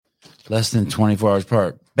Less than 24 hours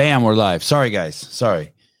apart. Bam, we're live. Sorry, guys.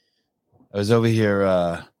 Sorry. I was over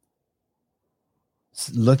here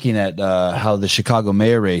looking at how the Chicago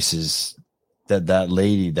mayor races, that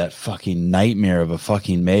lady, that fucking nightmare of a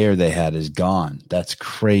fucking mayor they had is gone. That's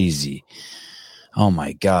crazy. Oh,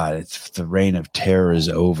 my God. It's the reign of terror is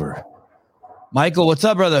over. Michael, what's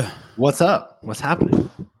up, brother? What's up? What's happening?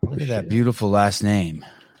 Look at that beautiful last name.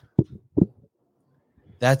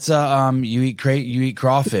 That's you eat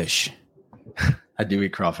crawfish. I do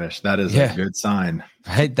eat crawfish. That is a good sign.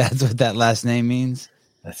 Right? That's what that last name means.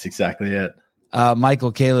 That's exactly it.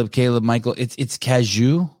 Michael, Caleb, Michael. It's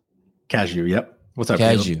Cazayoux. Cazayoux, yep. What's up,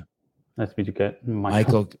 Cazayoux? Nice to meet you,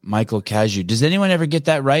 Michael Cazayoux. Does anyone ever get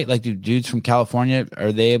that right? Like, do dudes from California,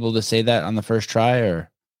 are they able to say that on the first try?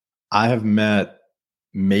 Or I have met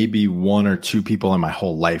maybe one or two people in my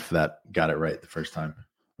whole life that got it right the first time.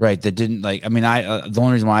 Right, that didn't like. I mean, the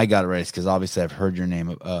only reason why I got it right is because obviously I've heard your name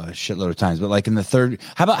a shitload of times. But like in the third,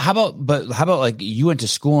 how about like you went to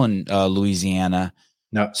school in Louisiana?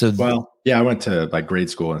 No, I went to like grade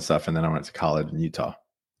school and stuff, and then I went to college in Utah.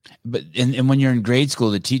 But and when you're in grade school,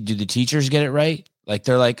 do the teachers get it right? Like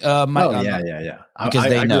they're like, yeah. Because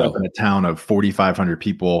I grew up in a town of 4,500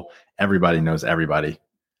 people. Everybody knows everybody,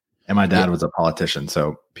 and my dad was a politician,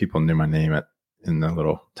 so people knew my name in the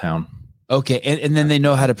little town. Okay, and then they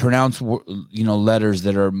know how to pronounce, letters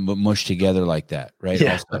that are mushed together like that, right?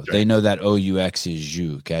 Yeah, also, right. They know that OUX is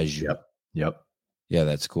you, Cazayoux. Yep. Yeah,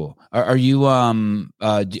 that's cool. Are you?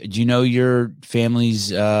 Do you know your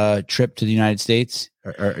family's trip to the United States?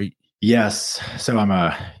 Yes. So I'm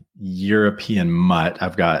a European mutt.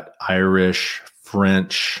 I've got Irish,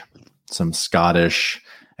 French, some Scottish,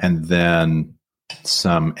 and then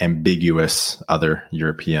some ambiguous other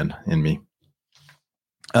European in me.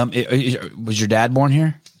 Was your dad born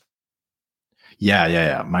here?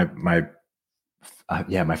 Yeah. My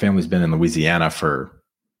family's been in Louisiana for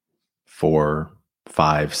 4,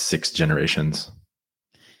 5, 6 generations.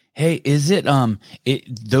 Hey, is it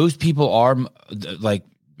those people are like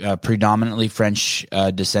predominantly French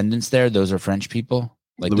descendants there? Those are French people,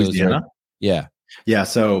 like Louisiana. Yeah.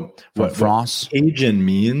 So what France Cajun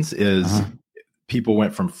means is people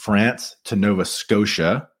went from France to Nova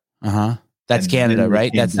Scotia. That's Canada,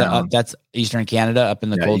 right? That's Eastern Canada, up in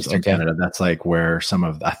the cold. Eastern Canada. That's like where some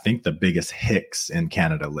of, I think, the biggest Hicks in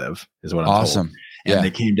Canada live, is what I'm awesome. told. And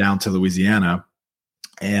they came down to Louisiana,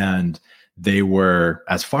 and they were,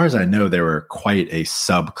 as far as I know, they were quite a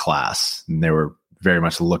subclass, and they were very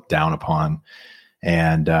much looked down upon.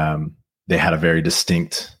 And they had a very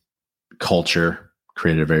distinct culture,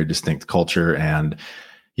 created a very distinct culture. And,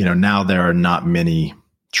 now there are not many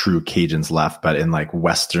true Cajuns left, but in like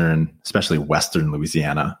especially Western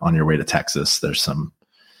Louisiana, on your way to Texas, there's some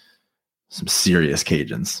serious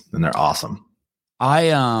Cajuns, and they're awesome.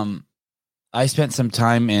 I spent some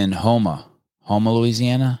time in Houma,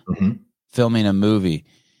 Louisiana, filming a movie,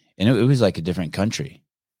 and it was like a different country.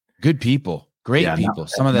 Good people, great people.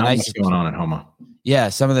 Some of the nicest going on in Houma. Yeah,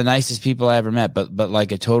 some of the nicest people I ever met, but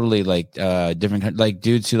like a totally like different, like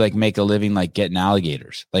dudes who like make a living like getting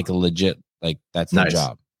alligators, like a legit, like that's their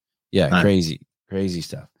job. Yeah, nice. Crazy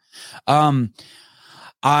stuff. A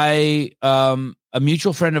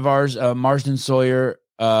mutual friend of ours, Marsden Sawyer,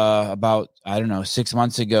 about 6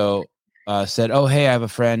 months ago, said, "Oh, hey, I have a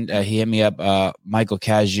friend." He hit me up, Michael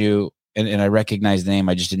Cazayoux, and I recognized the name.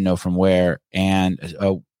 I just didn't know from where. And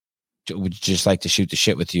would just like to shoot the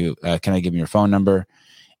shit with you. Can I give him your phone number?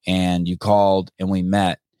 And you called, and we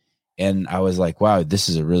met. And I was like, wow, this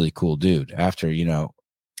is a really cool dude. After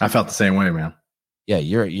I felt the same way, man. Yeah,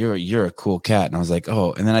 you're a cool cat. And I was like,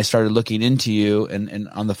 oh. And then I started looking into you, and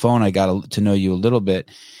on the phone I got to know you a little bit,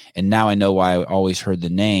 and now I know why I always heard the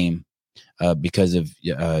name, because of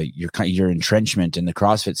your entrenchment in the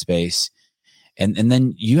CrossFit space, and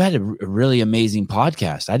then you had a really amazing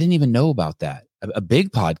podcast. I didn't even know about that. A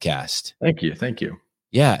big podcast. Thank you.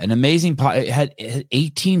 Yeah, an amazing it had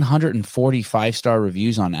 1,840 5-star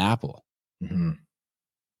reviews on Apple. Mm-hmm.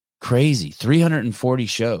 Crazy, 340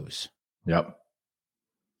 shows. Yep.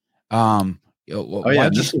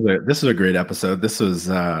 This is a great episode. This was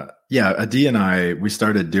Adi and I, we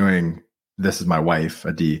started doing, this is my wife,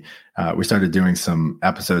 Adi. We started doing some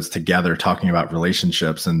episodes together talking about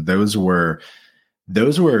relationships, and those were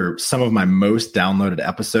some of my most downloaded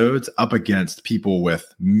episodes, up against people with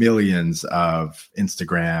millions of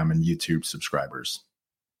Instagram and YouTube subscribers.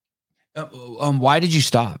 Why did you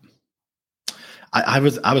stop? I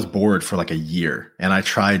was bored for like a year, and I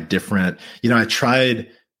tried different,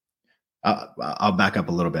 I'll back up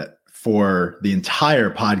a little bit. For the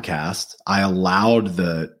entire podcast, I allowed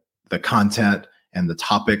the content and the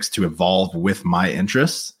topics to evolve with my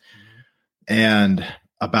interests. And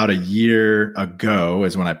about a year ago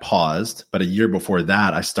is when I paused. But a year before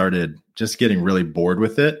that, I started just getting really bored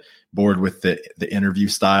with it, bored with the interview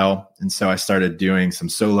style. And so I started doing some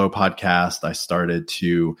solo podcasts. I started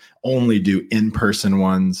to only do in-person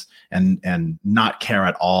ones and not care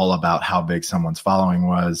at all about how big someone's following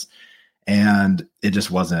was. And it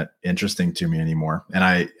just wasn't interesting to me anymore.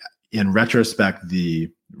 And in retrospect,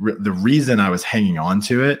 the reason I was hanging on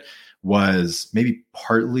to it was maybe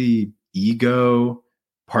partly ego,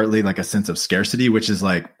 partly like a sense of scarcity, which is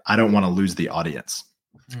like, I don't want to lose the audience.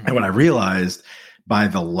 Mm-hmm. And what I realized by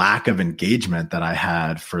the lack of engagement that I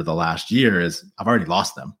had for the last year is I've already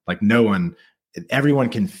lost them. Like everyone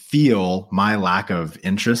can feel my lack of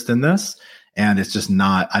interest in this. And it's just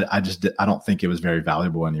not, I don't think it was very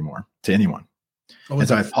valuable anymore to anyone. And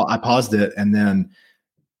so I paused it. And then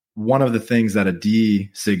one of the things that Adi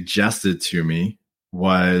suggested to me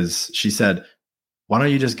was, she said, why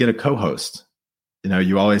don't you just get a co-host?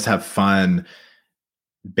 You always have fun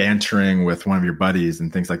bantering with one of your buddies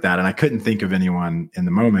and things like that. And I couldn't think of anyone in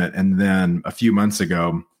the moment. And then a few months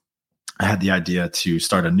ago, I had the idea to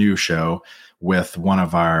start a new show with one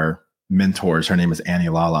of our mentors. Her name is Annie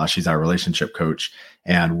Lala. She's our relationship coach.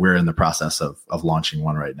 And we're in the process of launching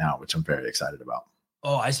one right now, which I'm very excited about.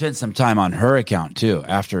 Oh, I spent some time on her account too,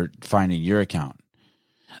 after finding your account.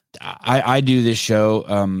 I do this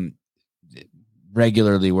show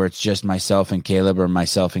regularly where it's just myself and Caleb, or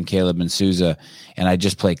myself and Caleb and Souza. And I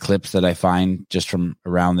just play clips that I find just from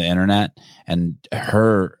around the internet. And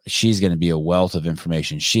she's going to be a wealth of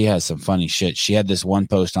information. She has some funny shit. She had this one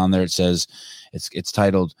post on there. It says, it's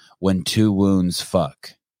titled "When Two Wounds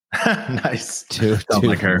Fuck." Nice. Two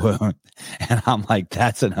like her. Wound. And I'm like,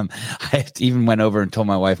 I even went over and told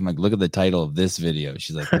my wife, I'm like, look at the title of this video.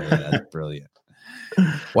 She's like, oh, yeah, that's brilliant.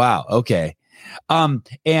 Wow. Okay. Sorry,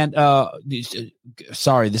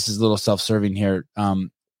 this is a little self-serving here.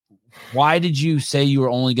 Why did you say you were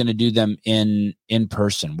only going to do them in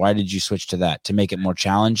person? Why did you switch to that? To make it more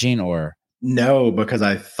challenging, or? No, because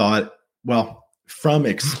I thought, well, from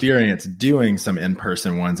experience doing some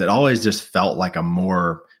in-person ones, it always just felt like a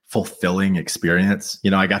more fulfilling experience.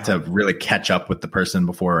 I got to really catch up with the person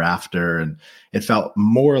before or after, and it felt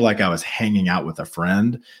more like I was hanging out with a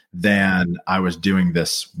friend than I was doing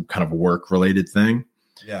this kind of work-related thing.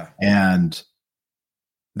 Yeah. And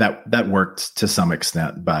that worked to some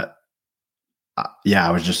extent, but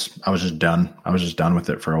I was just done. I was just done with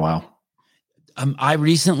it for a while. I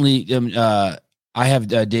recently, I have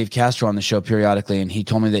Dave Castro on the show periodically, and he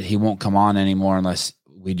told me that he won't come on anymore unless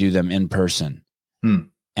we do them in person.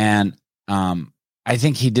 And I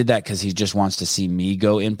think he did that because he just wants to see me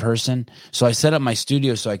go in person. So I set up my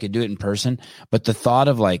studio so I could do it in person. But the thought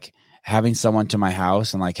of like having someone to my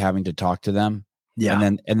house and like having to talk to them, and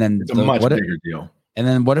then it's a much bigger deal. And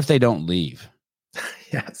then what if they don't leave?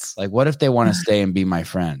 Yes. Like, what if they want to stay and be my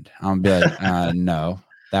friend? I'll be like, no,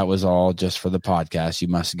 that was all just for the podcast. You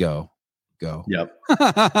must go. Yep.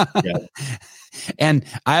 Yep. And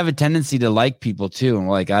I have a tendency to like people too. And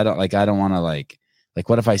I don't want to like,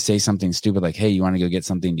 what if I say something stupid like, hey, you want to go get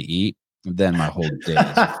something to eat? Then my whole day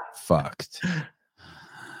is fucked.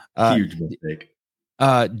 Huge mistake.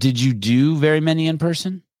 Did you do very many in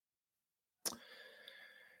person?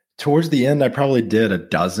 Towards the end, I probably did a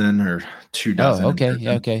dozen or 2 dozen. Oh, okay.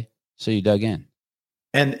 Yeah, okay. So you dug in.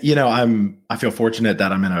 And, I feel fortunate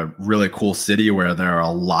that I'm in a really cool city where there are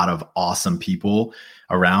a lot of awesome people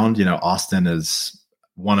around. Austin is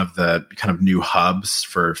one of the kind of new hubs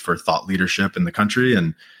for thought leadership in the country.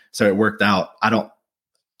 And so it worked out.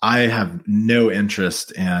 I have no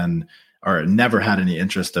interest in, or never had any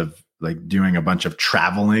interest of like doing a bunch of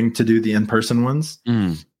traveling to do the in-person ones.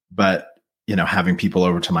 But, having people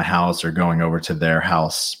over to my house or going over to their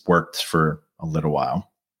house worked for a little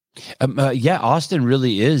while. Yeah, Austin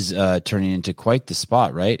really is turning into quite the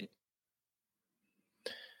spot, right?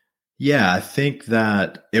 Yeah, I think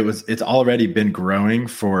that it's already been growing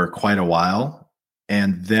for quite a while.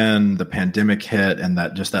 And then the pandemic hit, and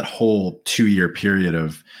that whole 2-year period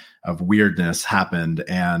of weirdness happened.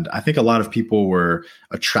 And I think a lot of people were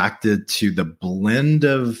attracted to the blend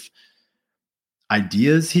of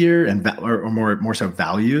ideas here or more so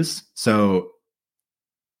values. So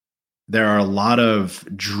there are a lot of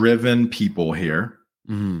driven people here,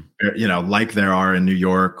 like there are in New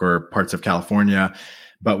York or parts of California.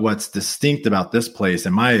 But what's distinct about this place,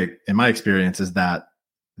 in my experience, is that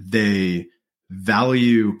they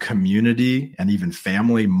value community and even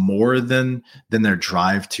family more than their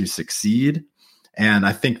drive to succeed. And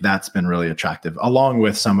I think that's been really attractive, along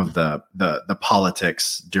with some of the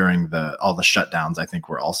politics during all the shutdowns. I think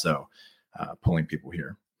we're also pulling people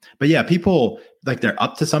here. But yeah, people like they're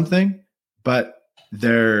up to something, but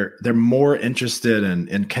they're more interested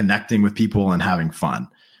in connecting with people and having fun,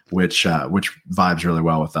 which vibes really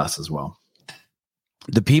well with us as well.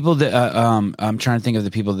 The people that I'm trying to think of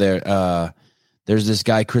the people there. There's this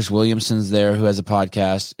guy Chris Williamson's there who has a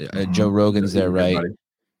podcast. Joe Rogan's there, right? Buddy.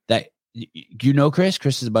 That you know Chris?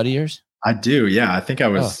 Chris is a buddy of yours? I do. Yeah, I think I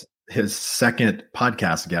was his second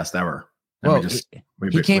podcast guest ever. Well,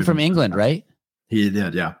 he came from England, right? He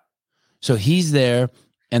did, yeah. So he's there,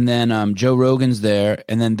 and then Joe Rogan's there,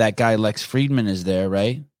 and then that guy Lex Friedman is there,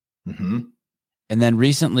 right? Mm-hmm. And then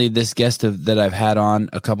recently, this guest that I've had on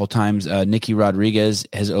a couple times, Nikki Rodriguez,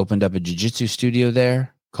 has opened up a jiu-jitsu studio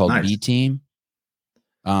there called B Team.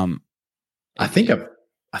 I think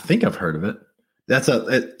I've heard of it. That's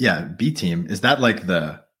B Team. Is that like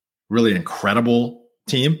the really incredible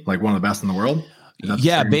team, like one of the best in the world?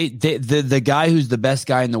 Yeah, the guy who's the best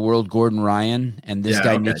guy in the world, Gordon Ryan, and this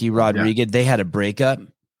guy Nikki Rodriguez, they had a breakup.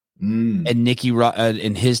 And Nikki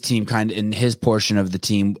and his team, kind of in his portion of the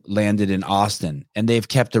team, landed in Austin, and they've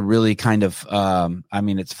kept a really kind of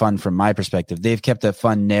it's fun from my perspective. They've kept a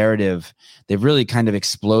fun narrative. They've really kind of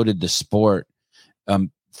exploded the sport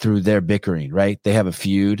through their bickering, right? They have a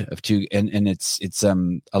feud of two, and it's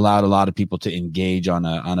allowed a lot of people to engage on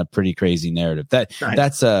a pretty crazy narrative.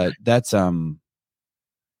 That's him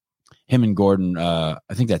and Gordon. I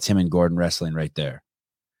think that's him and Gordon wrestling right there.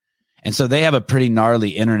 And so they have a pretty gnarly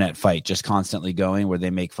internet fight just constantly going where they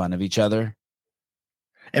make fun of each other.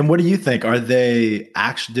 And what do you think? Do they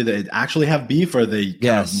actually have beef, or are they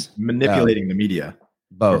kind of manipulating the media?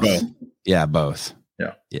 Both. Yeah, both.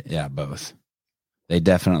 Yeah, both. They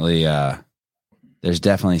definitely there's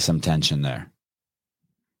definitely some tension there.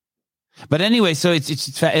 But anyway, so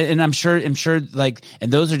it's and I'm sure like,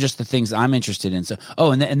 and those are just the things I'm interested in. So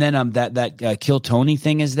and then that Kill Tony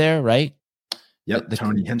thing is there, right? Yep,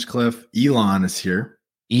 Tony Hinchcliffe. Elon is here.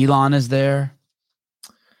 Elon is there.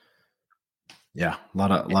 Yeah, a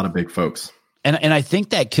lot of big folks. And I think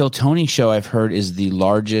that Kill Tony show, I've heard, is the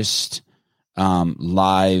largest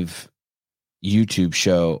live YouTube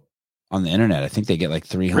show on the internet. I think they get like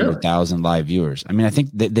 300,000 live viewers. I mean, I think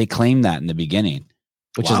they claim that in the beginning,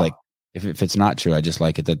 which is like, if it's not true, I just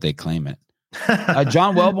like it that they claim it.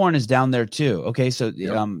 John Wellborn is down there too. Okay, so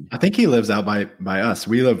I think he lives out by us.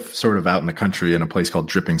 We live sort of out in the country in a place called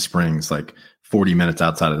Dripping Springs, like 40 minutes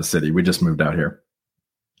outside of the city. We just moved out here.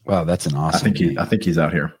 Wow, that's an awesome. I think he's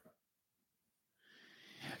out here.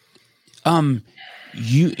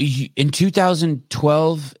 You in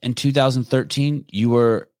 2012 and 2013, you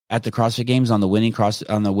were at the CrossFit Games on the winning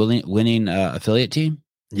affiliate team.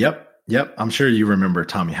 Yep. I'm sure you remember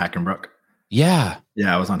Tommy Hackenbrook. Yeah,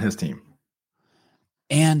 I was on his team.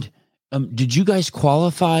 And did you guys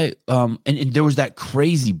qualify? And there was that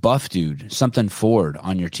crazy buff dude, something Ford,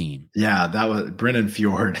 on your team. Yeah, that was Brennan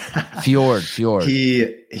Fjord. Fjord.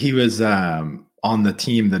 He was on the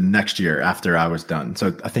team the next year after I was done.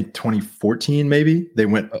 So I think 2014 maybe they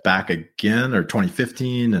went back again, or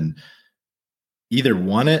 2015, and either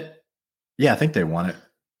won it. Yeah, I think they won it.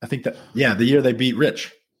 I think that the year they beat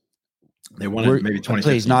Rich. They won it maybe 2015.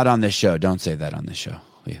 Please, not on this show. Don't say that on this show.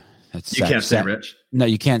 You can't say Rich. No,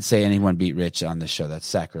 you can't say anyone beat Rich on this show. That's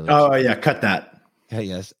sacrilege. Oh yeah, cut that. Okay,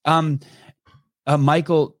 yes.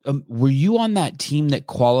 Michael, were you on that team that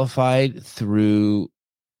qualified through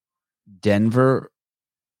Denver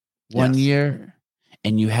one year,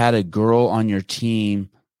 and you had a girl on your team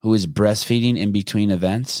who was breastfeeding in between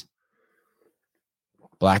events?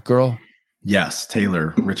 Black girl? Yes,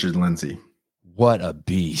 Taylor Richard Lindsay. What a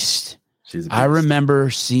beast. I remember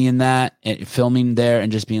seeing that and filming there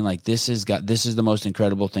and just being like, this is the most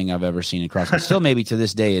incredible thing I've ever seen in CrossFit. Still, maybe to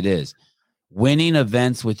this day it is. Winning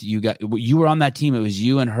events with you guys. You were on that team. It was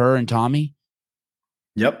you and her and Tommy?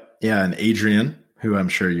 Yep. Yeah, and Adrian, who I'm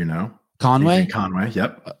sure you know. Conway? Adrian Conway,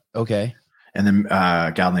 yep. Okay. And then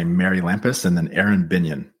a gal named Mary Lampus, and then Aaron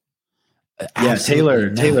Binion.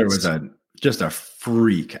 Taylor was just a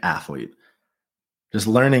freak athlete. Just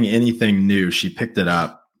learning anything new, she picked it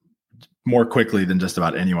up more quickly than just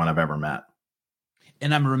about anyone I've ever met.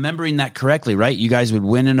 And I'm remembering that correctly, right? You guys would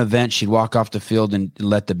win an event. She'd walk off the field and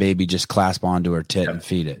let the baby just clasp onto her tit and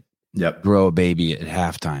feed it. Yep. Grow a baby at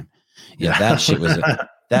halftime. Yeah.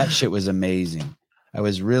 That shit was amazing. I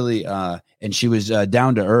was really, and she was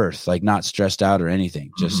down to earth, like not stressed out or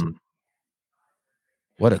anything. Just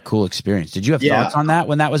what a cool experience. Did you have thoughts on that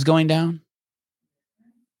when that was going down?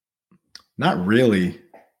 Not really.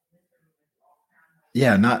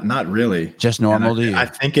 Yeah, not really. Just normal to you. I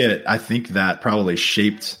think that probably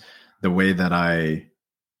shaped the way that I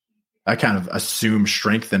kind of assume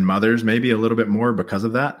strength in mothers maybe a little bit more because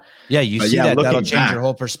of that. Yeah, you see that'll change your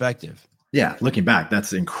whole perspective. Yeah, looking back,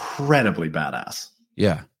 that's incredibly badass.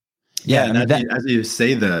 Yeah. Yeah, Yeah. and as you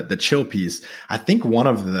say, the chill piece, I think one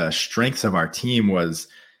of the strengths of our team was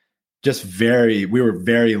just we were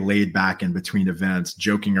very laid back in between events,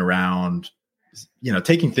 joking around,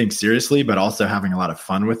 taking things seriously, but also having a lot of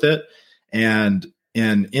fun with it. And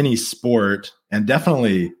in any sport, and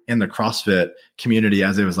definitely in the CrossFit community,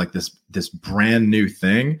 as it was like this brand new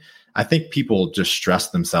thing, I think people just stress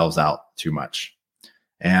themselves out too much.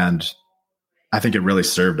 And I think it really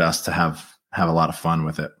served us to have a lot of fun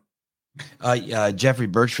with it. Jeffrey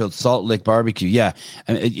Birchfield, Salt Lick Barbecue. Yeah.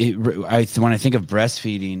 When I think of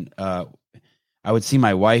breastfeeding, I would see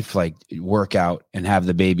my wife like work out and have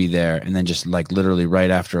the baby there, and then just like literally right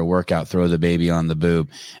after a workout, throw the baby on the boob.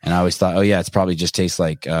 And I always thought, oh yeah, it's probably just tastes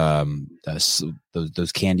like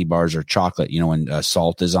those candy bars or chocolate, when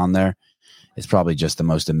salt is on there. It's probably just the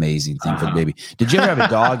most amazing thing for the baby. Did you ever have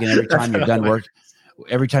a dog, and every time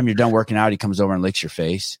you're done working out, he comes over and licks your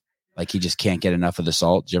face? Like he just can't get enough of the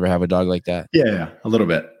salt. Did you ever have a dog like that? Yeah, a little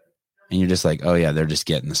bit. And you're just like, oh yeah, they're just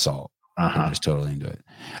getting the salt. I'm just totally into it.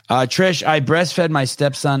 Trish, I breastfed my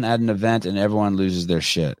stepson at an event and everyone loses their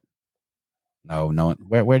shit. No one.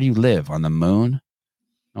 Where do you live? On the moon?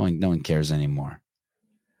 No one cares anymore.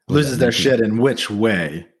 Loses their shit in which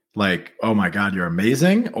way? Like, oh my God, you're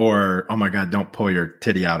amazing, or oh my God, don't pull your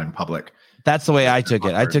titty out in public. That's the way I took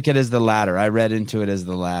it. I took it as the latter. I read into it as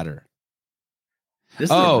the latter.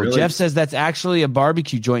 Jeff says that's actually a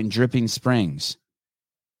barbecue joint in Dripping Springs.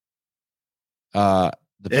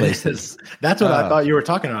 The place is. That's what I thought you were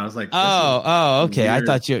talking about. I was like, okay. Weird. I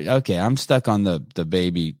thought okay. I'm stuck on the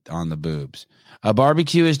baby on the boobs. A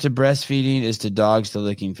barbecue is to breastfeeding, is to dogs to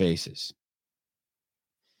licking faces.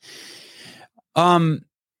 What?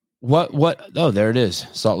 Oh, there it is.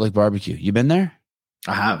 Salt Lake Barbecue. You been there?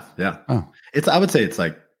 I have. Yeah. Oh, I would say it's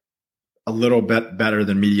like a little bit better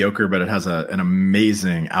than mediocre, but it has an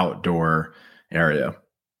amazing outdoor area.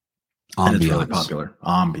 And it's really popular.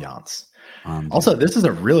 Ambiance. Also, this is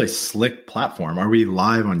a really slick platform. Are we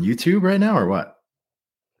live on YouTube right now or what?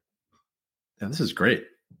 Yeah, this is great.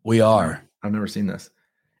 We are. I've never seen this.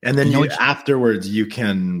 And then afterwards, you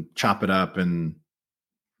can chop it up and.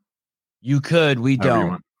 You could. We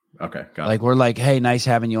don't. Okay, got it. Like we're like, hey, nice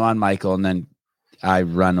having you on, Michael, and then I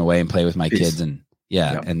run away and play with my kids, and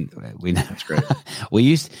and we. That's great. we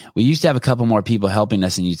used to have a couple more people helping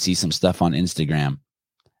us, and you'd see some stuff on Instagram.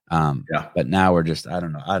 But now we're just, I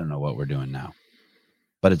don't know what we're doing now,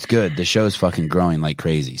 but it's good. The show's fucking growing like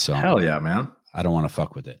crazy. So hell yeah, man. I don't want to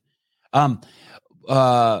fuck with it.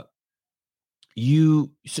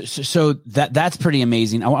 So that's pretty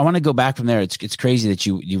amazing. I want to go back from there. It's crazy that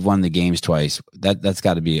you've won the games twice. That's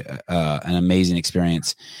got to be an amazing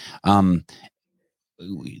experience. I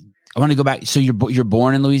want to go back. So you're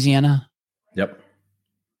born in Louisiana? Yep.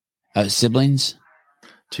 Siblings?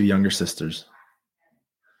 2 younger sisters.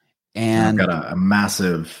 And I've got a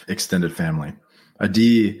massive extended family.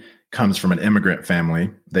 Adi comes from an immigrant family.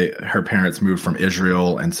 Her parents moved from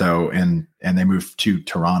Israel, and they moved to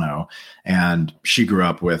Toronto. And she grew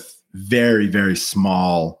up with very, very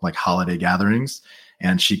small like holiday gatherings.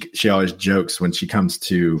 And she always jokes when she comes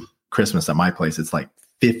to Christmas at my place, it's like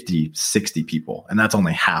 50, 60 people, and that's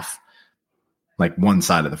only half, like one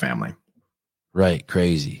side of the family. Right,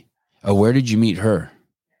 crazy. Oh, where did you meet her?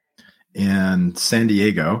 In San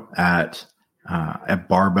Diego at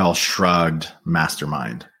Barbell Shrugged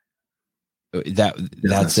Mastermind.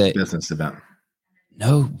 That's a business event.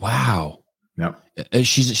 No, wow. Yep.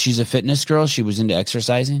 She's a fitness girl. She was into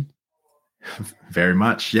exercising. Very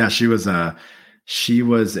much. Yeah, she was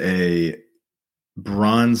a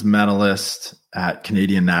bronze medalist at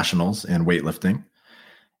Canadian Nationals in weightlifting,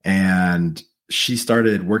 and she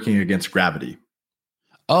started working against gravity.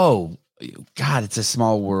 Oh, God, it's a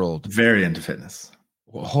small world. Very into fitness.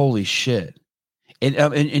 Holy shit.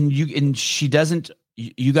 And she doesn't,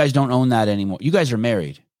 you guys don't own that anymore. You guys are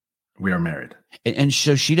married. We are married. And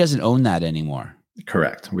so she doesn't own that anymore.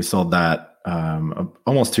 Correct. We sold that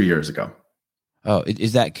almost 2 years ago. Oh,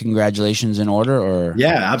 is that congratulations in order or?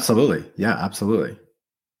 Yeah, absolutely. Yeah, absolutely.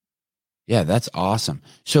 Yeah, that's awesome.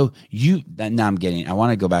 So now I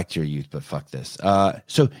want to go back to your youth, but fuck this.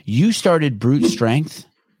 So you started Brute Strength?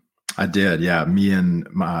 I did. Yeah. Me and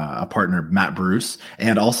a partner, Matt Bruce,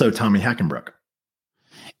 and also Tommy Hackenbrook.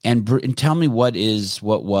 And tell me what is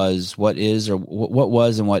Brute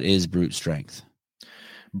Strength?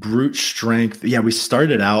 Brute Strength. Yeah. We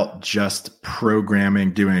started out just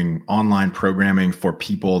programming, doing online programming for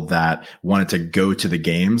people that wanted to go to the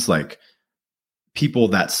games, like people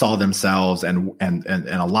that saw themselves and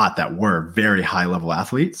a lot that were very high level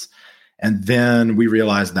athletes. And then we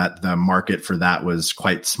realized that the market for that was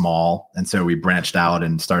quite small. And so we branched out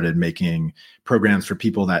and started making programs for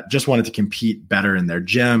people that just wanted to compete better in their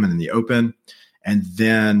gym and in the open. And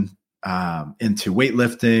then into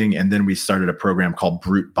weightlifting. And then we started a program called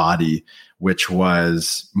Brute Body, which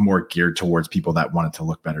was more geared towards people that wanted to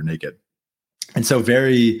look better naked. And so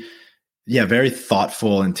very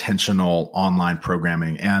thoughtful, intentional online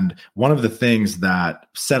programming. And one of the things that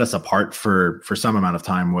set us apart for some amount of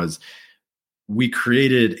time was we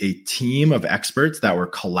created a team of experts that were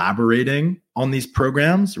collaborating on these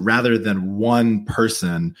programs rather than one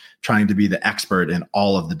person trying to be the expert in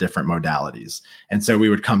all of the different modalities. And so we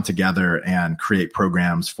would come together and create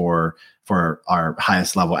programs for our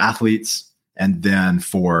highest level athletes and then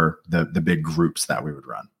for the big groups that we would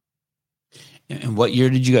run. And what year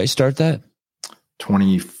did you guys start that?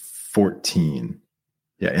 2014.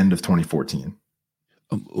 Yeah, end of 2014.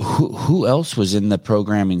 Who else was in the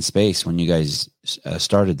programming space when you guys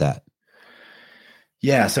started that?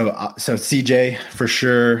 Yeah, so CJ for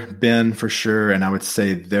sure, Ben for sure, and I would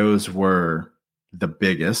say those were the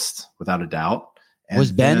biggest without a doubt. And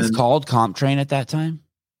was Ben's called Comp Train at that time?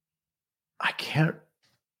 I can't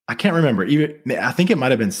remember. Even I think it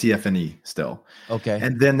might have been CFNE still. Okay.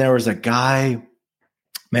 And then there was a guy.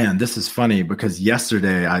 Man, this is funny because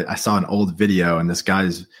yesterday I saw an old video and this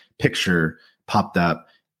guy's picture popped up.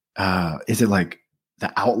 Is it like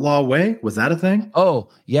the Outlaw Way? Was that a thing? Oh,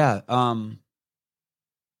 yeah.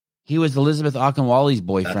 He was Elizabeth Akinwale's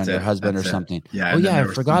boyfriend or husband or something. Yeah. Oh, yeah.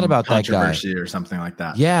 I forgot about that guy. Or something like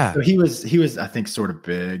that. Yeah. So he was, I think, sort of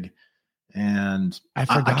big. And I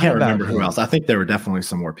can't remember who else. I think there were definitely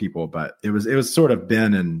some more people, but it was sort of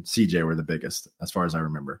Ben and CJ were the biggest as far as I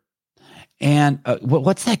remember. And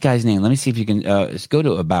what's that guy's name? Let me see if you can let's go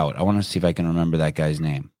to About. I want to see if I can remember that guy's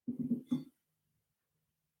name.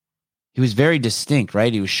 He was very distinct,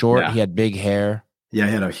 right? He was short. Yeah. He had big hair. Yeah,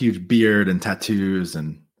 he had a huge beard and tattoos,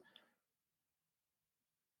 and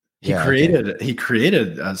he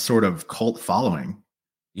created a sort of cult following.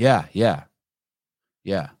 Yeah.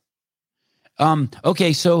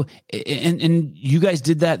 Okay, so and you guys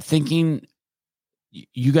did that thinking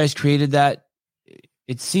you guys created that.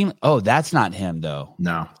 It seemed, that's not him though.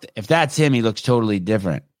 No. If that's him, he looks totally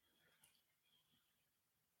different.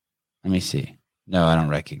 Let me see. No, I don't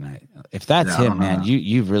recognize. If that's him, man,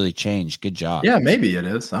 you've really changed. Good job. Yeah, maybe it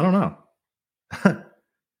is. I don't know.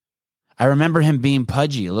 I remember him being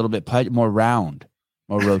pudgy, a little bit more round,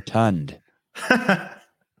 more rotund. I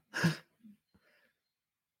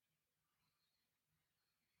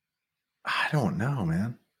don't know,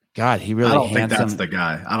 man. God, he really. I don't think that's the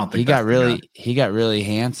guy. I don't think he got really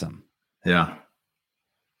handsome. Yeah.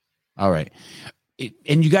 All right,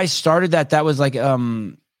 and you guys started that. That was like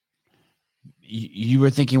you were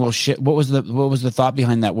thinking, well, shit. What was the thought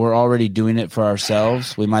behind that? We're already doing it for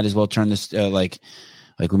ourselves. We might as well turn this like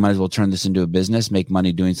we might as well turn this into a business, make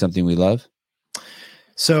money doing something we love.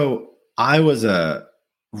 So I was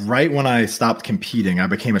right when I stopped competing, I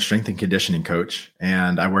became a strength and conditioning coach,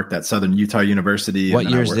 and I worked at Southern Utah University. What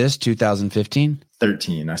year is this? 2015?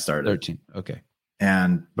 13. I started. 13. Okay.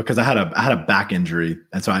 And because I had a back injury,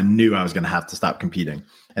 and so I knew I was going to have to stop competing,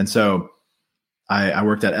 and so I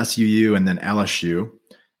worked at SUU and then LSU,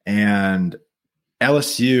 and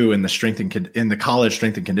LSU in the college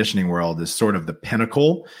strength and conditioning world is sort of the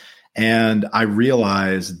pinnacle. And I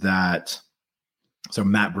realized that. So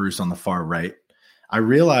Matt Bruce on the far right. I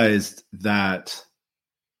realized that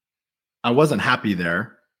I wasn't happy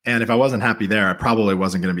there. And if I wasn't happy there, I probably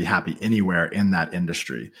wasn't going to be happy anywhere in that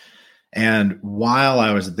industry. And while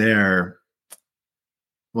I was there,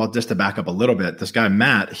 well, just to back up a little bit, this guy,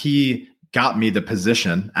 Matt, he got me the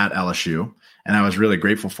position at LSU, and I was really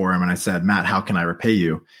grateful for him. And I said, Matt, how can I repay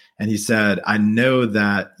you? And he said, I know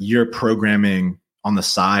that you're programming on the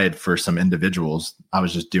side for some individuals. I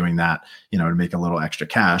was just doing that, to make a little extra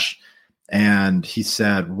cash. And he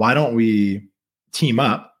said, why don't we team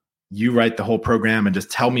up? You write the whole program and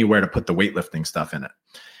just tell me where to put the weightlifting stuff in it.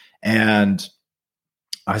 And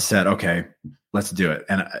I said, okay, let's do it.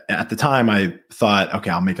 And at the time I thought,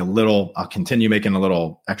 okay, I'll continue making a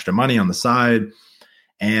little extra money on the side,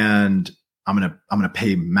 and I'm going to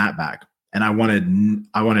pay Matt back. And I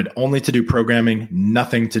wanted only to do programming,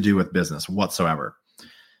 nothing to do with business whatsoever.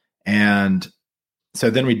 And so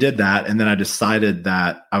then we did that. And then I decided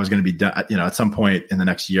that I was going to be done, at some point in the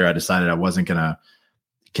next year, I decided I wasn't going to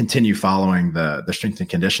continue following the strength and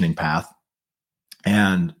conditioning path.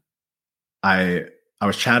 And I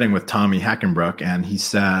was chatting with Tommy Hackenbrook, and he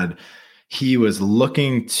said he was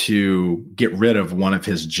looking to get rid of one of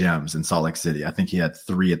his gyms in Salt Lake City. I think he had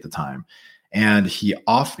 3 at the time. And he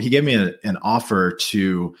gave me an offer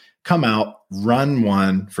to come out, run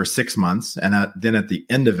one for 6 months. And then at the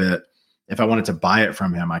end of it, if I wanted to buy it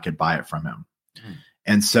from him, I could buy it from him.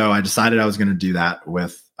 And so I decided I was going to do that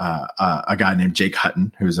with a guy named Jake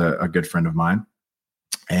Hutton, who's a good friend of mine.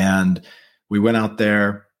 And we went out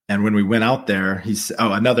there. And when we went out there,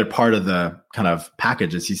 another part of the kind of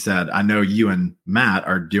package is he said, I know you and Matt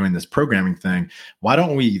are doing this programming thing. Why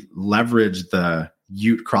don't we leverage the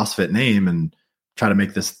Ute CrossFit name and try to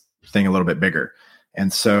make this thing a little bit bigger?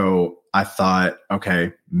 And so I thought,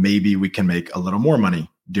 okay, maybe we can make a little more money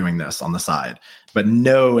doing this on the side, but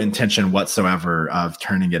no intention whatsoever of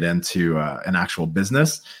turning it into an actual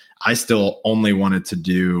business. I still only wanted to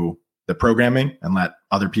do the programming and let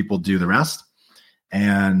other people do the rest.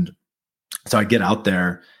 And so I get out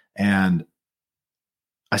there and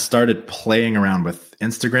I started playing around with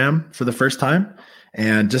Instagram for the first time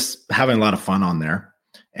and just having a lot of fun on there.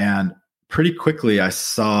 And pretty quickly I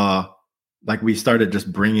saw, like, we started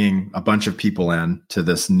just bringing a bunch of people in to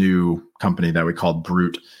this new company that we called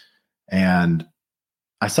Brute. And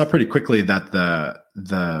I saw pretty quickly that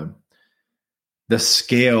the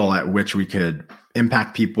scale at which we could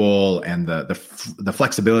impact people and the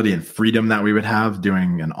flexibility and freedom that we would have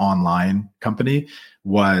doing an online company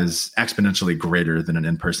was exponentially greater than an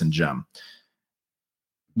in-person gym.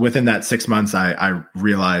 Within that 6 months, I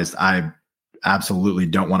realized I absolutely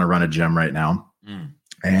don't want to run a gym right now.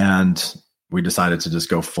 And we decided to just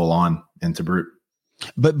go full on into Brute.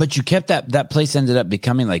 But you kept that place ended up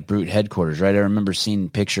becoming like Brute headquarters, right? I remember seeing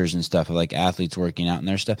pictures and stuff of like athletes working out and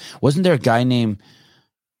their stuff. Wasn't there a guy named,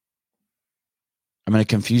 I'm going to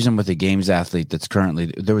confuse him with a games athlete that's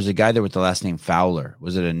currently, there was a guy there with the last name Fowler.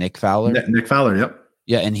 Was it a Nick Fowler? Nick Fowler, yep.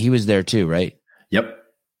 Yeah, and he was there too, right? Yep.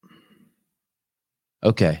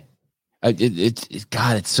 Okay.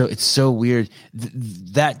 It's so weird.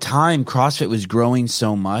 That time CrossFit was growing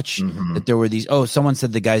so much that there were these. Oh, someone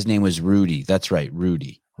said the guy's name was Rudy. That's right,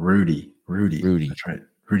 Rudy. Rudy. That's right.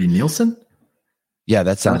 Rudy Nielsen. Yeah,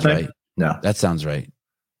 that sounds right. No, that sounds right.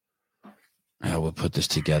 We'll put this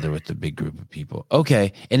together with the big group of people.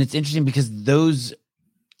 Okay, and it's interesting because those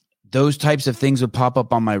types of things would pop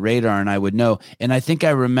up on my radar, and I would know. And I think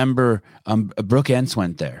I remember Brooke Entz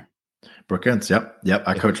went there. Brooke Entz, yep.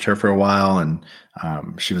 I coached her for a while, and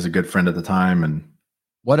she was a good friend at the time. And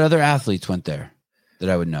what other athletes went there that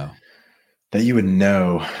I would know? That you would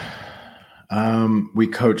know? We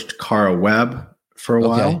coached Cara Webb for a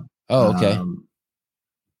while. Oh, okay.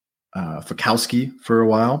 Fikowski for a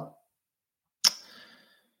while.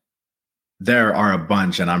 There are a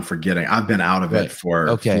bunch, and I'm forgetting. I've been out of it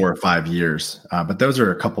for 4 or 5 years, but those are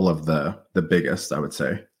a couple of the biggest, I would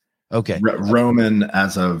say. Okay. Roman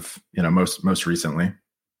as of, most recently.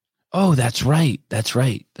 Oh, that's right.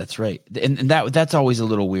 And that's always a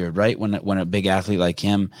little weird, right? When a big athlete like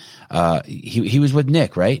him, he was with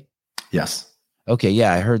Nick, right? Yes. Okay.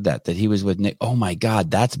 Yeah. I heard that he was with Nick. Oh my God.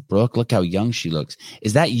 That's Brooke. Look how young she looks.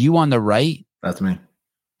 Is that you on the right? That's me.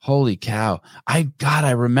 Holy cow. I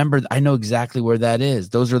remember. I know exactly where that is.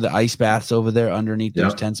 Those are the ice baths over there underneath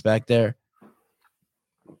those tents back there.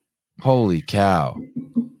 Holy cow.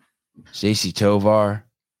 Stacey Tovar.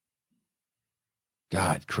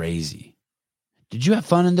 God, crazy. Did you have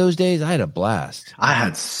fun in those days? I had a blast. I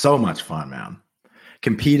had so much fun, man.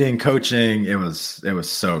 Competing, coaching, it was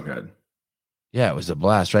so good. Yeah, it was a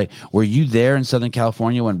blast, right? Were you there in Southern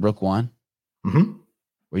California when Brooke won? Mm-hmm.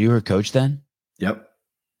 Were you her coach then? Yep.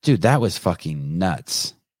 Dude, that was fucking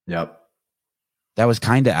nuts. Yep. That was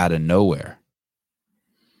kind of out of nowhere.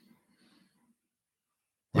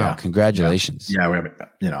 Wow, yeah. Congratulations. Yeah,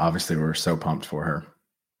 obviously we were so pumped for her.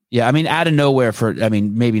 Yeah, I mean, out of nowhere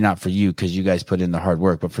maybe not for you because you guys put in the hard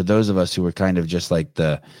work, but for those of us who were kind of just like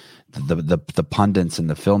the pundits and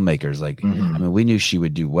the filmmakers, like, I mean, we knew she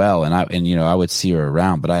would do well, and I would see her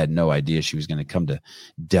around, but I had no idea she was going to come to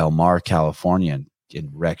Del Mar, California and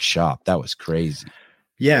wreck shop. That was crazy.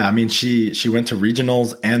 Yeah, I mean, she went to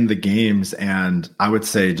regionals and the games, and I would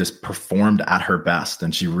say just performed at her best.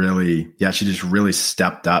 And she just really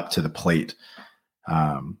stepped up to the plate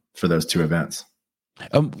for those two events.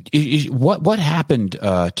 What happened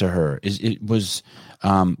to her?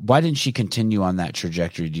 Why didn't she continue on that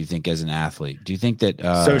trajectory? Do you think as an athlete? Do you think that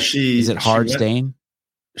is it hard staying?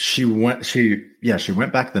 She went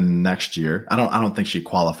back the next year. I don't think she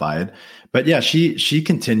qualified, but yeah, she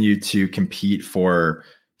continued to compete for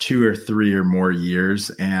 2 or 3 or more years.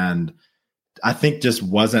 And I think just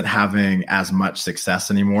wasn't having as much success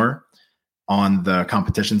anymore on the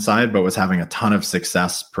competition side, but was having a ton of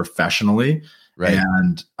success professionally. Right.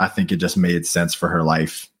 And I think it just made sense for her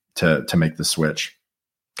life to make the switch.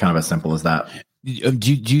 Kind of as simple as that.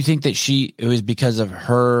 Do you think that it was because of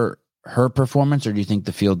her her performance, or do you think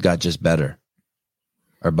the field got just better,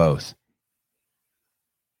 or both?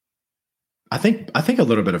 I think a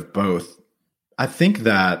little bit of both. I think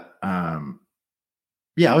that, I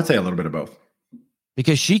would say a little bit of both.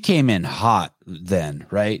 Because she came in hot then,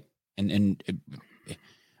 right? And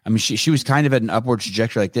I mean, she was kind of at an upward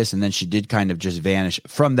trajectory like this, and then she did kind of just vanish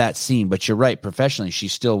from that scene. But you're right, professionally, she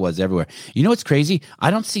still was everywhere. You know what's crazy? I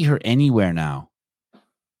don't see her anywhere now.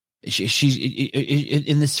 She's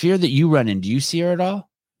in the sphere that you run in. Do you see her at all?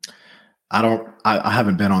 I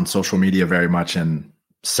haven't been on social media very much in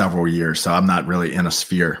several years, so I'm not really in a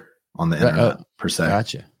sphere on the internet per se.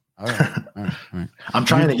 Gotcha. All right. I'm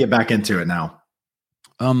trying to get back into it now.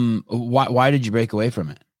 Why did you break away from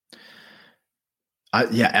it?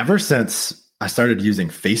 Ever since I started using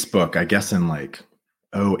Facebook, I guess in like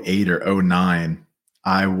 08 or 09,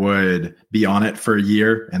 I would be on it for a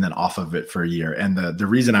year and then off of it for a year. And the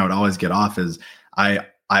reason I would always get off is I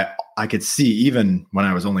could see, even when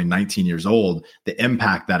I was only 19 years old, the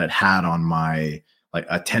impact that it had on my like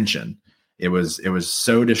attention. It was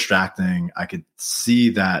so distracting. I could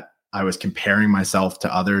see that I was comparing myself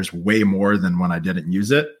to others way more than when I didn't use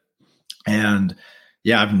it. And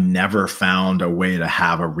I've never found a way to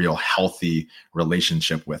have a real healthy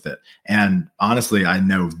relationship with it. And honestly, I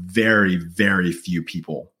know very, very few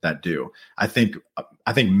people that do. I think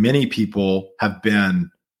many people have been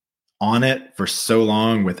on it for so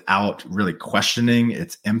long without really questioning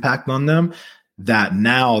its impact on them that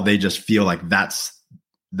now they just feel like that's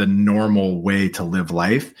the normal way to live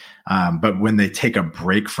life. But when they take a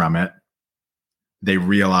break from it, they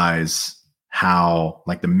realize how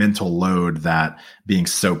like the mental load that being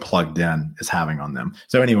so plugged in is having on them.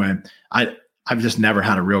 So anyway, I've just never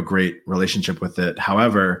had a real great relationship with it.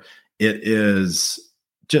 However, it is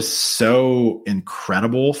just so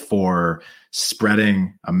incredible for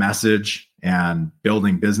spreading a message and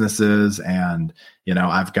building businesses. And,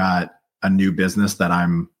 I've got a new business that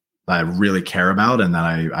I really care about and that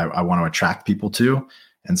I want to attract people to.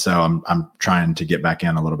 And so I'm trying to get back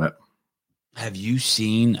in a little bit. Have you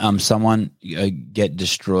seen someone get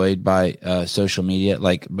destroyed by social media?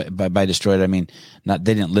 Like by destroyed, I mean, not,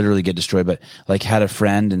 they didn't literally get destroyed, but like had a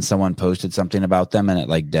friend and someone posted something about them and it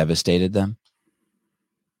like devastated them.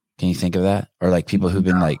 Can you think of that? Or like people who've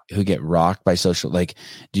been like, who get rocked by social, like,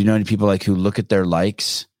 do you know any people like who look at their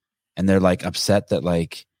likes and they're like upset that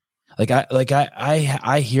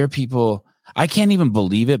I hear people, I can't even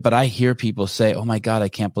believe it, but I hear people say, oh my God, I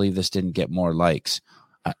can't believe this didn't get more likes.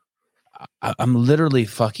 I'm literally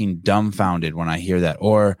fucking dumbfounded when I hear that.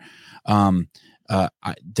 Or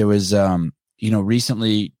there was,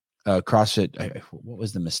 recently CrossFit, what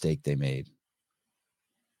was the mistake they made?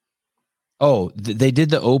 Oh, they did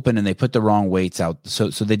the open and they put the wrong weights out. So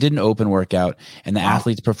they did an open workout and the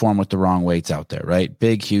athletes perform with the wrong weights out there, right?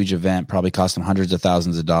 Big, huge event, probably cost them hundreds of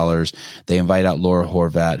thousands of dollars. They invite out Laura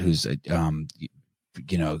Horvat, who's, a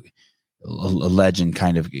legend,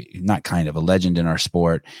 a legend in our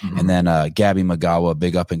sport. Mm-hmm. And then Gabby Magawa, a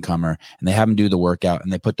big up and comer, and they have them do the workout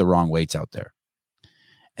and they put the wrong weights out there.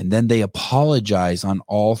 And then they apologize on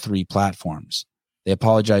all three platforms. They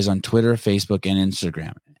apologize on Twitter, Facebook, and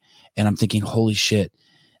Instagram. And I'm thinking, holy shit,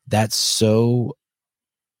 that's so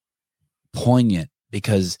poignant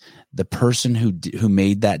because the person who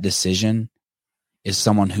made that decision is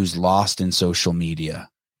someone who's lost in social media.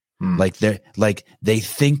 Like they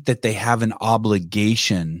think that they have an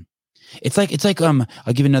obligation. It's like I'll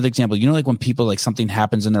give you another example. Like when people, like something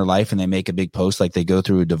happens in their life and they make a big post, like they go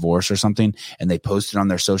through a divorce or something and they post it on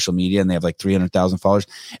their social media and they have like 300,000 followers.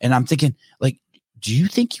 And I'm thinking, like, do you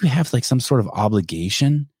think you have like some sort of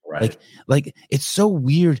obligation? Right. Like it's so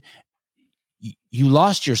weird. You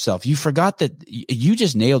lost yourself. You forgot that you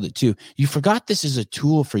just nailed it too. You forgot this is a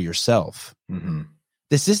tool for yourself. Mm-hmm.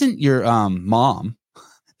 This isn't your mom.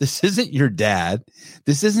 This isn't your dad.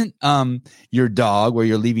 This isn't your dog where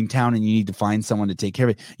you're leaving town and you need to find someone to take care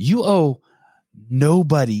of it. You owe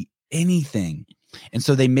nobody anything. And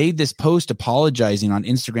so they made this post apologizing on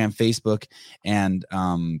Instagram, Facebook, and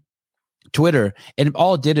Twitter. And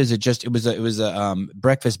all it did is it was a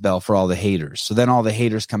breakfast bell for all the haters. So then all the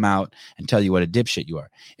haters come out and tell you what a dipshit you are.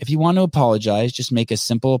 If you want to apologize, just make a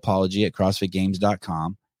simple apology at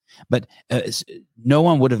CrossFitGames.com. But no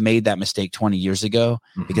one would have made that mistake 20 years ago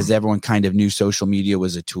because everyone kind of knew social media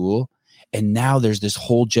was a tool. And now there's this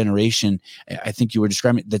whole generation, I think you were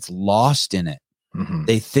describing, that's lost in it. Mm-hmm.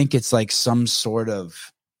 They think it's like some sort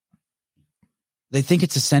of, they think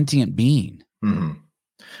it's a sentient being. Mm-hmm.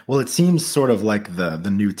 Well, it seems sort of like the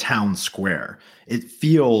new town square. It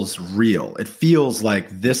feels real. It feels like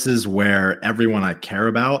this is where everyone I care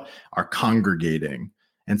about are congregating.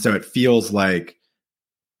 And so it feels like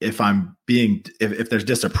if there's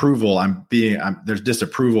disapproval, there's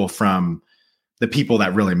disapproval from the people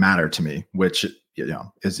that really matter to me, which,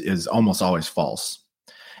 is almost always false.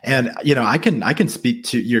 And, I can speak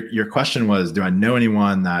to your question was, do I know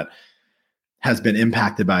anyone that has been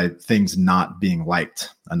impacted by things not being liked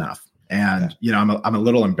enough? And, I'm a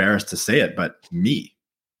little embarrassed to say it, but me.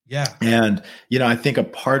 Yeah. And, I think a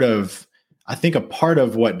part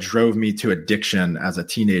of what drove me to addiction as a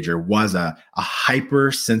teenager was a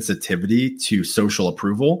hypersensitivity to social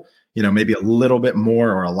approval, maybe a little bit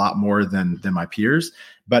more or a lot more than my peers,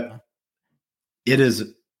 but it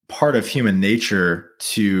is part of human nature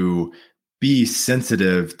to be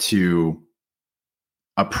sensitive to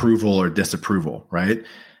approval or disapproval, right?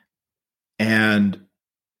 And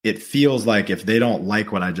it feels like if they don't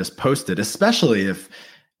like what I just posted, especially if,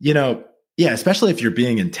 especially if you're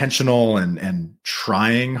being intentional and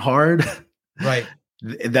trying hard, right,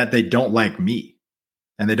 that they don't like me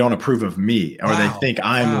and they don't approve of me, or they think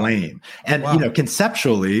I'm lame. And,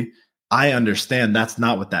 conceptually, I understand that's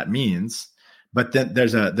not what that means. But then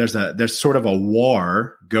there's sort of a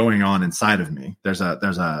war going on inside of me. There's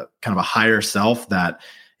a kind of a higher self that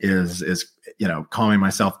is calming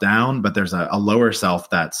myself down, but there's a lower self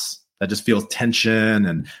that just feels tension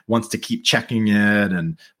and wants to keep checking it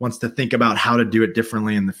and wants to think about how to do it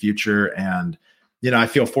differently in the future. And I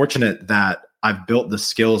feel fortunate that I've built the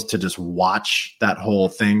skills to just watch that whole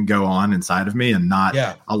thing go on inside of me and not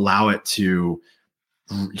allow it to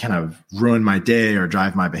kind of ruin my day or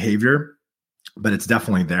drive my behavior. But it's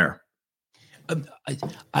definitely there.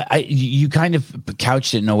 You kind of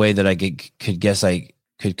couched it in a way that I could guess I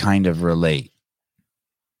could kind of relate.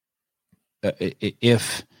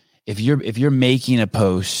 If you're making a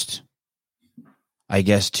post, I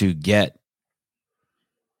guess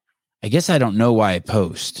I don't know why I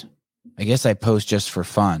post. I guess I post just for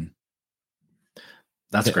fun.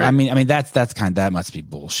 That's great. I mean, that must be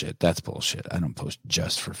bullshit. That's bullshit. I don't post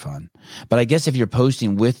just for fun. But I guess if you're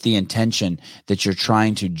posting with the intention that you're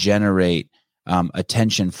trying to generate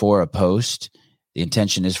attention for a post, the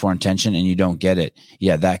intention is for intention, and you don't get it.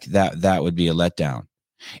 Yeah, that would be a letdown.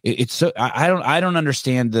 It's so I don't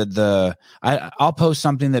understand I'll post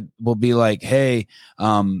something that will be like, hey,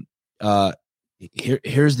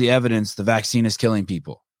 here's the evidence the vaccine is killing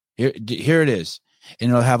people. Here it is.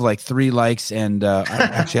 And it'll have like 3 likes and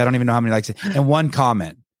I don't even know how many likes and 1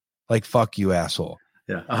 comment like, fuck you, asshole.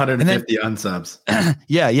 Yeah. 150 unsubs.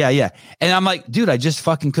 Yeah. And I'm like, dude, I just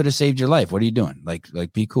fucking could have saved your life. What are you doing? Like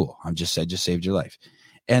be cool. I just saved your life.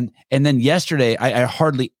 And then yesterday I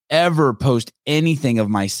hardly ever post anything of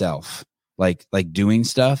myself, like doing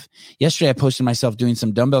stuff. Yesterday I posted myself doing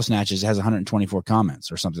some dumbbell snatches. It has 124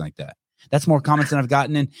 comments or something like that. That's more comments than I've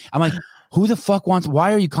gotten in. I'm like, who the fuck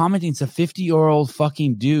why are you commenting? It's a 50-year-old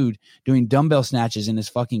fucking dude doing dumbbell snatches in his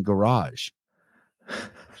fucking garage.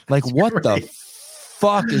 Like, what the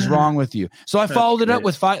fuck is wrong with you? So I followed it up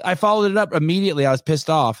with I followed it up immediately. I was pissed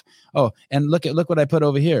off. Oh, and look what I put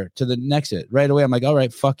over here to the next it right away. I'm like, all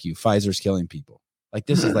right, fuck you. Pfizer's killing people. Like,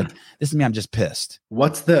 this is me. I'm just pissed. Go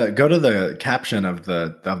to the caption of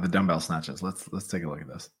the dumbbell snatches. Let's take a look at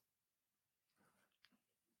this.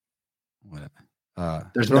 What?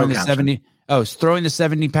 There's no the 70. Oh, it's throwing the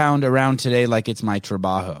 70-pound around today like it's my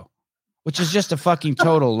trabajo, which is just a fucking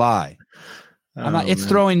total lie. It's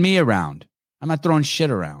throwing me around. I'm not throwing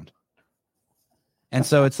shit around. And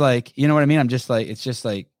so it's like, you know what I mean? I'm just like, it's just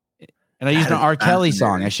like, and I used an R. Kelly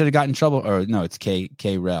song. I should have gotten in trouble. Or no, it's K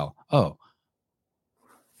Rel. Oh.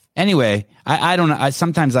 Anyway, I don't know.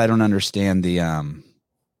 Sometimes I don't understand the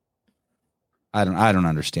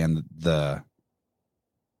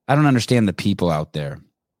I don't understand the people out there.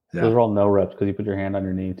 Yeah. Those are all no reps because you put your hand on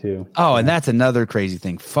your knee too. Oh, and that's another crazy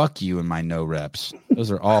thing. Fuck you and my no reps.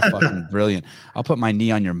 Those are all fucking brilliant. I'll put my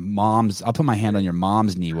hand on your mom's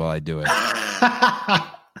knee while I do it.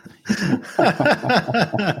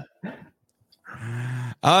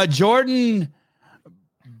 Jordan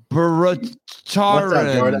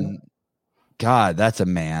Baratarin. God, that's a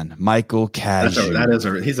man. Michael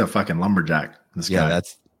Cazayoux. He's a fucking lumberjack. This guy.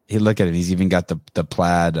 Look at it. He's even got the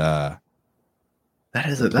plaid.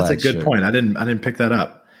 That's a good shirt. Point. I didn't pick that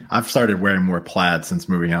up. I've started wearing more plaid since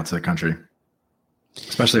moving out to the country,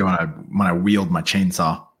 especially when I wield my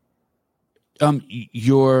chainsaw.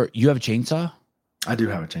 You have a chainsaw? I do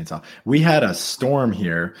have a chainsaw. We had a storm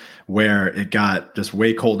here where it got just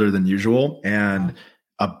way colder than usual, and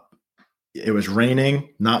it was raining,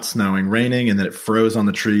 not snowing, raining, and then it froze on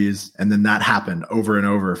the trees, and then that happened over and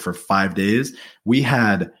over for 5 days. We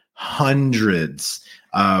had hundreds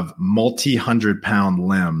of multi-100-pound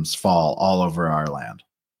limbs fall all over our land.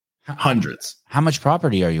 Hundreds. How much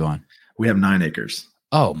property are you on? We have 9 acres.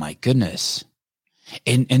 Oh my goodness.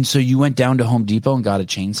 And so you went down to Home Depot and got a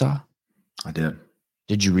chainsaw? I did.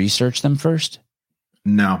 Did you research them first?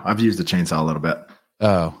 No, I've used the chainsaw a little bit.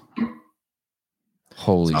 Oh.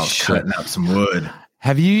 Holy so shit. Cutting up some wood.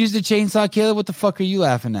 Have you used a chainsaw, Caleb? What the fuck are you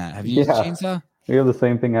laughing at? Have you used a chainsaw? We have the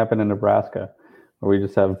same thing happen in Nebraska where we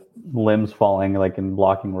just have limbs falling like and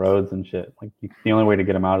blocking roads and shit. Like the only way to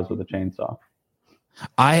get them out is with a chainsaw.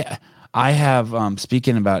 I have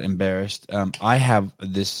speaking about embarrassed. I have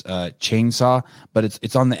this chainsaw, but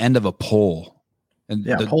it's on the end of a pole. And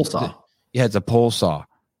pole saw. It's a pole saw,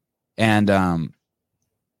 and I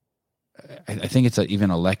think it's even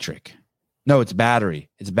electric. No, it's battery.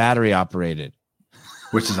 It's battery operated,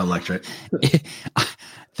 which is electric.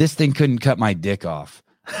 This thing couldn't cut my dick off,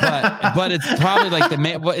 but it's probably like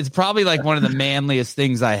it's probably like one of the manliest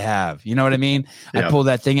things I have. You know what I mean? Yeah. I pull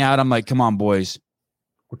that thing out. I'm like, come on, boys.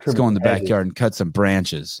 Let's go in the backyard and cut some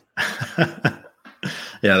branches.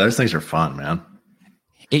 Yeah, those things are fun, man.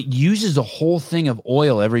 It uses a whole thing of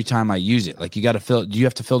oil every time I use it. Like you got to fill. Do you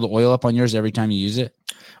have to fill the oil up on yours every time you use it?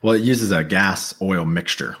 Well, it uses a gas oil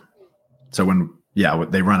mixture. So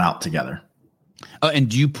they run out together. Oh, and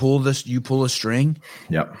do you pull this? You pull a string?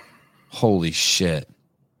 Yep. Holy shit!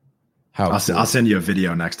 I'll send you a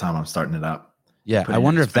video next time I'm starting it up. Yeah, I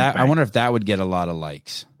wonder if that would get a lot of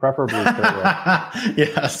likes. Preferably.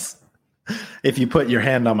 Yes. If you put your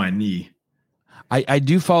hand on my knee. I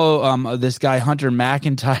do follow this guy Hunter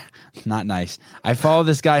McIntyre. Not nice. I follow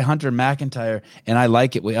this guy Hunter McIntyre, and I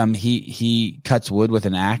like it. He cuts wood with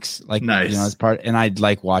an axe, like nice. As part, and I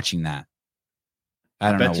like watching that.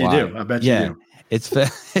 I bet you do. I bet you do. It's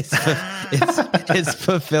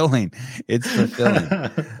fulfilling. It's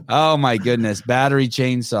fulfilling. Oh my goodness! Battery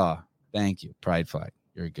chainsaw. Thank you, Pride Flag.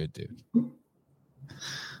 You're a good dude.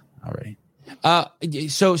 All right.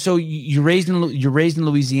 So you're raised in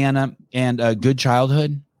Louisiana, and a good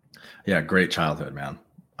childhood. Yeah, great childhood, man.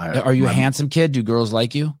 Are you a handsome kid? Do girls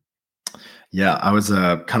like you? Yeah, I was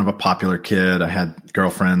a kind of a popular kid. I had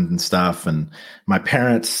girlfriends and stuff, and my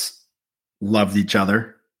parents loved each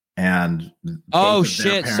other. And oh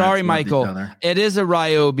shit! Sorry, Michael. It is a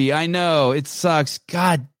Ryobi. I know it sucks.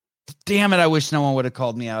 God damn it! I wish no one would have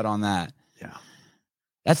called me out on that. Yeah,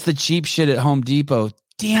 that's the cheap shit at Home Depot.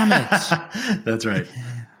 Damn it. That's right.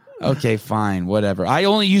 Okay, fine, whatever. I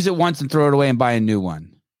only use it once and throw it away and buy a new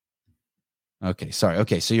one. Okay, sorry.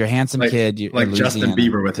 Okay, so you're a handsome kid. Like Justin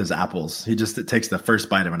Bieber with his apples. He just takes the first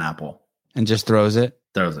bite of an apple and just throws it.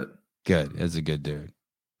 Good. That's a good dude.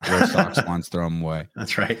 Wear socks once, throw them away.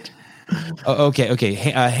 That's right. Okay.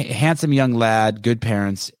 Handsome young lad, good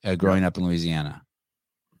parents, growing up in Louisiana.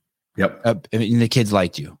 Yep. And the kids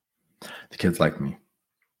liked you. The kids liked me.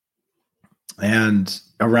 And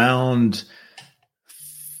around,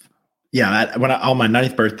 on my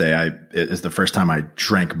 9th birthday, it is the first time I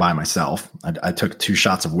drank by myself. I took 2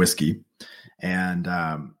 shots of whiskey, and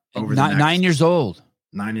over 9 years old.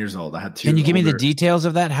 9 years old, I had 2. Can you give me the details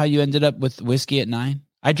of that? How you ended up with whiskey at 9?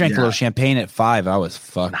 I drank a little champagne at 5. I was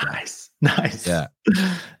fucked. Nice. Yeah.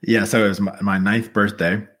 Yeah. So it was my 9th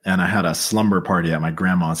birthday, and I had a slumber party at my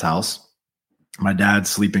grandma's house. My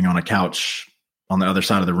dad's sleeping on a couch on the other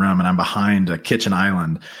side of the room, and I'm behind a kitchen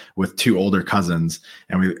island with 2 older cousins,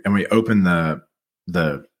 and we open the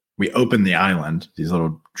island, these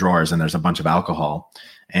little drawers, and there's a bunch of alcohol,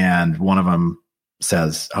 and one of them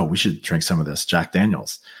says, "Oh, we should drink some of this Jack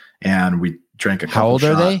Daniels," and we drank a couple. How old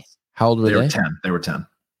shots. Are they? How old were they? They were 10.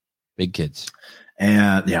 Big kids.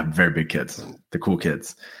 And yeah, very big kids, the cool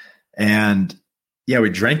kids. And yeah, we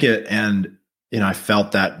drank it, and I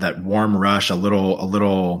felt that warm rush, a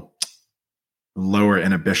little lower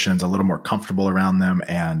inhibitions, a little more comfortable around them.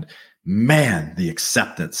 And man, the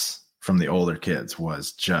acceptance from the older kids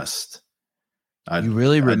was just you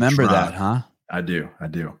really remember that, huh? I do.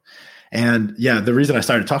 And yeah, the reason I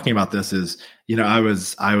started talking about this is, I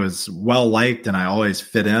was well liked, and I always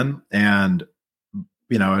fit in. And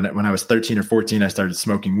and when I was 13 or 14, I started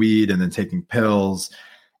smoking weed and then taking pills.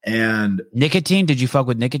 And nicotine? Did you fuck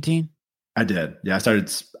with nicotine? I did. Yeah,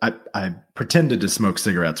 I pretended to smoke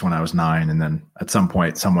cigarettes when I was 9, and then at some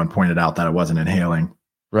point, someone pointed out that I wasn't inhaling.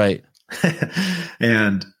 Right.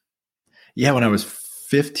 And yeah, when I was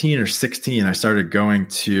 15 or 16, I started going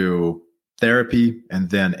to therapy and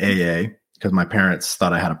then AA because my parents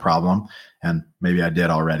thought I had a problem, and maybe I did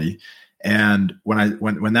already. And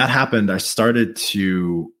when that happened, I started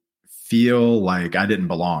to feel like I didn't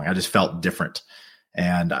belong. I just felt different.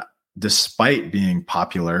 And despite being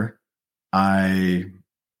popular, I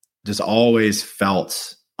just always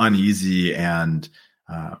felt uneasy and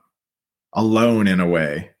alone in a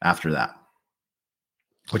way after that,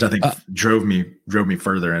 which I think drove me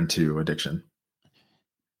further into addiction.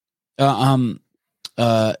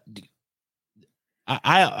 Uh,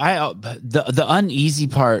 the uneasy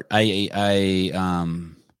part, it's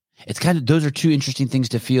kind of, those are two interesting things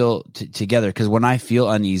to feel together. Because when I feel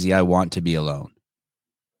uneasy, I want to be alone.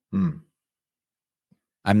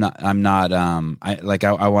 I'm not,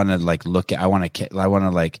 I want to like look at, I want to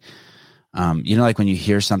like, like when you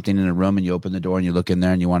hear something in a room and you open the door and you look in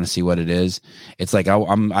there and you want to see what it is. It's like,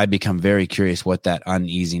 I become very curious what that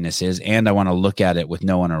uneasiness is. And I want to look at it with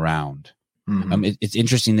no one around. Mm-hmm. It's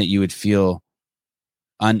interesting that you would feel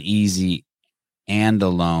uneasy and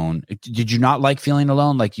alone. Did you not like feeling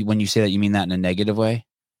alone? Like when you say that, you mean that in a negative way?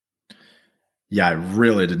 Yeah, I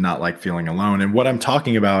really did not like feeling alone. And what I'm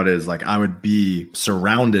talking about is like I would be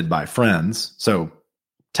surrounded by friends. So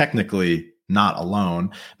technically not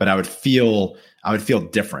alone, but I would feel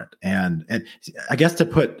different. And I guess to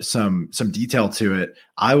put some detail to it,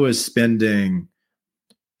 I was spending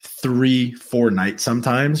 3-4 nights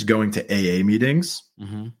sometimes going to AA meetings.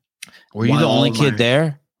 Mm-hmm. Were you the only kid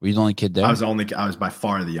there? Were you the only kid there? I was by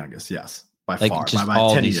far the youngest. Yes. By like far. Just by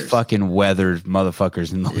all these years. Fucking weathered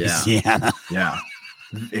motherfuckers in Louisiana. Yeah.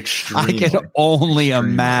 Extremely. I can only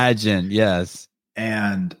imagine. Yes.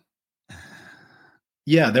 And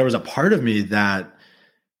yeah, there was a part of me that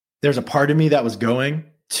was going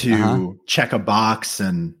to check a box,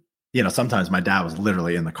 and sometimes my dad was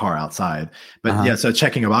literally in the car outside, but so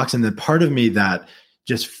checking a box, and the part of me that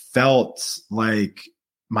just felt like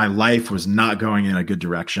my life was not going in a good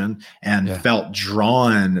direction and felt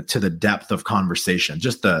drawn to the depth of conversation,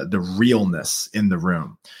 just the realness in the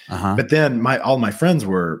room. But then all my friends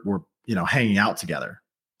were hanging out together.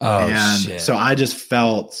 So I just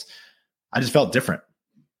felt different.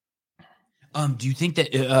 Do you think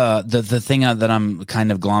that the thing that I'm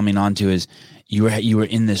kind of glomming onto is you were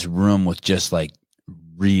in this room with just like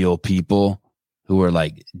real people who were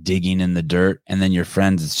like digging in the dirt, and then your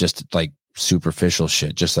friends, it's just like superficial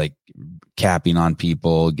shit, just like capping on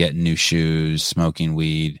people, getting new shoes, smoking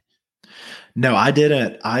weed? No, I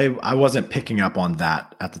didn't. I wasn't picking up on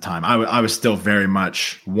that at the time. I was still very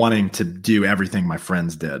much wanting to do everything my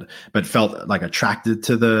friends did, but felt like attracted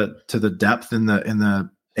to the depth in the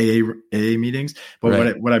AA meetings. But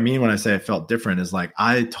right. What I mean when I say I felt different is like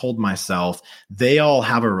I told myself they all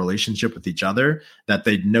have a relationship with each other that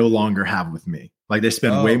they no longer have with me. Like they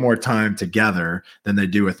spend way more time together than they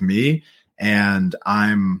do with me. And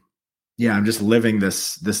I'm just living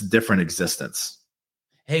this different existence.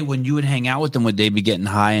 Hey, when you would hang out with them, would they be getting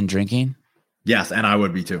high and drinking? Yes, and I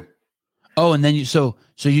would be too. Oh, and then so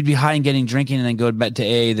you'd be high and getting drinking, and then go back to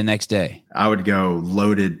AA the next day. I would go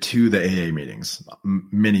loaded to the AA meetings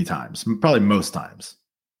many times, probably most times.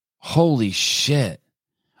 Holy shit!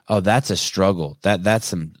 Oh, that's a struggle.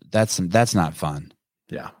 That's not fun.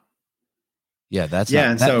 Yeah,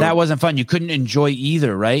 that wasn't fun. You couldn't enjoy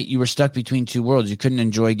either, right? You were stuck between two worlds. You couldn't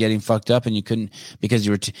enjoy getting fucked up, and you couldn't because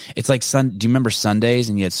you were. It's like do you remember Sundays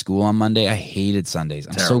and you had school on Monday? I hated Sundays.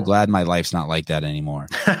 I'm so glad my life's not like that anymore.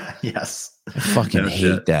 Yes, I fucking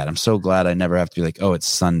hate that. I'm so glad I never have to be like, oh, it's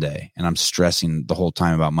Sunday, and I'm stressing the whole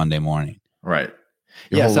time about Monday morning. Right.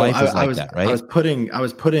 Your whole life was like that, right? I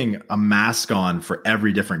was putting a mask on for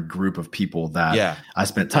every different group of people that I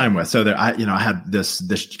spent time with. So I had this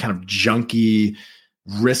kind of junky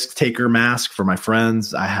risk taker mask for my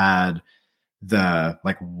friends. I had the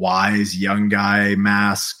like wise young guy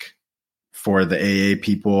mask for the AA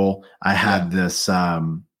people. I had this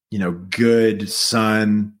good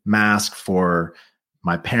son mask for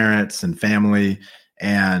my parents and family,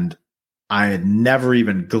 and I had never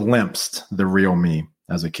even glimpsed the real me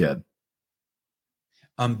as a kid.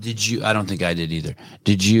 Did you? I don't think I did either.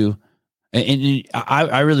 Did you? And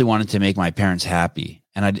I really wanted to make my parents happy,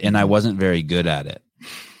 and I wasn't very good at it.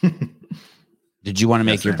 Did you want to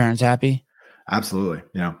make your parents happy? Absolutely.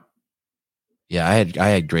 Yeah. Yeah, I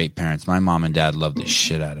had great parents. My mom and dad loved the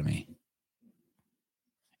shit out of me.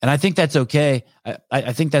 And I think that's okay.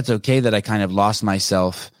 I think that's okay that I kind of lost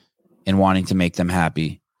myself in wanting to make them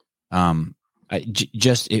happy.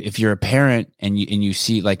 Just if you're a parent and you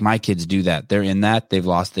see like my kids do that, they're in that they've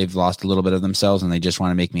lost a little bit of themselves and they just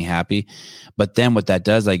want to make me happy. But then what that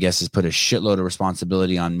does, I guess, is put a shitload of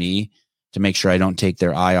responsibility on me to make sure I don't take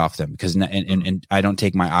their eye off them because and I don't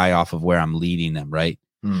take my eye off of where I'm leading them. Right.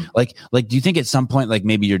 Like, do you think at some point, like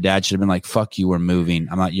maybe your dad should have been like, fuck you, we're moving.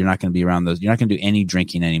 You're not going to be around those. You're not going to do any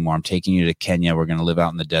drinking anymore. I'm taking you to Kenya. We're going to live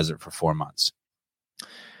out in the desert for 4 months.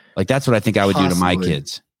 Like, that's what I think I would do to my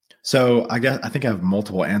kids. So I think I have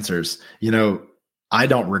multiple answers. I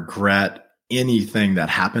don't regret anything that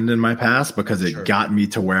happened in my past because it got me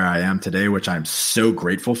to where I am today, which I'm so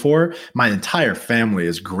grateful for. My entire family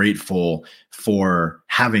is grateful for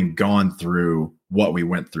having gone through what we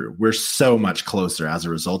went through. We're so much closer as a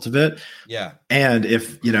result of it. Yeah. And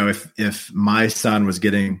if my son was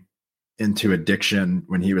getting into addiction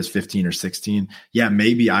when he was 15 or 16, yeah,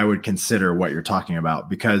 maybe I would consider what you're talking about,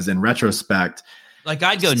 because in retrospect, like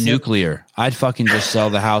I'd go nuclear. I'd fucking just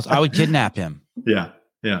sell the house. I would kidnap him. Yeah.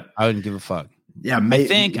 Yeah. I wouldn't give a fuck. Yeah. I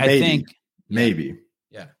think maybe.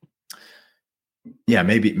 Yeah. Yeah.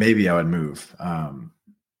 Maybe I would move. And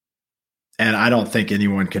I don't think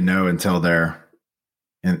anyone can know until they're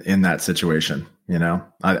in that situation. You know,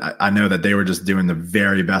 I know that they were just doing the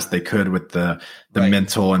very best they could with the Right.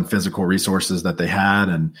 mental and physical resources that they had.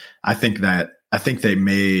 And I think they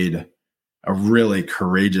made a really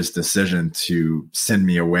courageous decision to send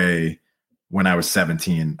me away when I was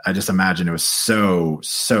 17. I just imagine it was so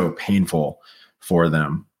painful for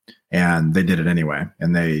them, and they did it anyway.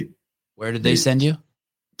 And where did they send you?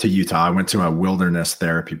 To Utah. I went to a wilderness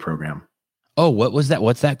therapy program. Oh, what was that?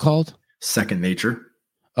 What's that called? Second Nature.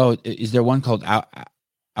 Oh, is there one called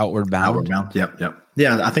Outward Bound? Outward Bound. Yep.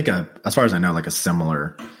 Yeah, I think as far as I know, like a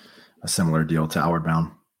similar deal to Outward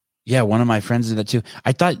Bound. Yeah, one of my friends did that too.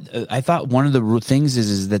 I thought one of the things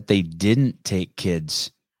is that they didn't take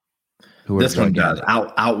kids who were This one drug does.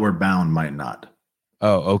 addicts. Outward Bound might not.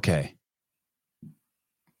 Oh, okay.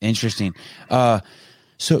 Interesting. So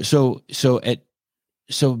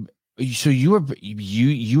you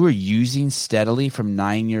were using steadily from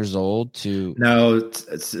 9 years old to No,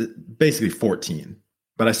 it's basically 14.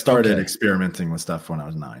 But I started Okay. experimenting with stuff when I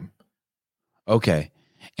was 9. okay,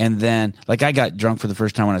 and then like I got drunk for the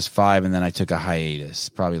first time when I was 5, and then I took a hiatus.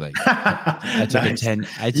 Probably like I took Nice. a 10.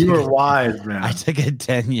 You were wise, man. I took a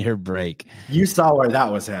 10-year break. You saw where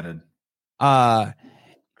that was headed.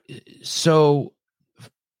 So,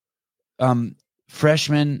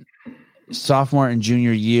 freshman, sophomore, and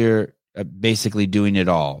junior year, basically doing it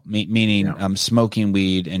all, meaning smoking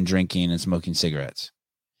weed and drinking and smoking cigarettes.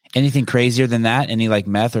 Anything crazier than that? Any like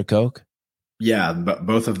meth or coke? Yeah, but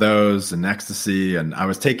both of those and ecstasy. And I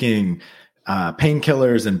was taking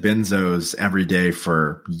painkillers and benzos every day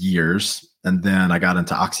for years. And then I got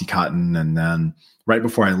into Oxycontin. And then right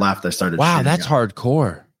before I left, I started. Wow, that's up.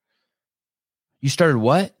 hardcore. You started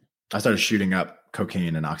what? I started shooting up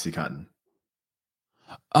cocaine and Oxycontin.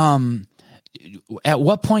 At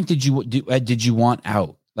what point did you want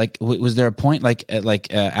out? Like, was there a point like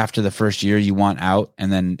after the first year you want out,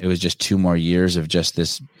 and then it was just 2 more years of just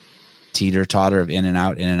this teeter totter of in and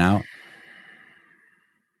out, in and out?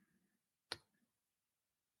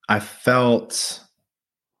 I felt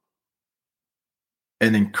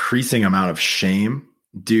an increasing amount of shame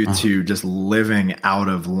due to just living out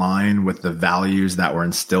of line with the values that were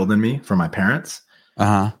instilled in me from my parents.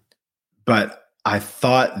 But I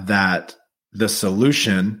thought that the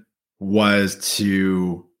solution was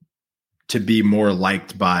to be more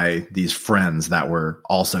liked by these friends that were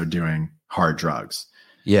also doing hard drugs.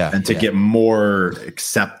 Yeah. And to get more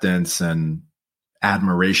acceptance and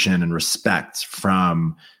admiration and respect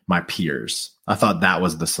from my peers. I thought that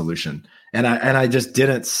was the solution. And I just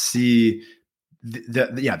didn't see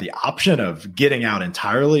the option of getting out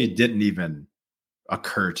entirely didn't even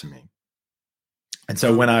occur to me. And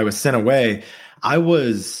so when I was sent away, I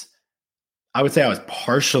would say I was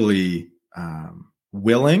partially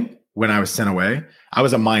willing when I was sent away. I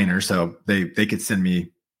was a minor, so they could send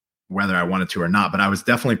me whether I wanted to or not, but I was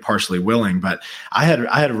definitely partially willing. But I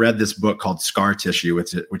had read this book called Scar Tissue,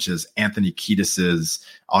 which is Anthony Kiedis's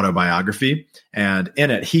autobiography. And in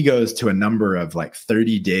it, he goes to a number of like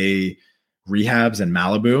 30-day rehabs in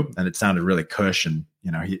Malibu, and it sounded really cush. And,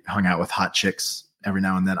 he hung out with hot chicks every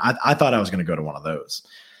now and then. I thought I was going to go to one of those.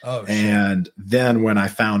 Oh, shit. And then when I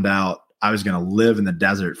found out I was going to live in the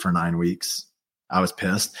desert for 9 weeks, I was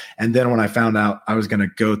pissed. And then when I found out I was going to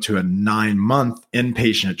go to a 9-month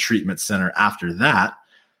inpatient treatment center after that,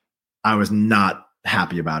 I was not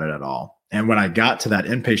happy about it at all. And when I got to that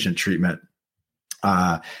inpatient treatment,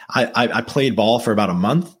 I played ball for about a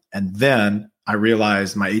month. And then I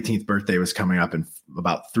realized my 18th birthday was coming up in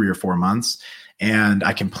about 3 or 4 months. And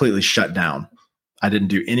I completely shut down. I didn't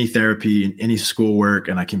do any therapy, any schoolwork,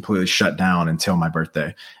 and I completely shut down until my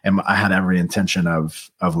birthday. And I had every intention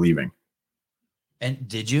of leaving. And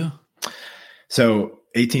did you? So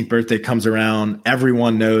 18th birthday comes around.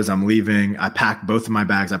 Everyone knows I'm leaving. I packed both of my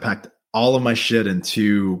bags. I packed all of my shit in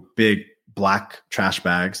 2 big black trash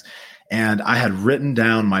bags. And I had written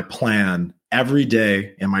down my plan every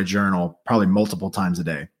day in my journal, probably multiple times a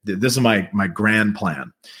day. This is my grand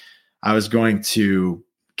plan. I was going to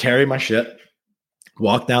carry my shit,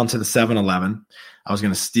 walk down to the 7-Eleven. I was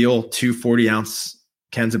going to steal 2 40-ounce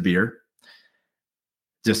cans of beer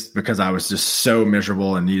just because I was just so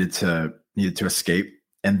miserable and needed to escape.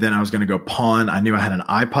 and then I was going to go pawn. I knew I had an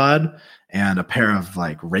iPod and a pair of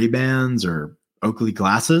like Ray-Bans or Oakley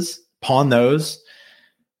glasses, pawn those,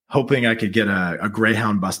 hoping I could get a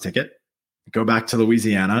Greyhound bus ticket, go back to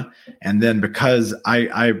Louisiana. And then because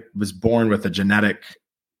I was born with a genetic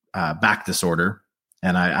back disorder,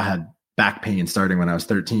 and I had back pain starting when I was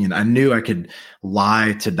 13, I knew I could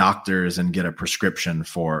lie to doctors and get a prescription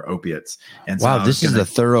for opiates. And so wow, this is a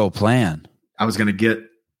thorough plan. I was going to get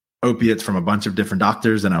opiates from a bunch of different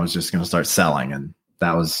doctors, and I was just going to start selling. And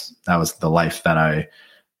that was the life that I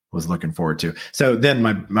was looking forward to. So then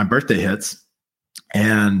my birthday hits,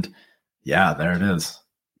 and yeah, there it is.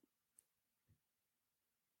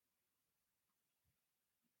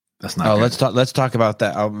 That's not good. Let's talk about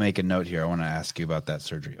that. I'll make a note here. I want to ask you about that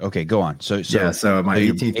surgery. Okay, go on. So my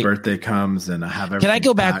 18th birthday comes, and I have everything. Can I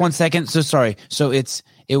go back 1 second? So sorry. So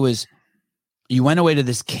it was you went away to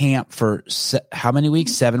this camp for how many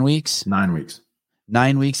weeks? 7 weeks? 9 weeks.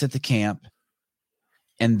 9 weeks at the camp.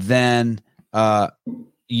 And then then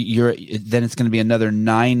it's going to be another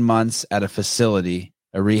 9 months at a facility,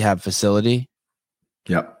 a rehab facility.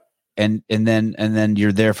 Yep. And then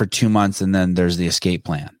you're there for 2 months, and then there's the escape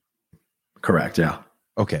plan. Correct. Yeah.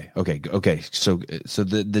 Okay. So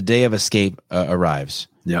the day of escape arrives.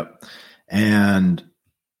 Yep. And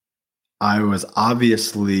I was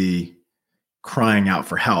obviously crying out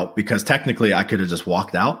for help, because technically I could have just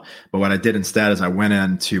walked out. But what I did instead is I went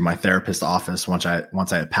into my therapist's office once I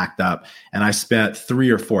had packed up, and I spent 3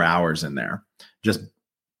 or 4 hours in there just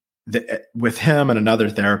with him and another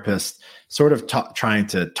therapist, sort of trying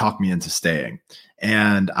to talk me into staying.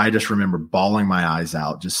 And I just remember bawling my eyes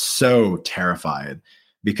out, just so terrified,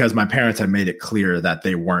 because my parents had made it clear that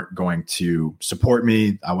they weren't going to support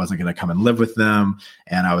me. I wasn't going to come and live with them,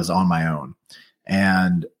 and I was on my own.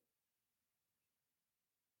 And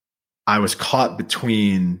I was caught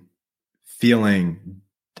between feeling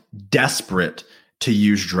desperate to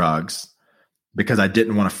use drugs because I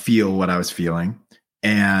didn't want to feel what I was feeling,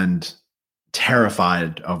 and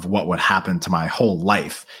terrified of what would happen to my whole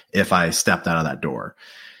life if I stepped out of that door.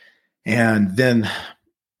 And then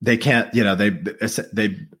they can't,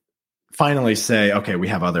 they finally say, okay, we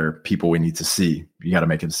have other people we need to see. You got to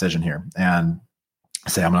make a decision here. And I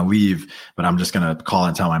say, I'm going to leave, but I'm just going to call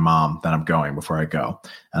and tell my mom that I'm going before I go.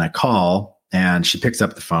 And I call, and she picks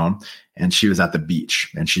up the phone, and she was at the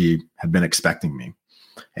beach, and she had been expecting me.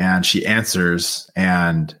 And she answers,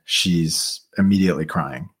 and she's immediately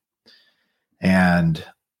crying. And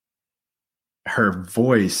her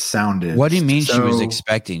voice sounded. What do you mean she was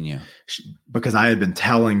expecting you? Because I had been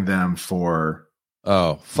telling them for.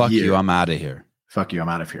 Oh, fuck years, you. I'm out of here. Fuck you. I'm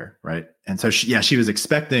out of here. Right. And so she was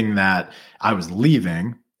expecting that I was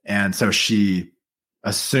leaving. And so she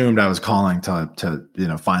assumed I was calling to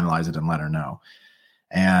finalize it and let her know.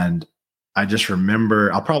 And I just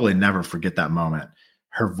remember, I'll probably never forget that moment.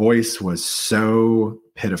 Her voice was so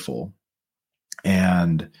pitiful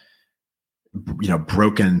and,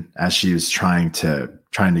 broken as she was trying to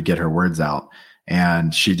get her words out.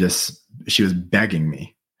 And she was begging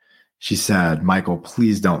me. She said, Michael,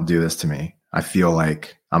 please don't do this to me. I feel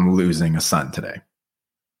like I'm losing a son today.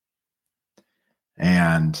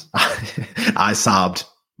 And I sobbed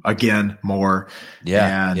again more.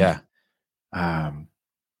 Yeah. And, yeah.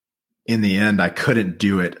 In the end, I couldn't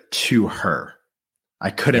do it to her. I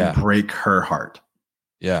couldn't break her heart.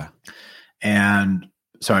 Yeah. And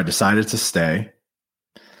so I decided to stay.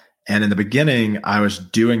 And in the beginning, I was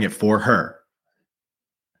doing it for her.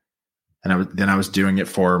 And I was doing it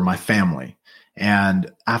for my family.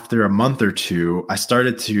 And after a month or two, I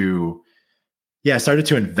started to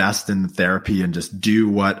invest in the therapy and just do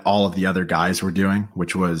what all of the other guys were doing,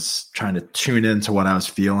 which was trying to tune into what I was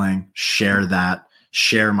feeling, share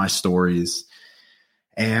my stories.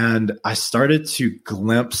 And I started to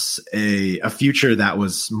glimpse a future that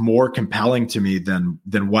was more compelling to me than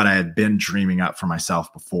what I had been dreaming up for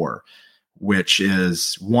myself before, which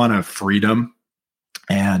is one of freedom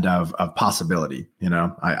and of possibility.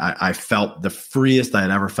 I felt the freest I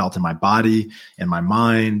had ever felt in my body, in my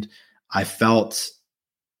mind. I felt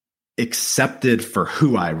accepted for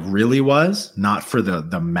who I really was, not for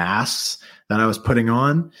the masks that I was putting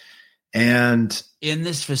on. And in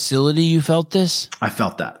this facility, you felt this? I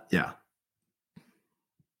felt that. Yeah.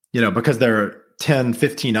 Because there are 10,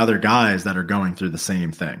 15 other guys that are going through the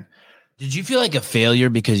same thing. Did you feel like a failure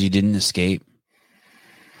because you didn't escape?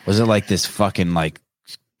 Was it like this fucking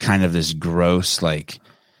kind of this gross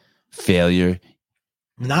failure?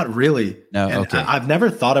 Not really. No. And okay. I've never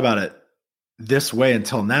thought about it this way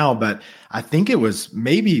until now, but I think it was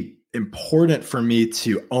maybe important for me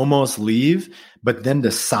to almost leave, but then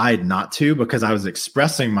decide not to, because I was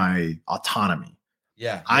expressing my autonomy.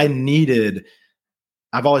 Yeah.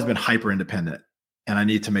 I've always been hyper independent, and I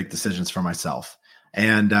need to make decisions for myself.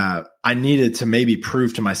 And I needed to maybe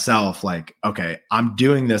prove to myself, like, okay, I'm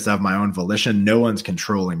doing this of my own volition. No one's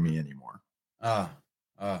controlling me anymore. Now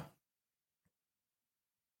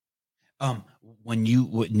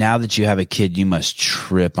that you have a kid, you must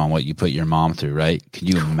trip on what you put your mom through, right? Can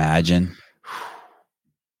you imagine?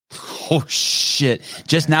 Oh shit.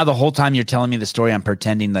 Just now, the whole time you're telling me the story, I'm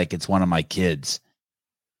pretending like it's one of my kids.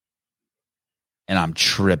 And I'm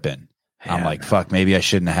tripping. Yeah, I'm like, fuck, maybe I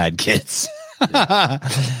shouldn't have had kids. Yeah.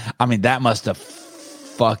 I mean, that must have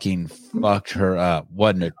fucking fucked her up.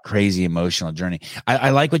 What a crazy emotional journey. I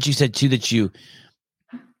like what you said too, that you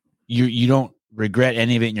don't regret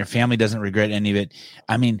any of it, and your family doesn't regret any of it.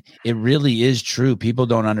 I mean, it really is true. People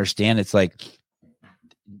don't understand. It's like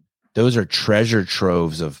those are treasure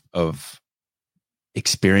troves of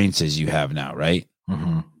experiences you have now, right?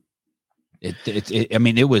 Mm-hmm. I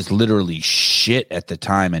mean, it was literally shit at the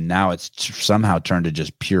time, and now it's somehow turned to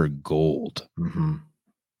just pure gold. Mm-hmm.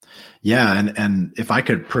 Yeah, and if I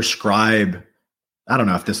could prescribe, I don't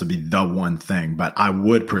know if this would be the one thing, but I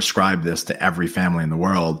would prescribe this to every family in the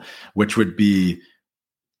world, which would be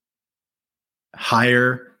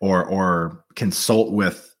hire or consult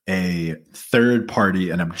with a third party,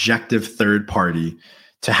 an objective third party,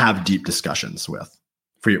 to have deep discussions with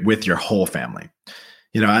your whole family.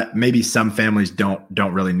 You know, maybe some families don't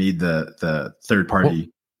really need the third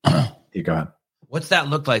party. You go ahead. What's that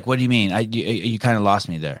look like? What do you mean? You kind of lost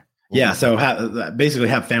me there. Yeah. So basically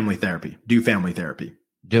have family therapy, do family therapy.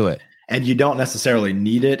 Do it. And you don't necessarily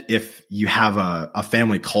need it if you have a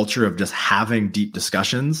family culture of just having deep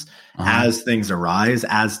discussions as things arise,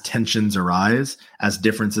 as tensions arise, as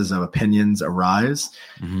differences of opinions arise.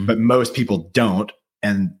 Mm-hmm. But most people don't.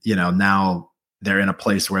 And, you know, now they're in a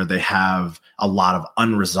place where they have a lot of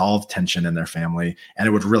unresolved tension in their family. And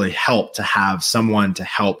it would really help to have someone to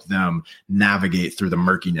help them navigate through the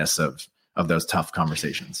murkiness of those tough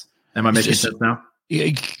conversations. Am I making sense now?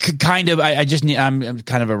 Kind of. I'm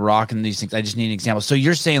kind of a rock in these things. I just need an example. So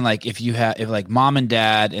you're saying, like, if like mom and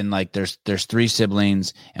dad and like there's 3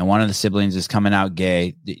 siblings and one of the siblings is coming out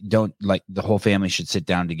gay, don't, like, the whole family should sit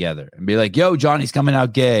down together and be like, yo, Johnny's coming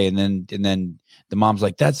out gay. And then the mom's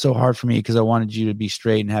like, that's so hard for me because I wanted you to be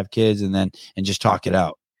straight and have kids, and just talk it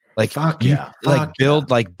out. Like,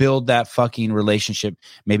 build that fucking relationship.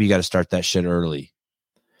 Maybe you got to start that shit early.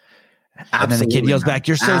 Absolutely. And then the kid yells back,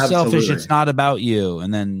 "You're so selfish. It's not about you."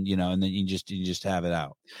 And then, you just have it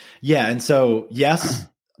out. Yeah. And so, yes,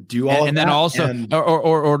 do all and of then that. Also,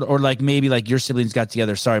 or like maybe like your siblings got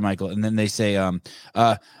together. Sorry, Michael. And then they say,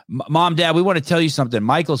 Mom, Dad, we want to tell you something.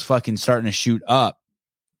 Michael's fucking starting to shoot up.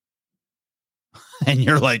 And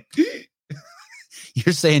you're like,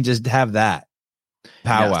 you're saying just have that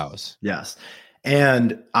powwows. Yes.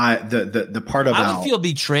 And the part about, I would feel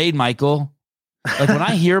betrayed, Michael. Like when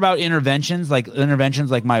I hear about interventions like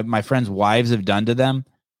my friends' wives have done to them,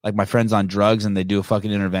 like my friends on drugs, and they do a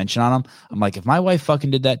fucking intervention on them. I'm like, if my wife fucking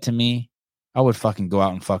did that to me, I would fucking go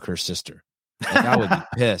out and fuck her sister. Like, I would be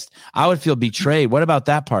pissed. I would feel betrayed. What about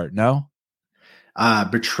that part? No?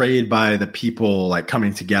 Betrayed by the people, like,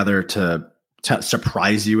 coming together to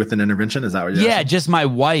surprise you with an intervention? Is that what you're asking? Just my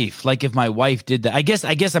wife. Like if my wife did that, I guess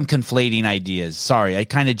I'm conflating ideas. Sorry, I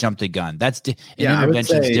kind of jumped the gun.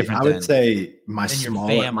 Intervention's different. I would say my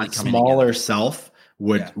smaller self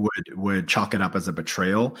would chalk it up as a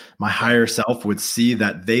betrayal. My higher self would see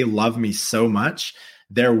that they love me so much,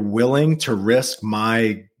 they're willing to risk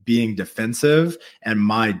my being defensive and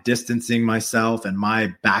my distancing myself and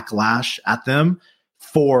my backlash at them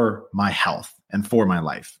for my health and for my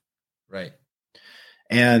life. Right.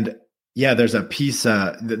 And yeah, there's a piece,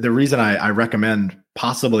 the reason I recommend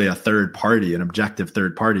possibly a third party, an objective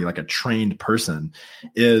third party, like a trained person,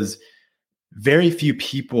 is very few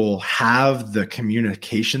people have the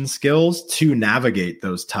communication skills to navigate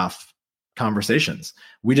those tough conversations.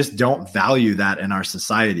 We just don't value that in our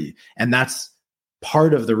society. And that's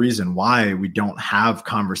part of the reason why we don't have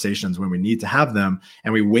conversations when we need to have them.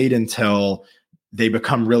 And we wait until they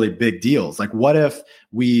become really big deals. Like, what if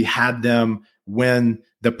we had them when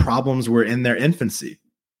the problems were in their infancy,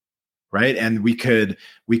 right? And we could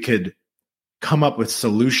come up with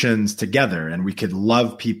solutions together, and we could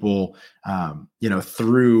love people, love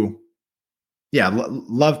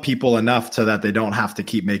people enough so that they don't have to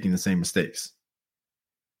keep making the same mistakes.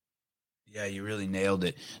 Yeah, you really nailed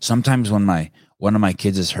it. Sometimes when one of my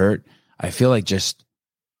kids is hurt, I feel like just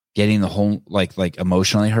getting the whole, like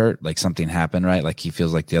emotionally hurt, like something happened, right? Like he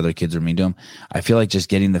feels like the other kids are mean to him. I feel like just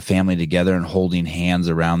getting the family together and holding hands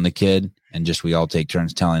around the kid, and just we all take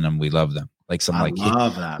turns telling them we love them. like some I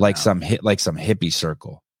love that, like man. some hippie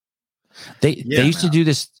circle. They used man. to do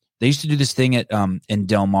this. They used to do this thing at in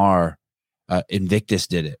Del Mar. Invictus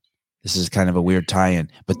did it. This is kind of a weird tie-in,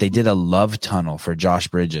 but they did a love tunnel for Josh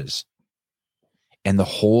Bridges, and the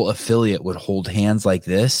whole affiliate would hold hands like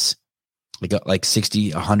this, like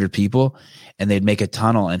 60, 100 people, and they'd make a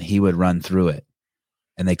tunnel, and he would run through it,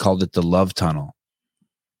 and they called it the love tunnel.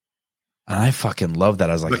 And I fucking love that.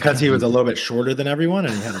 I was like, because he was a little bit shorter than everyone,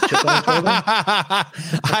 and he had a chip on his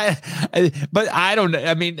shoulder. But I don't.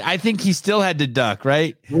 I mean, I think he still had to duck,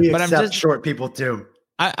 right? But accept I'm just short people too.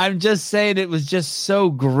 I'm just saying it was just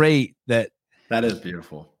so great that is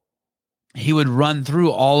beautiful. He would run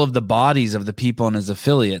through all of the bodies of the people in his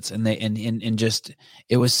affiliates, and they and just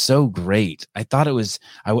it was so great. I thought it was.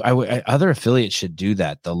 Other affiliates should do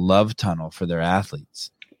that. The love tunnel for their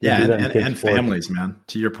athletes. Yeah, and families, man.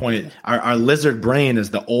 To your point, our lizard brain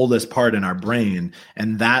is the oldest part in our brain,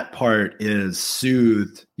 and that part is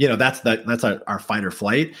soothed. That's our fight or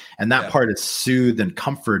flight, and that part is soothed and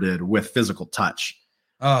comforted with physical touch.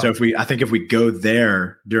 So if we go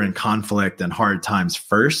there during conflict and hard times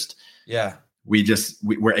first,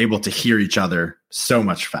 we're able to hear each other so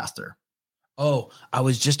much faster. Oh, I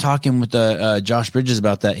was just talking with Josh Bridges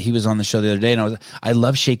about that. He was on the show the other day, and I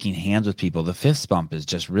love shaking hands with people. The fist bump is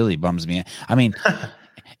just really bums me. I mean,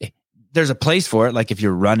 there's a place for it. Like if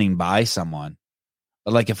you're running by someone,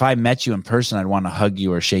 but like if I met you in person, I'd want to hug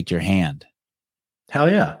you or shake your hand.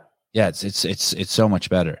 Hell yeah. Yeah. It's so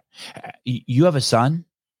much better. You have a son?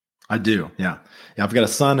 I do. Yeah. I've got a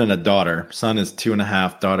son and a daughter. Son is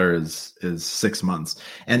 2.5. Daughter is 6 months.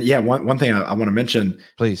 And yeah, one thing I want to mention,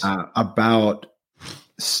 please, about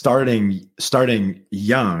starting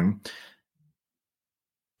young.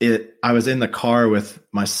 I was in the car with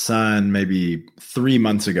my son maybe 3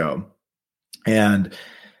 months ago, and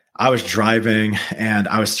I was driving and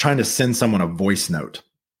I was trying to send someone a voice note,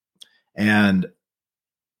 and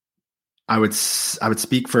I would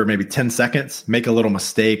speak for maybe 10 seconds, make a little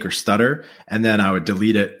mistake or stutter, and then I would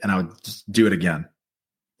delete it and I would just do it again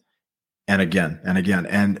and again and again.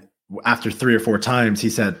 And after 3 or 4 times, he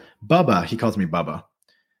said, "Bubba," he calls me Bubba.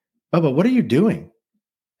 "Bubba, what are you doing?"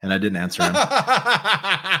 And I didn't answer him.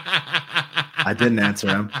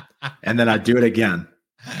 And then I do it again.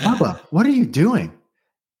 "Bubba, what are you doing?"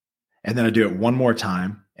 And then I do it one more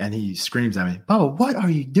time, and he screams at me, "Bubba, what are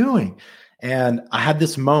you doing?" And I had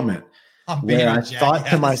this moment where I thought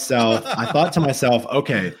to myself,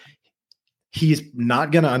 okay, he's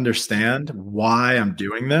not going to understand why I'm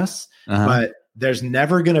doing this, but there's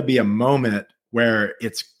never going to be a moment where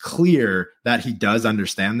it's clear that he does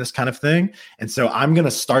understand this kind of thing. And so I'm going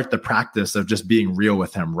to start the practice of just being real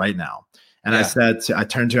with him right now. And I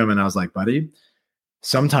turned to him and I was like, "Buddy,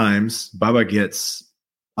 sometimes Bubba gets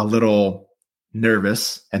a little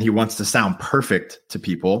nervous and he wants to sound perfect to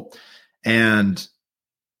people. And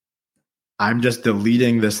I'm just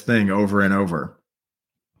deleting this thing over and over,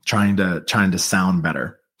 trying to sound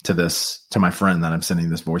better to my friend that I'm sending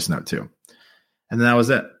this voice note to." And then that was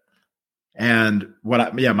it. And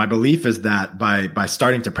my belief is that by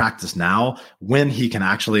starting to practice now, when he can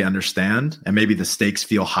actually understand, and maybe the stakes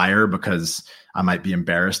feel higher because I might be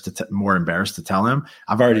more embarrassed to tell him,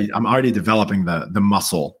 I'm already developing the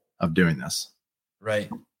muscle of doing this. Right.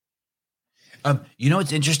 You know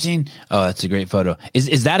what's interesting? Oh, that's a great photo.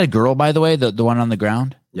 Is that a girl, by the way, the one on the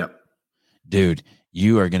ground? Yep. Dude,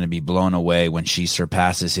 you are going to be blown away when she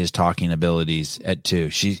surpasses his talking abilities at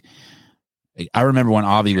 2. I remember when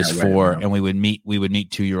Avi was 4, and we would meet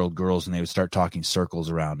 2-year-old girls, and they would start talking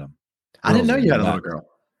circles around them. I didn't know you had a little girl.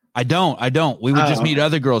 I don't. We would just meet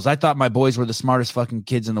other girls. I thought my boys were the smartest fucking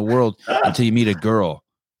kids in the world until you meet a girl.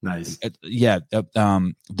 Nice. Yeah.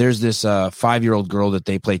 There's this 5-year-old girl that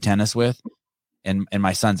they play tennis with. And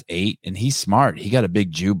my son's 8, and he's smart. He got a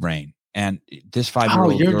big Jew brain. And this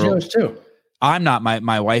 5-year-old you're girl, Jewish too. I'm not.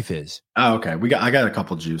 My wife is. Oh, okay. I got a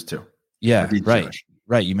couple Jews too. Yeah, right. Jewish.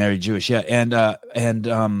 Right. You married Jewish. Yeah. And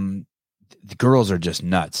the girls are just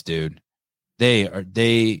nuts, dude.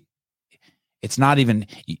 It's not even,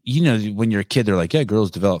 when you're a kid, they're like, yeah, girls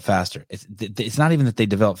develop faster. It's not even that they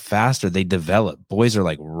develop faster. They develop. Boys are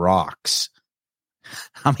like rocks.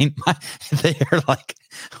 I mean, they are like,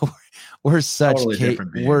 we're such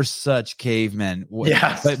cavemen.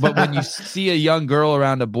 Yes. but when you see a young girl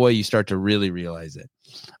around a boy, you start to really realize it.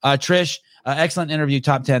 Trish, excellent interview,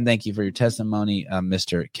 top 10. Thank you for your testimony,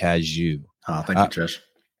 Mr. Cazayoux. Oh, thank you, Trish.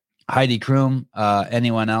 Heidi Kroom.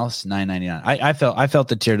 Anyone else? $9.99. I felt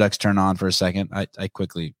the tear ducts turn on for a second. I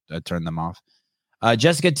quickly turned them off.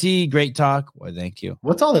 Jessica T. Great talk. Well, thank you.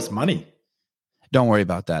 What's all this money? Don't worry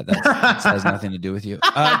about that. That has nothing to do with you.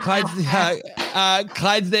 Clyde,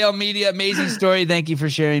 Clydesdale Media, amazing story. Thank you for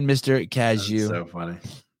sharing, Mr. Cazayoux. So funny.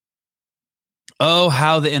 Oh,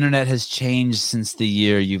 how the internet has changed since the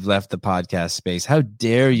year you've left the podcast space. How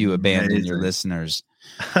dare you abandon your listeners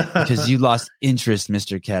because you lost interest,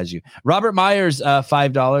 Mr. Cazayoux. Robert Myers,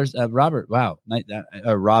 $5. Robert, wow.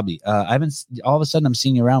 Robbie, I haven't, all of a sudden I'm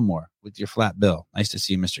seeing you around more with your flat bill. Nice to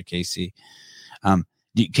see you, Mr. KC.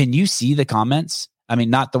 Can you see the comments? I mean,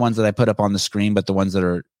 not the ones that I put up on the screen, but the ones that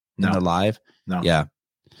are in the live. No. Yeah.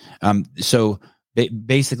 So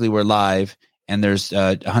basically we're live and there's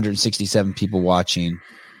 167 people watching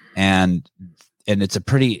and it's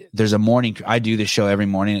there's a morning. I do this show every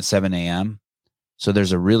morning at 7 a.m. So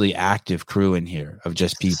there's a really active crew in here of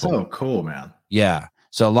just people. So cool, man. Yeah.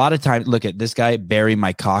 So a lot of time, look at this guy, Barry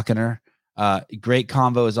My Cockiner. Great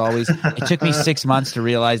convo as always. It took me 6 months to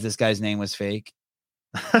realize this guy's name was fake.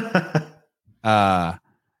 And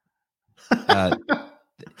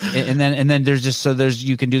then there's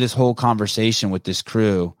you can do this whole conversation with this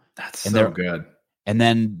crew. That's so good. And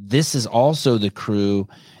then this is also the crew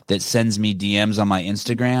that sends me DMs on my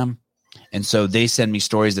Instagram. And so they send me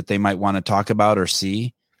stories that they might want to talk about or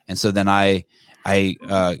see. And so then I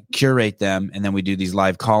curate them and then we do these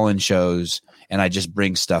live call-in shows and I just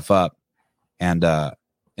bring stuff up and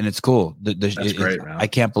it's cool. That's great, man. I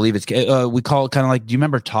can't believe it's we call it kind of like, do you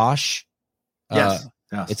remember Tosh? Yes.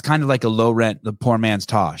 It's kind of like a low rent, the poor man's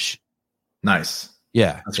Tosh. Nice.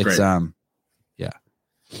 Yeah. That's great. Yeah.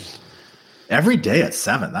 Every day at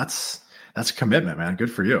 7. That's a commitment, man.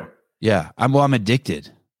 Good for you. Yeah. I'm addicted.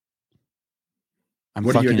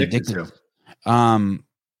 What are you addicted to?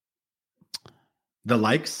 The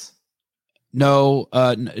likes? No,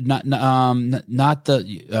 not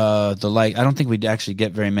the like. I don't think we'd actually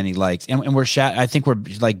get very many likes, and we're I think we're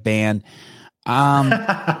like banned.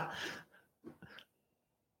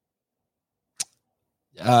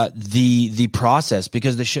 The process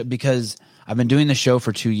because I've been doing the show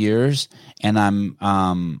for 2 years and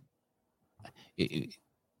I'm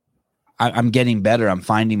getting better. I'm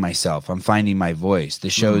finding myself. I'm finding my voice. The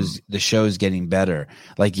show's getting better.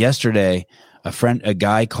 Like yesterday, a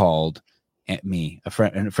guy called at me, a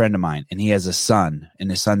friend of mine, and he has a son, and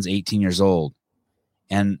his son's 18 years old.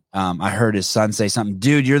 And I heard his son say something,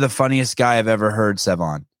 dude, you're the funniest guy I've ever heard,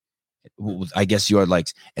 Sevon. I guess you are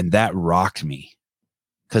likes. And that rocked me.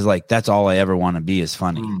 Cause like, that's all I ever want to be is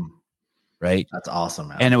funny. Right. That's awesome,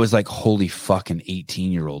 man. And it was like, holy fucking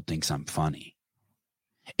 18-year-old thinks I'm funny.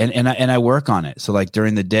 And I work on it. So like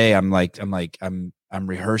during the day, I'm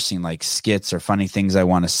rehearsing like skits or funny things I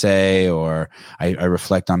want to say, or I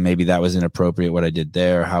reflect on maybe that was inappropriate what I did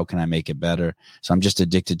there. How can I make it better? So I'm just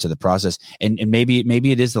addicted to the process. And maybe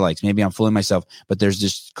it is the likes. Maybe I'm fooling myself, but there's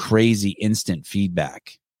just crazy instant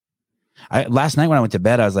feedback. Last night when I went to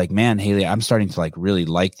bed, I was like, man, Haley, I'm starting to like really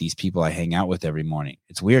like these people I hang out with every morning.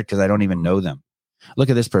 It's weird because I don't even know them.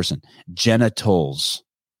 Look at this person, Jenna Tolles.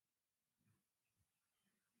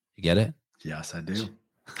 You get it? Yes, I do.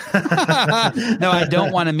 No, I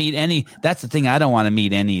don't want to meet any. That's the thing. I don't want to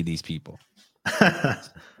meet any of these people.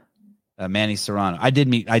 Manny Serrano. I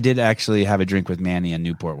did actually have a drink with Manny in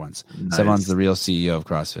Newport once. Nice. Someone's the real CEO of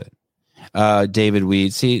CrossFit. David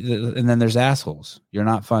Weed. See, and then there's assholes. You're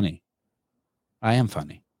not funny. I am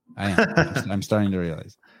funny. I am. I'm starting to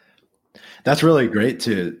realize. That's really great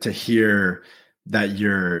to hear that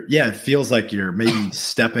it feels like you're maybe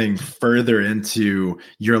stepping further into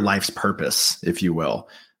your life's purpose, if you will.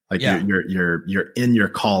 Like you're in your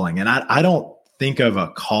calling. And I don't think of a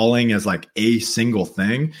calling as like a single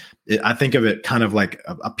thing. I think of it kind of like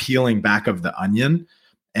a peeling back of the onion,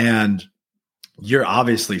 and you're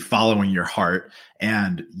obviously following your heart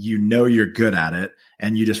and you're good at it.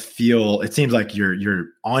 And you just feel, it seems like you're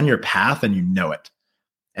on your path and you know it.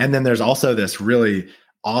 And then there's also this really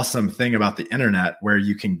awesome thing about the internet where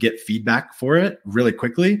you can get feedback for it really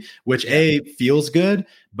quickly, which feels good.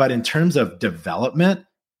 But in terms of development,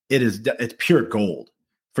 it's pure gold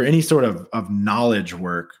for any sort of knowledge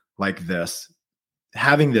work like this.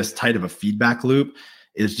 Having this tight of a feedback loop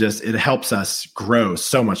it helps us grow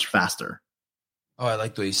so much faster. Oh, I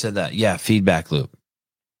like the way you said that. Yeah. Feedback loop.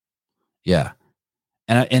 Yeah.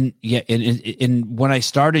 And when I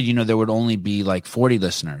started, there would only be like 40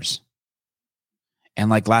 listeners. And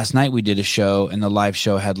like last night we did a show and the live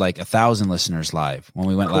show had like 1,000 listeners live when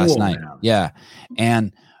we went last night. Man. Yeah.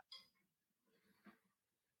 And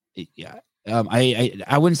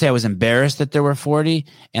I wouldn't say I was embarrassed that there were 40,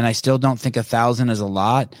 and I still don't think 1,000 is a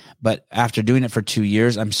lot, but after doing it for 2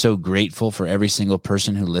 years, I'm so grateful for every single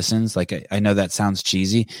person who listens. Like I know that sounds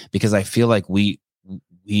cheesy because I feel like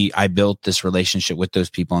I built this relationship with those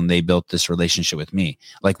people and they built this relationship with me.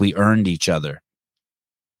 Like we earned each other.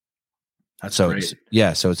 That's so great.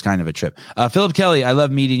 so it's kind of a trip. Philip Kelly, I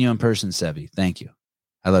love meeting you in person, Sevi. Thank you.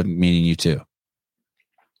 I love meeting you too.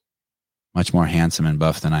 Much more handsome and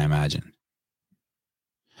buff than I imagined.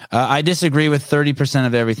 I disagree with 30%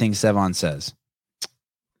 of everything Sevon says.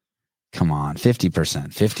 Come on,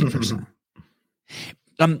 50%.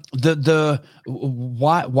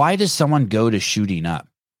 Why does someone go to shooting up?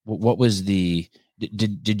 What was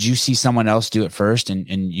did you see someone else do it first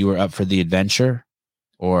and you were up for the adventure?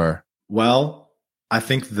 Or well, I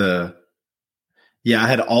think I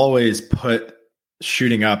had always put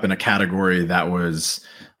shooting up in a category that was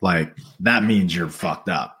like, that means you're fucked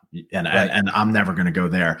up. And I'm never going to go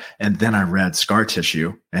there. And then I read Scar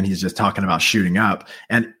Tissue, and he's just talking about shooting up.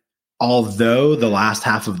 And although the last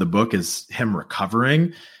half of the book is him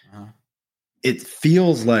recovering, it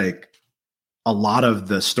feels like a lot of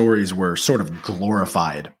the stories were sort of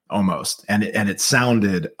glorified almost. And it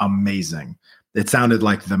sounded amazing. It sounded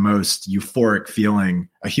like the most euphoric feeling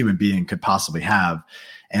a human being could possibly have.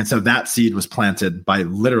 And so that seed was planted by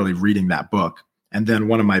literally reading that book. And then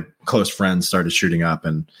one of my close friends started shooting up,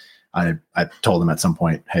 and I told him at some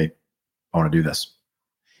point, hey, I want to do this.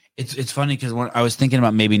 It's funny because when I was thinking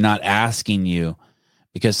about maybe not asking you,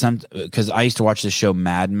 because I used to watch the show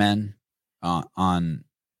Mad Men on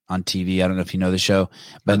TV. I don't know if you know the show,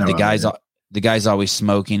 but the guy's always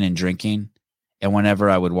smoking and drinking. And whenever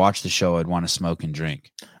I would watch the show, I'd want to smoke and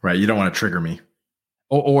drink. Right. You don't want to trigger me.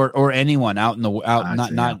 Or anyone out in the I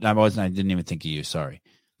didn't even think of you. Sorry.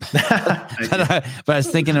 But I was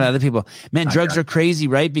thinking of other people. Man, drugs are crazy,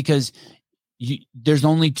 right? Because there's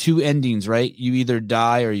only two endings, right? You either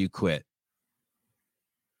die or you quit.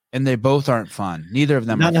 And they both aren't fun. Neither of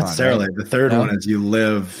them Not are fun. necessarily. Right? The third one is you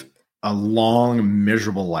live a long,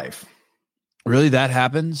 miserable life. Really? That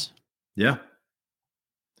happens? Yeah.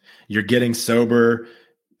 You're getting sober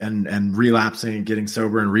and relapsing, getting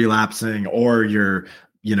sober and relapsing, or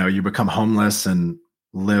you become homeless and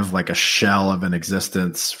live like a shell of an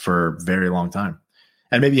existence for a very long time.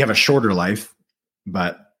 And maybe you have a shorter life,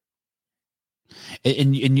 but.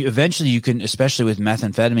 And you eventually you can, especially with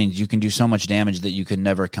methamphetamines, you can do so much damage that you can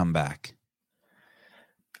never come back.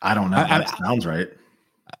 I don't know. That sounds right.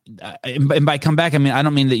 And by come back, I mean, I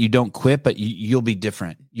don't mean that you don't quit, but you'll be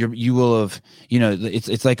different. You will have,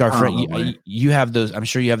 it's like our friend, you have those, I'm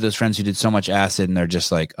sure you have those friends who did so much acid and they're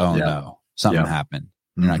just like, oh no, something happened.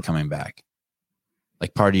 You're not coming back.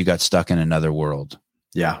 Like part of you got stuck in another world.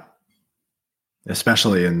 Yeah.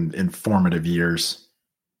 Especially in formative years.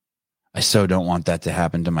 I so don't want that to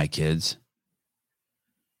happen to my kids.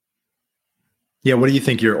 Yeah. What do you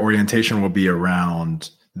think your orientation will be around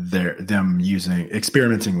them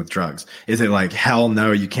experimenting with drugs? Is it like, hell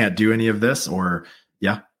no, you can't do any of this? Or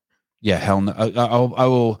hell no.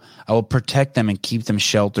 I will protect them and keep them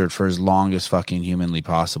sheltered for as long as fucking humanly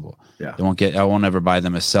possible. Yeah. I won't ever buy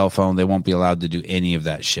them a cell phone. They won't be allowed to do any of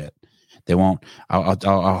that shit. They won't.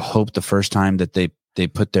 I'll hope the first time that they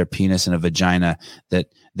put their penis in a vagina that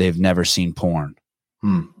they've never seen porn.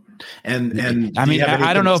 And I mean,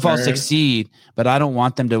 I don't know if I'll succeed, but I don't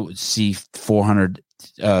want them to see 400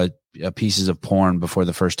 pieces of porn before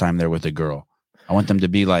the first time they're with a girl. I want them to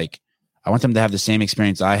be like, I want them to have the same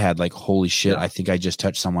experience I had. Like, holy shit, I think I just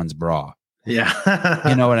touched someone's bra. Yeah.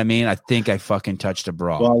 You know what I mean? I think I fucking touched a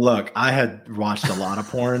bra. Well, look, I had watched a lot of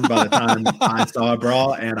porn by the time I saw a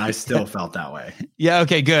bra, and I still felt that way. Yeah.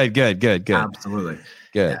 Okay. Good. Absolutely.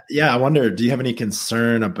 Good. Yeah. I wonder, do you have any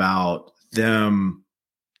concern about them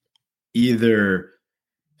either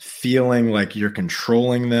feeling like you're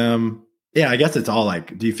controlling them? Yeah. I guess it's all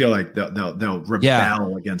like, do you feel like they'll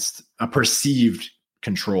rebel against a perceived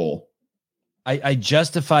control? I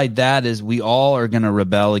justified that as we all are going to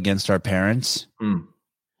rebel against our parents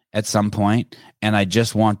at some point. And I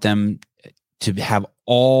just want them to have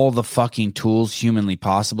all the fucking tools humanly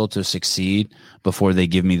possible to succeed before they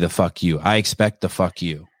give me the fuck you. I expect the fuck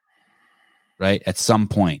you, right? At some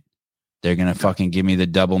point, they're going to fucking give me the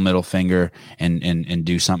double middle finger and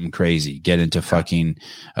do something crazy. Get into fucking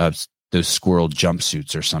those squirrel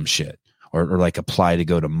jumpsuits or some shit, or like apply to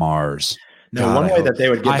go to Mars. No, God, one way that they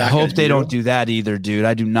would get back. I hope they don't do that either, dude.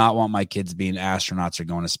 I do not want my kids being astronauts or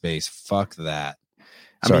going to space. Fuck that.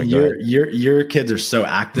 Sorry, your kids are so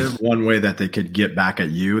active. One way that they could get back at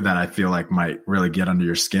you that I feel like might really get under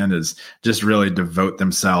your skin is just really devote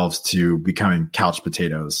themselves to becoming couch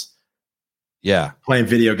potatoes. Yeah. Playing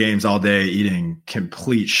video games all day, eating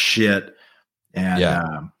complete shit,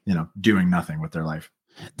 and doing nothing with their life.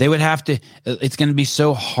 They would have to. It's going to be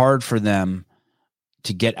so hard for them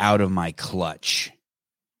to get out of my clutch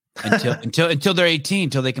until they're 18,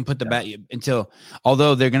 until they can put the bat.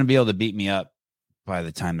 Although they're going to be able to beat me up by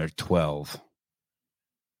the time they're 12.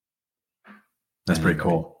 That's pretty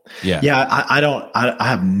cool. Yeah. Yeah. I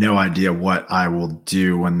have no idea what I will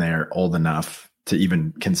do when they're old enough to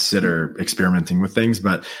even consider experimenting with things.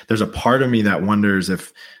 But there's a part of me that wonders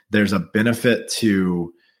if there's a benefit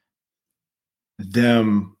to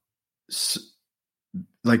them,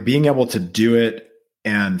 like being able to do it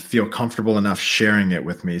and feel comfortable enough sharing it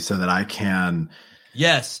with me so that I can.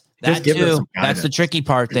 Yes, that too. That's the tricky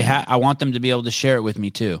part. I want them to be able to share it with me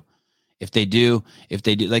too. If they do,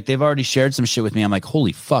 like they've already shared some shit with me. I'm like,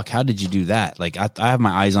 holy fuck, how did you do that? Like I have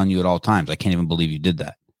my eyes on you at all times. I can't even believe you did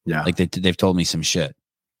that. Yeah. Like they've told me some shit.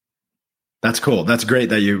 That's cool. That's great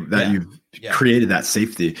that you've created that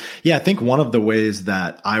safety. Yeah. I think one of the ways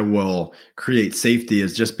that I will create safety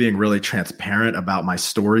is just being really transparent about my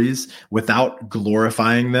stories without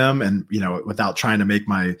glorifying them. And, without trying to make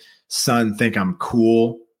my son think I'm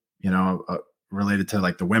cool, related to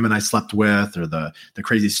like the women I slept with or the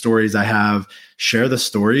crazy stories I have. Share the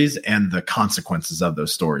stories and the consequences of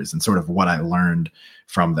those stories and sort of what I learned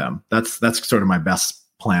from them. That's sort of my best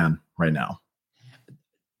plan right now.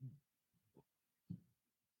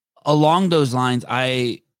 Along those lines,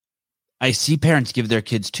 I see parents give their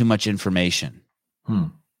kids too much information.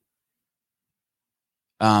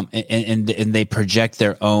 And they project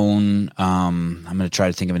their own, I'm going to try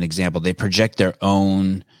to think of an example. They project their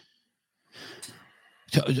own.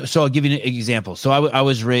 So I'll give you an example. So I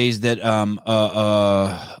was raised that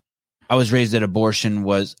abortion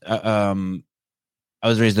was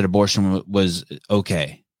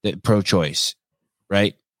okay, that pro-choice,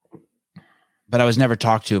 right? But I was never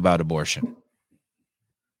talked to about abortion.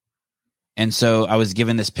 And so I was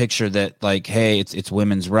given this picture that like, hey, it's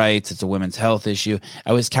women's rights, it's a women's health issue.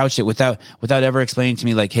 I was couched it without ever explaining to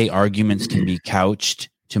me like, hey, arguments can be couched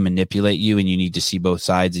to manipulate you and you need to see both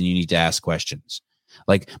sides and you need to ask questions.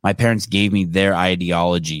 Like my parents gave me their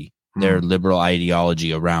ideology, their liberal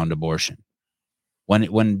ideology around abortion.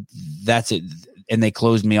 When that's it, and they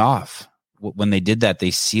closed me off. When they did that, they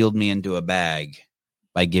sealed me into a bag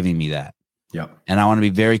by giving me that. Yep. And I want to be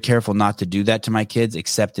very careful not to do that to my kids,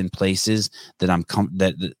 except in places that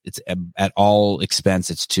that it's at all expense.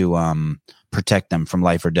 It's to protect them from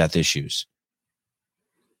life or death issues.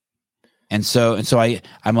 And so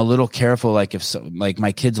I'm a little careful. Like like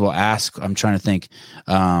my kids will ask, I'm trying to think.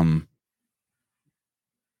 So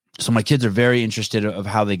my kids are very interested of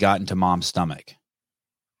how they got into mom's stomach,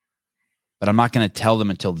 but I'm not going to tell them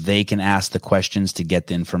until they can ask the questions to get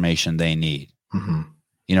the information they need. Mm-hmm.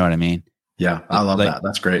 You know what I mean? Yeah, I love that.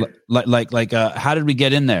 That's great. Like, how did we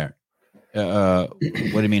get in there? What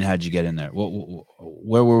do you mean? How'd you get in there?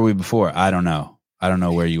 Where were we before? I don't know. I don't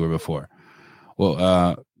know where you were before.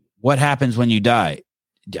 Well, what happens when you die?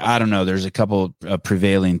 I don't know. There's a couple of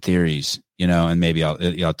prevailing theories, and maybe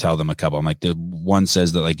I'll tell them a couple. I'm like, the one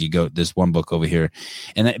says that like you go this one book over here,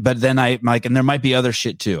 but then I'm like, and there might be other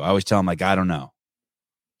shit too. I always tell them like, I don't know.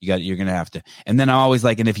 You're going to have to. And then I always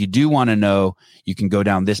like, and if you do want to know, you can go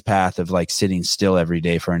down this path of like sitting still every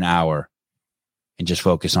day for an hour and just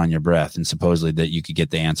focus on your breath. And supposedly that you could get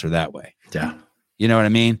the answer that way. Yeah. You know what I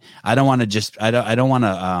mean? I don't want to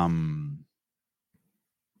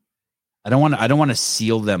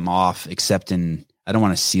seal them off, I don't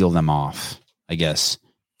want to seal them off, I guess,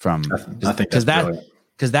 from, because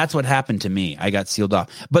that's what happened to me. I got sealed off,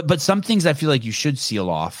 but some things I feel like you should seal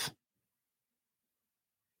off.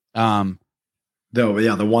 The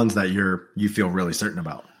ones that you feel really certain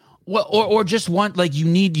about. Well, or just want, like, you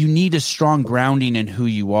need a strong grounding in who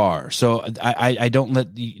you are. So I don't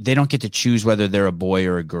they don't get to choose whether they're a boy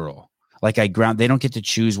or a girl. Like they don't get to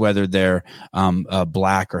choose whether they're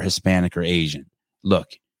black or Hispanic or Asian. Look,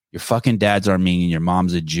 your fucking dad's Armenian, your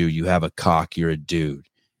mom's a Jew, you have a cock, you're a dude.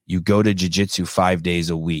 You go to jiu-jitsu 5 days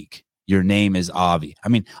a week. Your name is Avi. I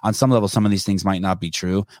mean, on some level, some of these things might not be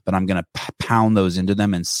true, but I'm going to pound those into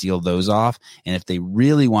them and seal those off. And if they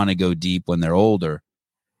really want to go deep when they're older,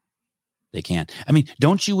 they can. I mean,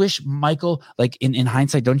 don't you wish, Michael, like in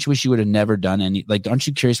hindsight, don't you wish you would have never done any, like, aren't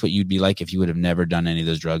you curious what you'd be like if you would have never done any of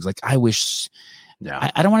those drugs? Like, I wish,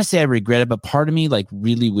 I don't want to say I regret it, but part of me like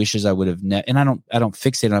really wishes I would have and I don't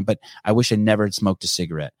fixate on it, but I wish I never had smoked a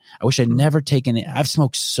cigarette. I wish I'd never taken it. I've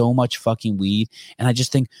smoked so much fucking weed. And I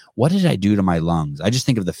just think, what did I do to my lungs? I just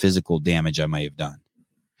think of the physical damage I might have done.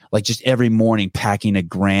 Like just every morning packing a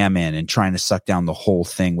gram in and trying to suck down the whole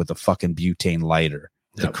thing with a fucking butane lighter,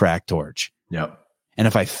 the crack torch. Yep. And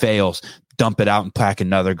if I fail, dump it out and pack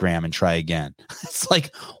another gram and try again. It's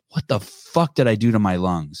like, what the fuck did I do to my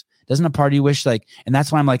lungs? Doesn't a part of you wish like, and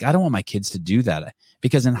that's why I'm like, I don't want my kids to do that,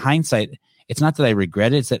 because in hindsight, it's not that I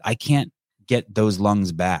regret it. It's that I can't get those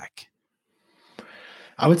lungs back.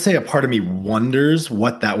 I would say a part of me wonders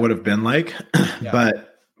what that would have been like,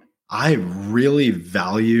 but I really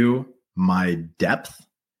value my depth.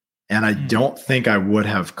 And I don't think I would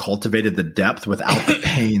have cultivated the depth without the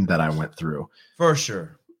pain that I went through. For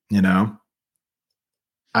sure. You know,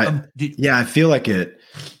 I feel like it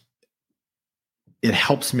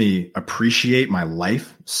helps me appreciate my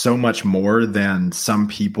life so much more than some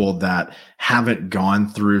people that haven't gone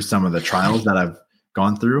through some of the trials that I've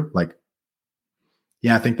gone through. Like,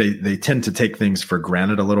 I think they tend to take things for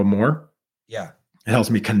granted a little more. Yeah. It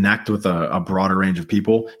helps me connect with a broader range of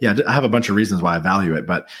people. Yeah, I have a bunch of reasons why I value it,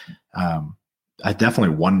 but I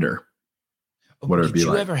definitely wonder what it would be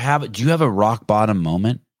like. Do you have a rock bottom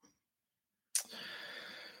moment?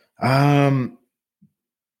 I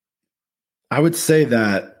would say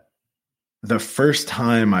that the first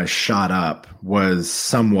time I shot up was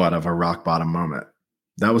somewhat of a rock bottom moment.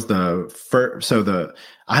 That was the first. So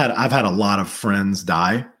I've had a lot of friends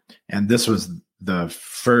die, and this was the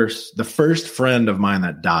first friend of mine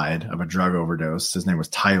that died of a drug overdose. His name was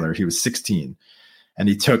Tyler. He was 16, and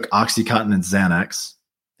he took Oxycontin and Xanax,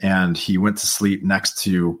 and he went to sleep next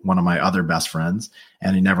to one of my other best friends,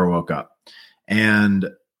 and he never woke up. And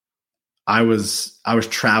I was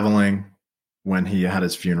traveling when he had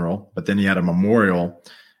his funeral, but then he had a memorial.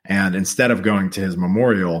 And instead of going to his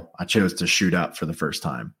memorial, I chose to shoot up for the first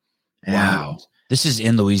time. And wow. This is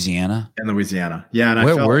in Louisiana? In Louisiana. Yeah. And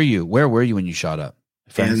where were you? Where were you when you shot up?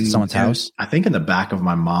 In someone's house? I think in the back of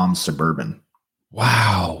my mom's Suburban.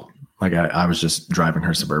 Wow. Like I was just driving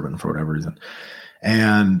her Suburban for whatever reason.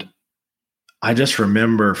 And I just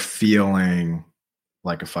remember feeling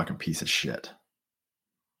like a fucking piece of shit.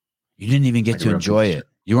 You didn't even get to enjoy it.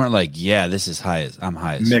 You weren't like, yeah, this is I'm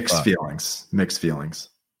high as Mixed fuck. Mixed feelings.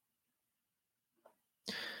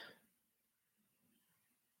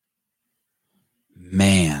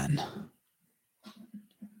 Man.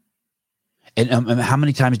 And how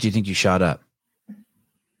many times do you think you shot up?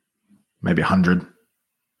 Maybe 100.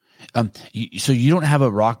 So you don't have a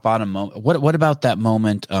rock bottom moment. What about that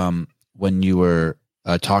moment when you were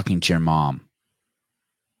talking to your mom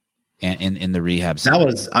and in the rehab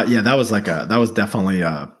center? That was definitely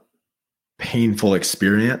a painful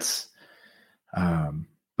experience.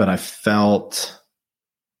 But I felt,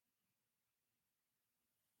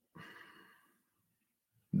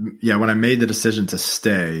 when I made the decision to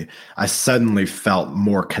stay, I suddenly felt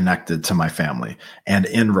more connected to my family and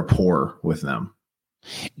in rapport with them.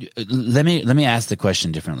 Let me ask the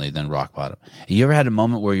question differently than rock bottom. You ever had a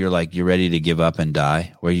moment where you're ready to give up and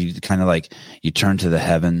die, where you kind of like you turn to the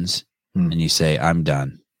heavens and you say, I'm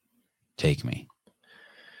done, take me?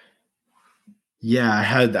 Yeah, I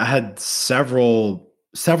had several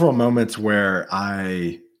moments where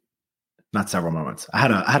not several moments. I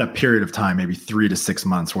had a period of time, maybe 3 to 6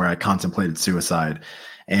 months, where I contemplated suicide.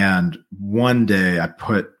 And one day I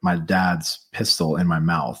put my dad's pistol in my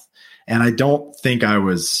mouth. And I don't think I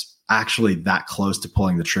was actually that close to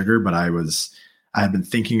pulling the trigger, but I had been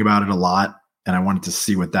thinking about it a lot, and I wanted to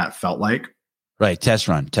see what that felt like. Right. Test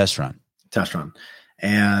run.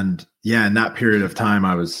 And yeah, in that period of time,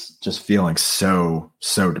 I was just feeling so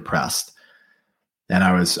depressed. And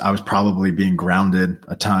I was probably being grounded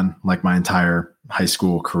a ton, like my entire high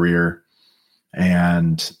school career.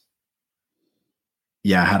 And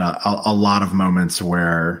yeah, I had a lot of moments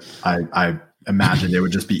where I imagined it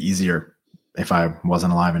would just be easier if I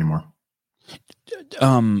wasn't alive anymore.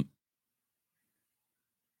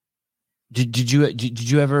 Did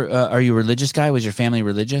you ever, are you a religious guy? Was your family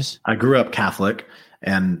religious? I grew up Catholic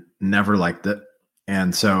and never liked it.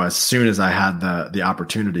 And so as soon as I had the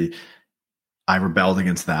opportunity, I rebelled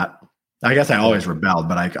against that. I guess I always rebelled,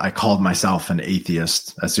 but I called myself an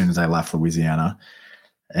atheist as soon as I left Louisiana.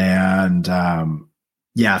 And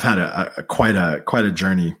I've had quite a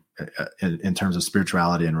journey in terms of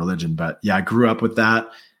spirituality and religion. But yeah, I grew up with that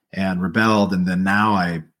and rebelled, and then now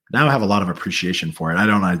I have a lot of appreciation for it. I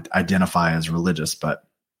don't identify as religious, but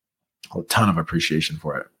a ton of appreciation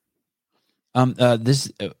for it.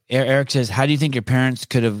 Eric says, how do you think your parents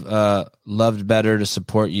could have loved better to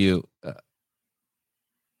support you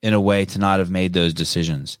in a way to not have made those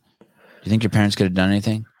decisions? Do you think your parents could have done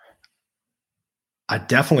anything? I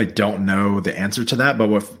definitely don't know the answer to that, but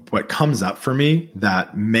what comes up for me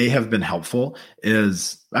that may have been helpful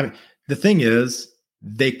is, the thing is,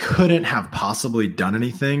 they couldn't have possibly done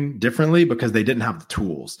anything differently because they didn't have the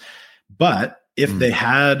tools. But if they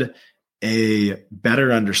had a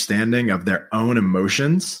better understanding of their own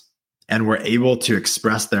emotions and were able to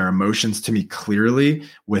express their emotions to me clearly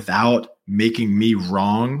without making me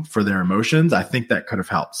wrong for their emotions, I think that could have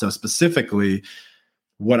helped. So specifically,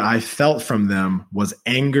 what I felt from them was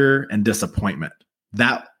anger and disappointment.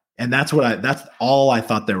 And that's all I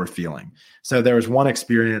thought they were feeling. So there was one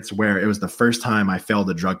experience where it was the first time I failed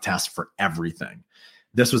a drug test for everything.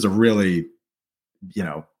 This was a really,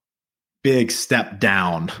 big step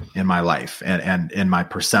down in my life and in my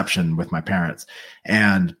perception with my parents.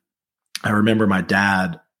 And I remember my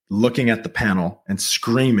dad looking at the panel and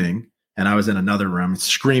screaming, and I was in another room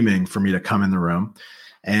screaming for me to come in the room.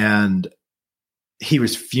 And he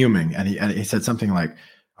was fuming, and he said something like,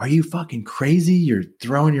 "Are you fucking crazy? You're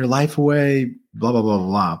throwing your life away, blah, blah, blah,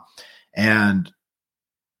 blah." And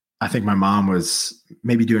I think my mom was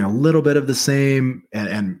maybe doing a little bit of the same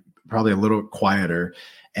and probably a little quieter.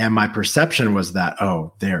 And my perception was that,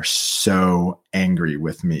 oh, they're so angry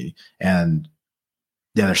with me. And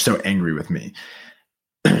yeah, they're so angry with me.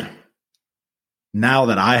 Now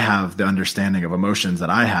that I have the understanding of emotions that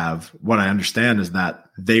I have, what I understand is that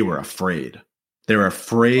they were afraid. They were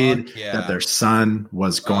afraid that their son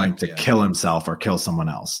was going to kill himself or kill someone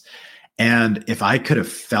else. And if I could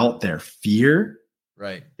have felt their fear,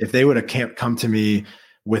 right, if they would have come to me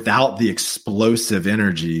without the explosive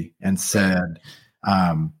energy and said,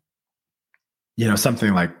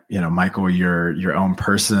 something like, Michael, you're your own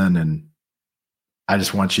person, and I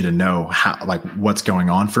just want you to know what's going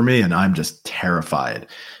on for me. And I'm just terrified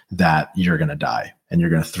that you're going to die and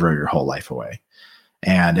you're going to throw your whole life away.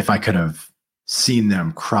 And if I could have seen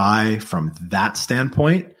them cry from that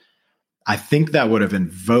standpoint, I think that would have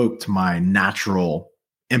invoked my natural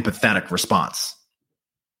empathetic response.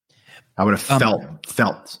 I would have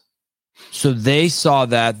felt. So they saw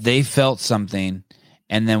that, they felt something,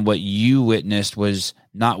 and then what you witnessed was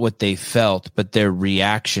not what they felt, but their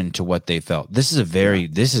reaction to what they felt. This is a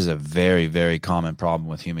very, very common problem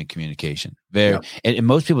with human communication. And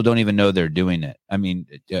most people don't even know they're doing it. I mean,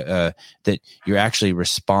 that you're actually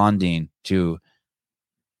responding to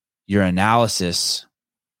your analysis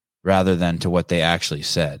rather than to what they actually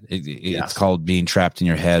said. It's called being trapped in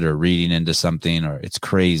your head or reading into something, or it's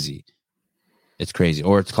crazy. It's crazy.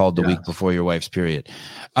 Or it's called the week before your wife's period.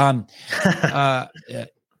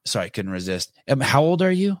 Sorry, couldn't resist. How old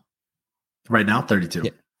are you? Right now, 32.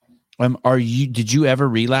 Yeah. Did you ever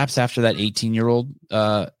relapse after that 18-year-old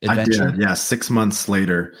adventure? I did. Yeah. 6 months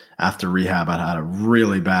later after rehab, I had a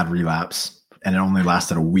really bad relapse, and it only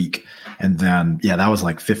lasted a week. And then, that was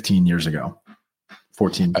like 15 years ago,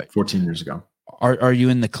 14 years ago. Are you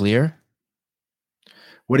in the clear?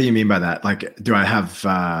 What do you mean by that? Like, do I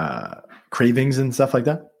have cravings and stuff like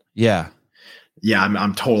that? Yeah. Yeah,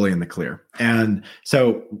 I'm totally in the clear. And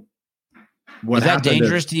so is that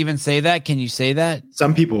dangerous to even say that? Can you say that?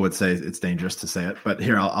 Some people would say it's dangerous to say it, but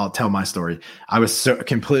here, I'll tell my story. I was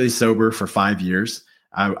completely sober for 5 years.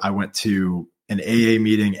 I went to an AA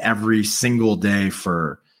meeting every single day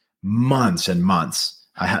for months and months.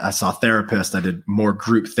 I saw therapists. I did more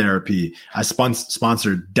group therapy. I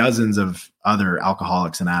sponsored dozens of other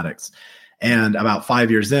alcoholics and addicts. And about 5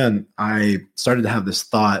 years in, I started to have this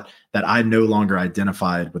thought that I no longer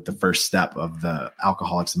identified with the first step of the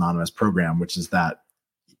Alcoholics Anonymous program, which is that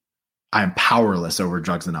I am powerless over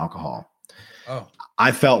drugs and alcohol. Oh.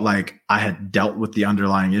 I felt like I had dealt with the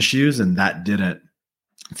underlying issues, and that didn't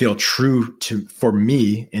feel true for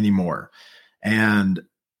me anymore. And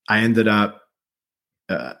I ended up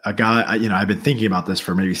a guy, I've been thinking about this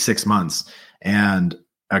for maybe 6 months, and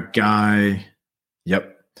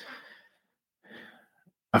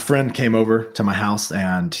a friend came over to my house,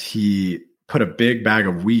 and he put a big bag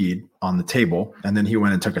of weed on the table, and then he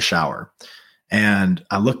went and took a shower. And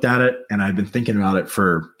I looked at it, and I'd been thinking about it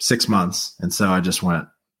for 6 months. And so I just went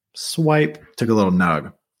swipe, took a little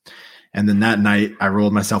nug. And then that night I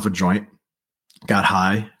rolled myself a joint, got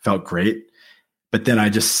high, felt great. But then I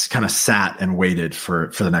just kind of sat and waited for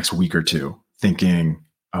the next week or two, thinking,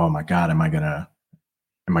 oh my God, am I going to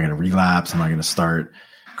relapse? Am I going to start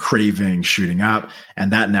craving shooting up?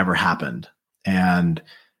 And that never happened. And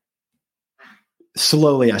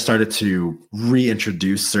slowly I started to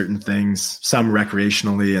reintroduce certain things, some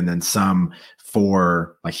recreationally, and then some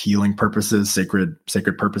for like healing purposes, sacred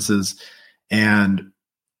purposes. And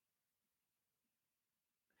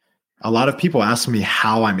a lot of people ask me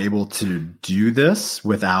how I'm able to do this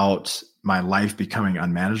without my life becoming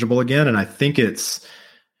unmanageable again. And I think it's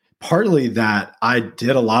partly that I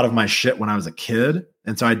did a lot of my shit when I was a kid.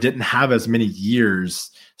 And so I didn't have as many years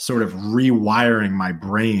sort of rewiring my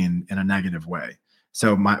brain in a negative way.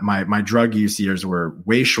 So my drug use years were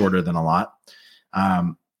way shorter than a lot.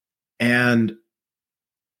 And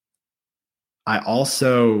I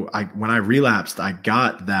also, when I relapsed, I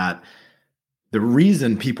got that the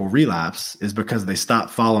reason people relapse is because they stop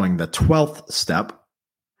following the 12th step,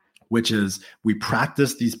 which is we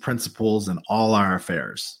practice these principles in all our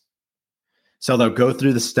affairs. So they'll go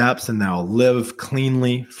through the steps and they'll live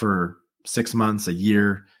cleanly for 6 months, a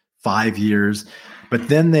year, 5 years, but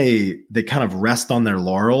then they kind of rest on their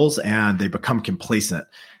laurels and they become complacent.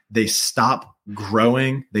 They stop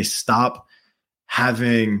growing. They stop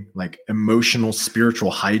having like emotional,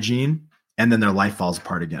 spiritual hygiene, and then their life falls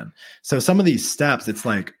apart again. So some of these steps, it's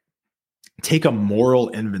like, take a moral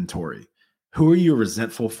inventory. Who are you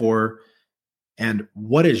resentful for? And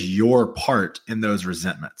what is your part in those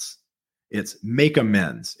resentments? It's make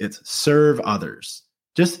amends. It's serve others.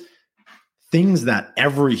 Just things that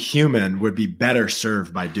every human would be better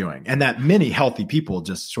served by doing, and that many healthy people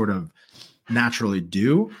just sort of naturally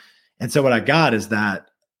do. And so what I got is that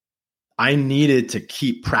I needed to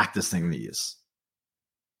keep practicing these.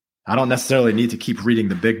 I don't necessarily need to keep reading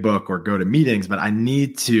the big book or go to meetings, but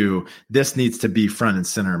this needs to be front and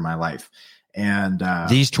center in my life. And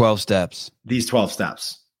these 12 steps,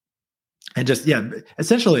 and just,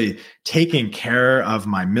 essentially taking care of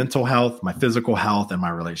my mental health, my physical health, and my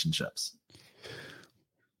relationships.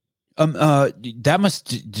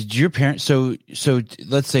 Did your parents, so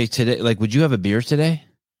let's say today, like, would you have a beer today?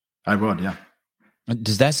 I would, yeah.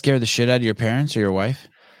 Does that scare the shit out of your parents or your wife?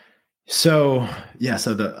 So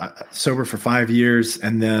sober for 5 years,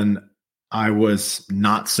 and then I was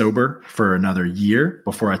not sober for another year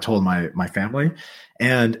before I told my family.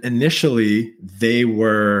 And initially they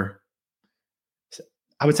were,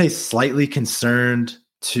 I would say, slightly concerned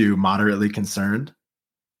to moderately concerned,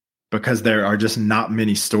 because there are just not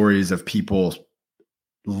many stories of people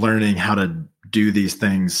learning how to do these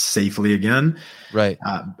things safely again. Right.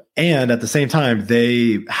 And at the same time,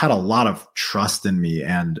 they had a lot of trust in me,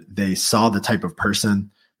 and they saw the type of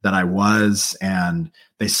person that I was, and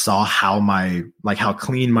they saw how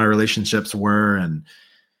clean my relationships were, and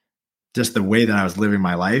just the way that I was living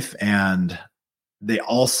my life. And they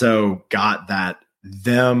also got that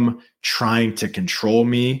them trying to control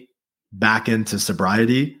me back into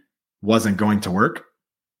sobriety wasn't going to work.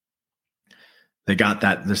 They got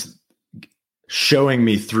that, this showing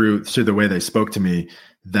me through the way they spoke to me,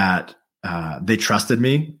 that they trusted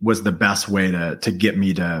me was the best way to get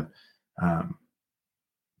me to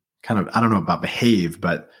kind of, I don't know about behave,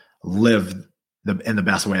 but live in the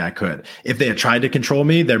best way I could. If they had tried to control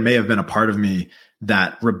me, there may have been a part of me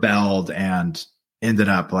that rebelled and ended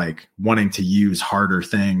up like wanting to use harder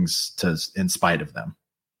things in spite of them.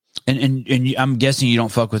 And I'm guessing you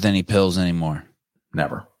don't fuck with any pills anymore.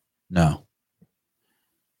 Never. No.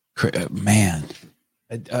 Man,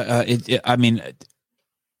 I mean,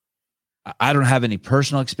 I don't have any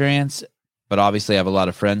personal experience, but obviously I have a lot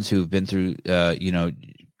of friends who've been through,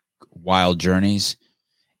 wild journeys,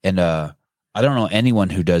 and I don't know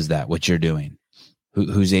anyone who does that, what you're doing,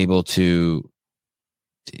 who's able to,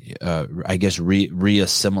 I guess,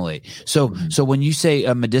 re-assimilate. So when you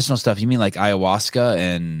say medicinal stuff, you mean like ayahuasca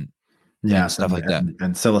and stuff like that,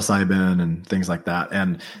 and psilocybin and things like that.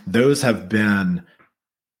 And those have been,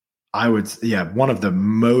 one of the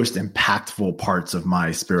most impactful parts of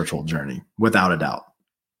my spiritual journey, without a doubt.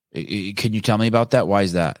 Can you tell me about that? Why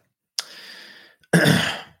is that?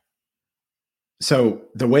 So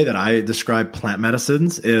the way that I describe plant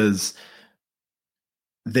medicines is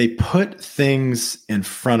they put things in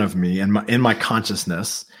front of me and in my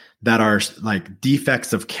consciousness that are like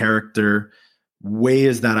defects of character,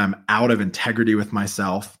 ways that I'm out of integrity with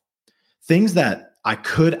myself, things that I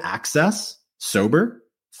could access sober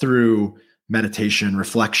through meditation,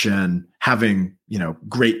 reflection, having,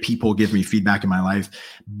 great people give me feedback in my life,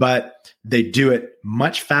 but they do it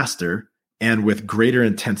much faster and with greater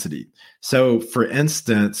intensity. So for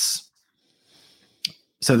instance,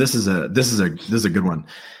 this is a good one.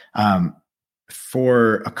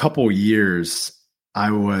 For a couple years,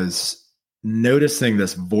 I was noticing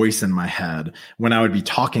this voice in my head when I would be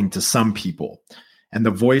talking to some people, and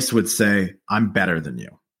the voice would say, "I'm better than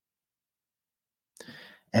you."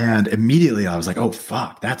 And immediately I was like, "Oh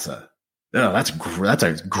fuck, that's a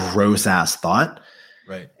gross ass thought."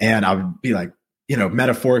 Right. And I would be like,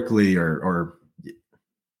 metaphorically, or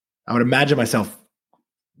I would imagine myself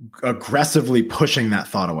aggressively pushing that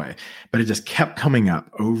thought away, but it just kept coming up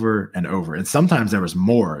over and over. And sometimes there was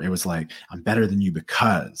more. It was like, "I'm better than you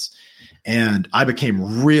because," and I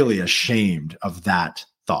became really ashamed of that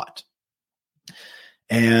thought.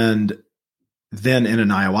 And then in an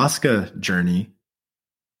ayahuasca journey,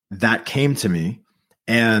 that came to me.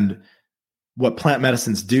 And what plant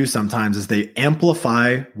medicines do sometimes is they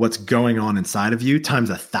amplify what's going on inside of you times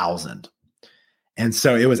 1,000. And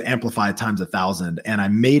so it was amplified times 1,000. And I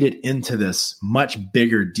made it into this much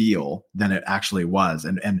bigger deal than it actually was.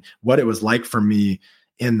 And what it was like for me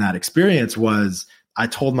in that experience was, I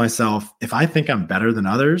told myself, if I think I'm better than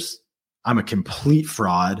others, I'm a complete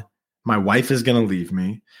fraud. My wife is going to leave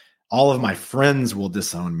me. All of my friends will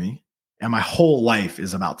disown me. And my whole life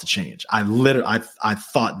is about to change. I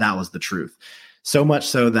thought that was the truth. So much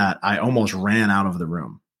so that I almost ran out of the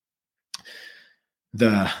room.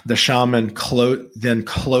 The shaman then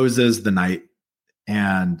closes the night,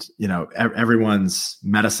 and everyone's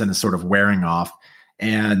medicine is sort of wearing off.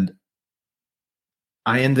 And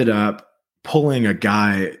I ended up pulling a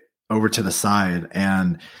guy over to the side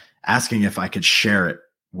and asking if I could share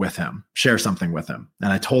something with him.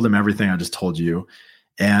 And I told him everything I just told you.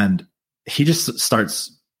 And he just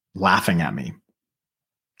starts laughing at me.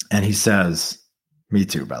 And he says, "Me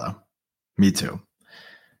too, brother. Me too."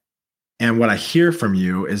 And what I hear from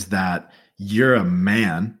you is that you're a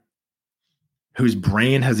man whose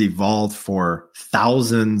brain has evolved for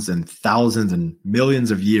thousands and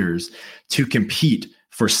millions of years to compete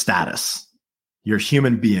for status. You're a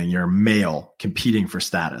human being. You're a male competing for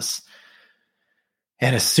status.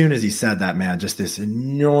 And as soon as he said that, man, just this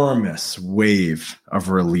enormous wave of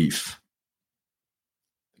relief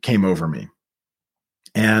came over me.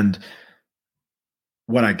 And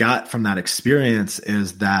what I got from that experience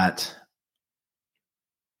is that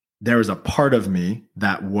there was a part of me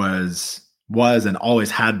that was and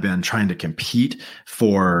always had been trying to compete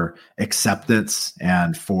for acceptance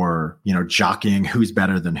and for, jockeying who's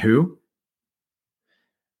better than who.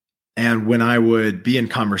 And when I would be in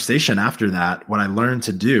conversation after that, what I learned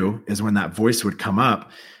to do is when that voice would come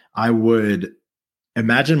up, I would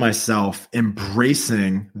imagine myself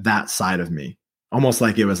embracing that side of me, almost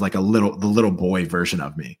like it was like the little boy version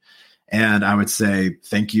of me. And I would say,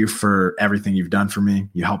 "Thank you for everything you've done for me.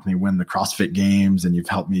 You helped me win the CrossFit Games, and you've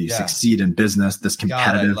helped me succeed in business. This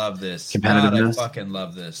competitive, God, I love this. competitiveness. God, I fucking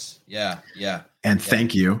love this. Yeah. And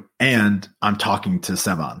thank you. And I'm talking to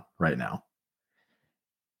Sevan right now."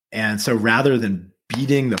 And so rather than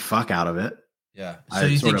beating the fuck out of it. Yeah. So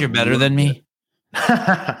you think you're better than me?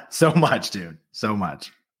 So much, dude. So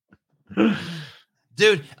much.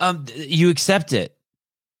 Dude, you accept it.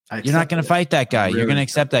 You're not going to fight that guy. You're going to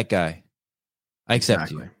accept that guy. I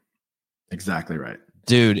accept you. Exactly right.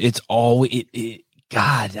 Dude, it's always,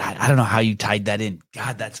 God, I don't know how you tied that in.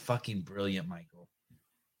 God, that's fucking brilliant, Michael.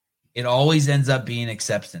 It always ends up being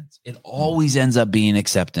acceptance. It always ends up being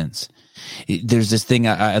acceptance. There's this thing,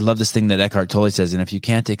 I love this thing that Eckhart Tolle says, and if you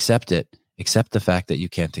can't accept it, accept the fact that you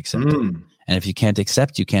can't accept it. And if you can't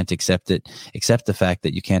accept it, accept the fact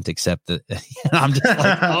that you can't accept it. And I'm just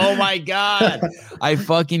like, oh my God, I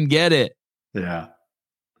fucking get it. Yeah.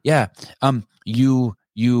 Yeah. Your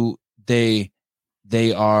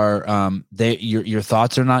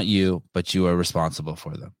thoughts are not you, but you are responsible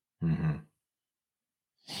for them. Mm-hmm.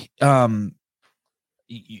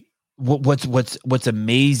 What's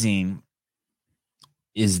amazing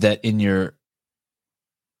is that in your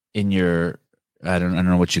I don't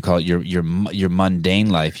know what you call it, your mundane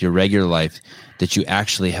life, your regular life, that you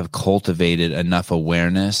actually have cultivated enough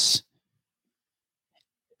awareness,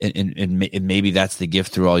 and maybe that's the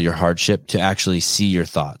gift through all your hardship, to actually see your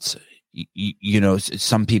thoughts.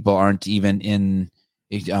 Some people aren't even in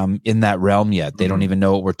that realm yet. They don't even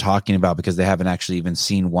know what we're talking about because they haven't actually even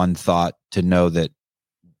seen one thought to know that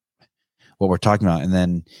what we're talking about. And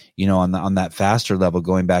then, on that faster level,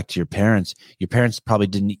 going back to your parents probably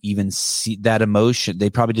didn't even see that emotion. They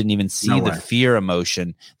probably didn't even see the fear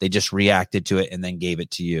emotion. They just reacted to it and then gave it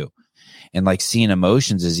to you. And like, seeing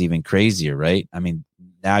emotions is even crazier, right? I mean,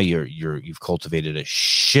 now you've cultivated a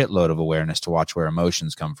shitload of awareness to watch where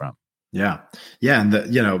emotions come from. Yeah. Yeah.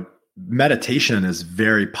 And meditation is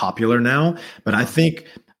very popular now, but I think,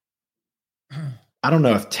 I don't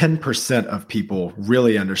know if 10% of people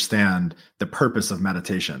really understand the purpose of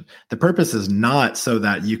meditation. The purpose is not so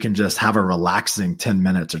that you can just have a relaxing 10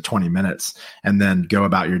 minutes or 20 minutes and then go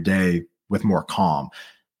about your day with more calm.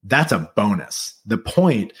 That's a bonus. The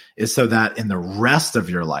point is so that in the rest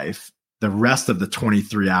of your life, the rest of the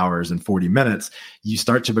 23 hours and 40 minutes, you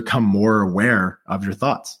start to become more aware of your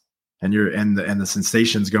thoughts and the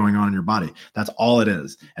sensations going on in your body. That's all it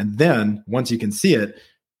is. And then once you can see it,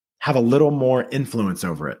 have a little more influence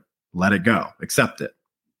over it. Let it go. Accept it.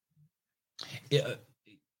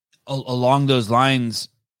 Along those lines,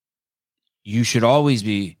 you should always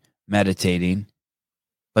be meditating,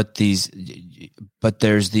 but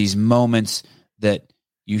there's these moments that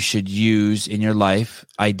you should use in your life,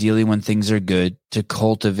 ideally when things are good, to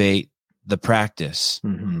cultivate the practice.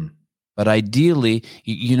 Mm-hmm. But ideally,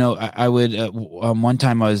 I would, one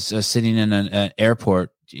time I was sitting in an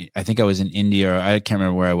airport. I think I was in India, or I can't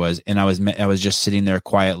remember where I was. And I was just sitting there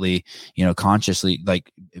quietly, consciously,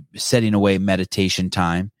 like setting away meditation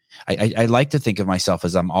time. I like to think of myself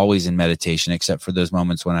as I'm always in meditation, except for those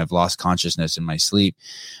moments when I've lost consciousness in my sleep.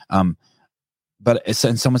 But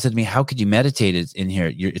and someone said to me, how could you meditate in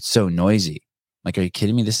here? It's so noisy. Like, are you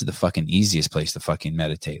kidding me? This is the fucking easiest place to fucking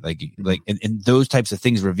meditate. And those types of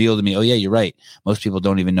things reveal to me, oh yeah, you're right. Most people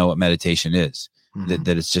don't even know what meditation is. Mm-hmm.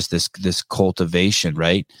 That it's just this cultivation,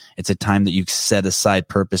 right? It's a time that you set aside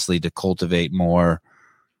purposely to cultivate more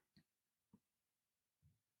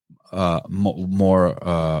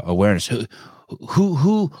awareness.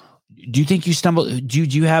 Who do you think you stumbled? Do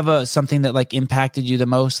you have something that like impacted you the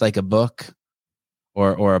most, like a book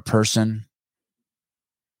or a person?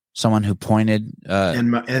 Someone who pointed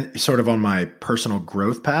and sort of on my personal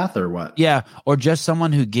growth path, or what? Yeah, or just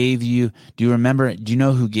someone who gave you. Do you remember? Do you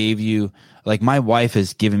know who gave you? Like, my wife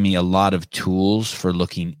has given me a lot of tools for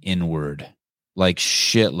looking inward, like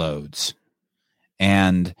shitloads.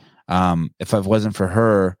 And if it wasn't for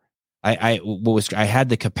her, I had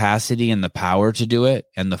the capacity and the power to do it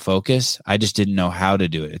and the focus. I just didn't know how to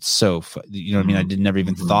do it. It's so you know what I mean. I never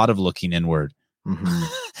even thought of looking inward. Mm-hmm.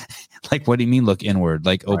 Like, what do you mean look inward?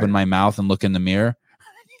 Like, open my mouth and look in the mirror?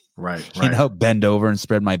 Right. You know, bend over and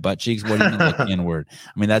spread my butt cheeks. What do you mean look inward?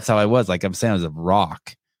 I mean, that's how I was. Like I'm saying, I was a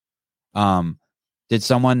rock. Did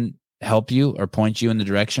someone help you or point you in the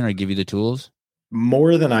direction or give you the tools?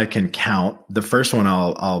 More than I can count. The first one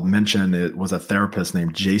I'll mention, it was a therapist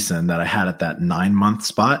named Jason that I had at that 9-month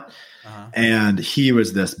spot. And he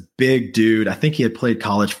was this big dude. I think he had played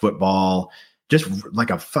college football, just like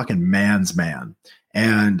a fucking man's man.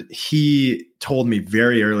 And he told me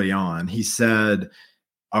very early on, he said,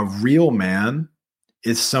 a real man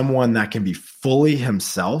is someone that can be fully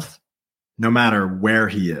himself no matter where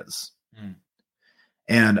he is.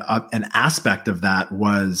 And an aspect of that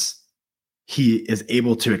was he is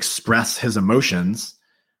able to express his emotions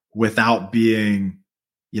without being,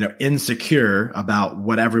 insecure about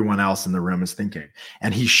what everyone else in the room is thinking.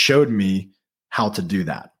 And he showed me how to do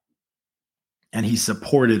that. And he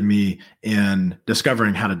supported me in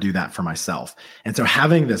discovering how to do that for myself. And so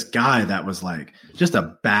having this guy that was like just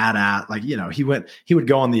a badass, like, he would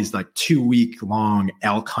go on these like 2-week long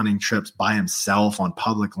elk hunting trips by himself on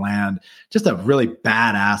public land, just a really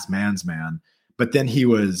badass man's man. But then he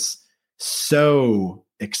was so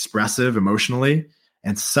expressive emotionally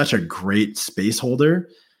and such a great space holder.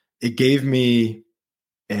 It gave me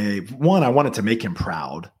I wanted to make him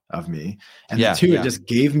proud of me. And two, it just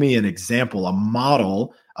gave me an example, a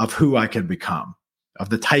model of who I could become, of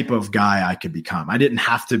the type of guy I could become. I didn't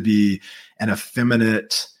have to be an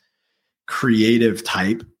effeminate, creative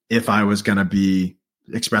type if I was going to be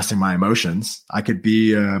expressing my emotions. I could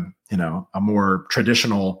be a more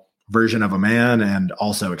traditional version of a man and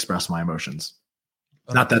also express my emotions.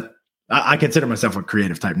 Okay. Not that I consider myself a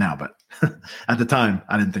creative type now, but at the time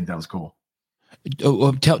I didn't think that was cool.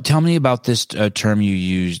 Tell me about this term you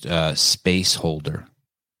used, space holder.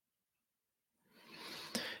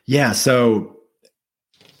 Yeah, so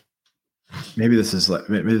maybe this is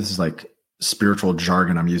like spiritual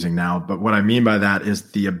jargon I'm using now, but what I mean by that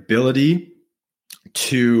is the ability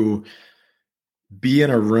to be in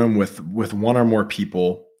a room with one or more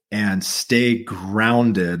people and stay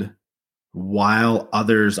grounded while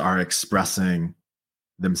others are expressing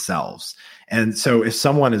themselves. And so if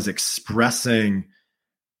someone is expressing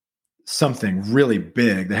something really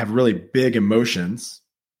big, they have really big emotions,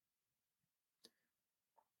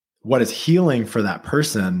 what is healing for that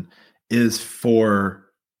person is for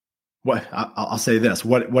what I'll say this,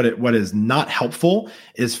 what is not helpful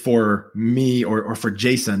is for me or for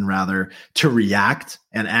Jason rather to react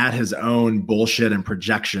and add his own bullshit and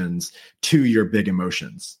projections to your big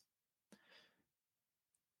emotions.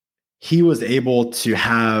 He was able to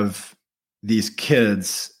have these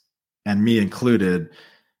kids, and me included,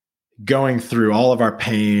 going through all of our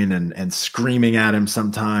pain and screaming at him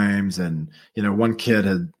sometimes. And, one kid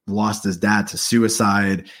had lost his dad to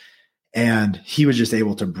suicide, and he was just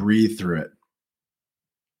able to breathe through it.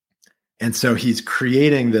 And so he's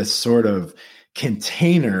creating this sort of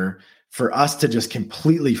container for us to just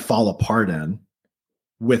completely fall apart in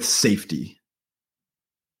with safety.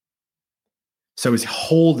 So he's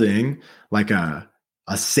holding like a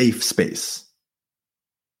safe space.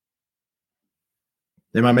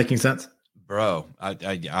 Am I making sense? Bro,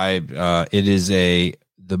 it is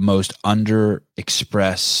the most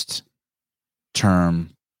underexpressed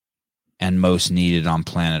term and most needed on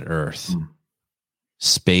planet Earth.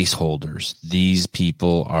 Space holders. These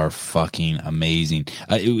people are fucking amazing.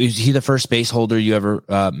 Is he the first space holder you ever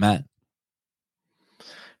met?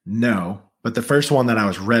 No, but the first one that I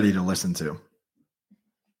was ready to listen to.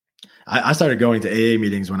 I started going to AA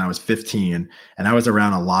meetings when I was 15, and I was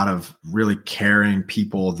around a lot of really caring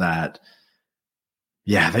people that,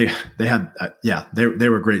 they had, they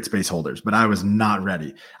were great space holders, but I was not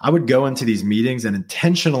ready. I would go into these meetings and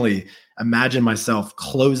intentionally imagine myself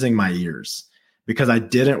closing my ears because I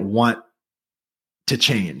didn't want to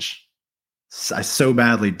change. I so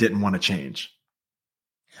badly didn't want to change.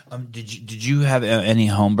 Did you have any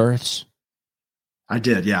home births? I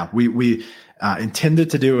did. Yeah. We intended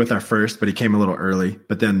to do it with our first, but he came a little early,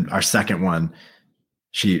 but then our second one,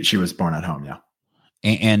 she was born at home. Yeah.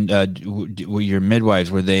 And were your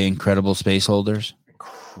midwives, were they incredible space holders?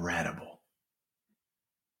 Incredible.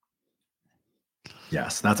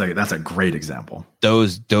 Yes, that's a great example.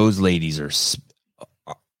 Those ladies are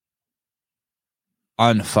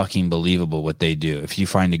unfucking believable what they do. If you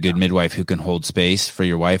find a good midwife who can hold space for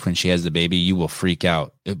your wife when she has the baby, you will freak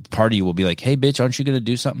out. Part of you will be like, "Hey, bitch, aren't you going to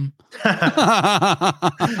do something?"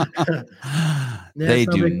 They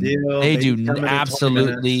do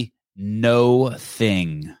absolutely no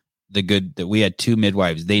thing. That we had 2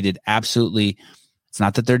 midwives. They did absolutely. It's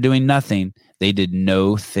not that they're doing nothing. They did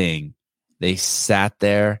no thing. They sat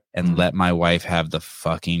there and let my wife have the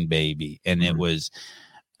fucking baby. And it was,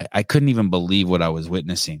 I couldn't even believe what I was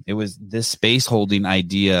witnessing. It was this space holding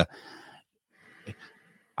idea.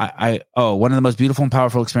 One of the most beautiful and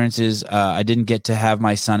powerful experiences. I didn't get to have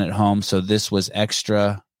my son at home, so this was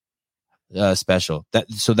extra special.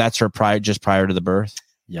 That's her just prior to the birth.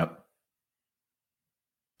 Yep.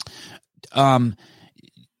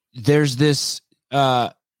 There's this,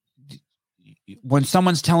 when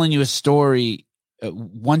someone's telling you a story,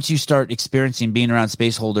 once you start experiencing being around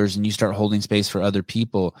space holders and you start holding space for other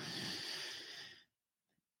people,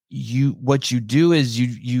 what you do is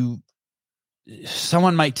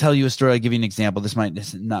someone might tell you a story. I'll give you an example. This might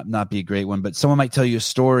not be a great one, but someone might tell you a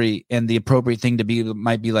story, and the appropriate thing to be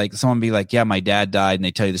might be like, someone be like, "Yeah, my dad died," and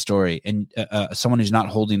they tell you the story. And someone who's not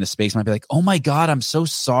holding the space might be like, "Oh my God, I'm so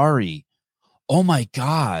sorry. Oh my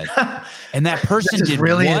God." And that person did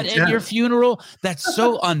really what at your funeral? That's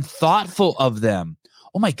so unthoughtful of them.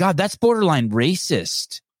 Oh my God, that's borderline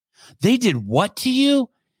racist. They did what to you?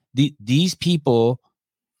 These people,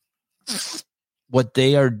 what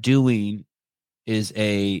they are doing is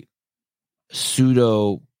a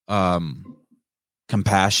pseudo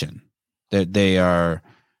compassion. They're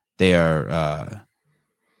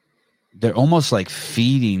almost like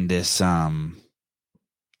feeding this.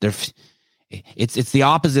 It's the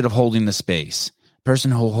opposite of holding the space.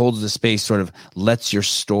 Person who holds the space sort of lets your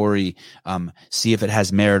story see if it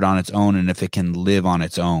has merit on its own and if it can live on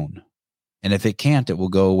its own. And if it can't, it will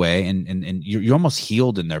go away. And you're almost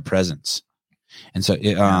healed in their presence. And so,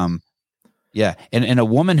 yeah. And a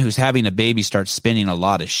woman who's having a baby starts spinning a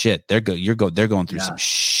lot of shit. They're going through some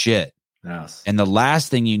shit. Yes. And the last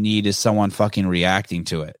thing you need is someone fucking reacting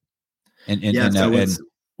to it.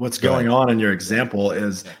 What's going on in your example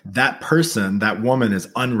is that person, that woman is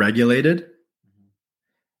unregulated.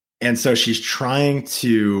 And so she's trying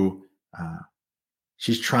to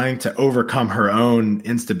overcome her own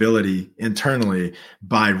instability internally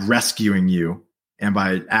by rescuing you and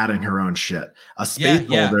by adding her own shit. A space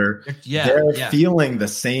holder, they're feeling the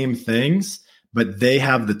same things, but they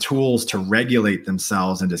have the tools to regulate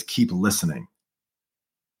themselves and just keep listening.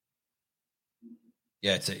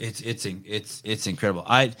 Yeah, it's incredible.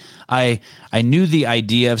 I knew the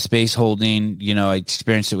idea of space holding. You know, I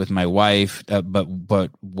experienced it with my wife, but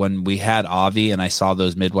when we had Avi and I saw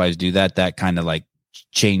those midwives do that, that kind of like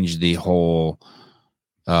changed the whole.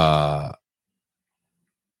 That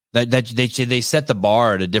they set the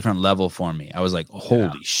bar at a different level for me. I was like,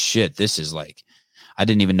 holy shit, this is like, I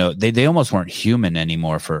didn't even know they almost weren't human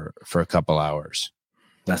anymore for a couple hours.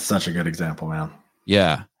 That's such a good example, man.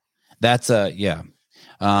 Yeah, that's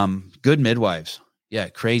good midwives. Yeah,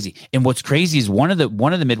 crazy. And what's crazy is one of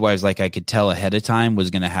the midwives, like I could tell ahead of time, was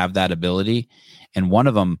going to have that ability, and one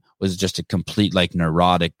of them was just a complete like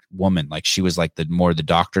neurotic woman. Like she was like the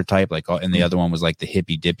doctor type, like, and the other one was like the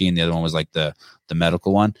hippy dippy, and the other one was like the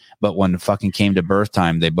medical one. But when it fucking came to birth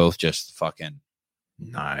time, they both just fucking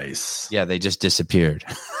nice. Yeah, they just disappeared.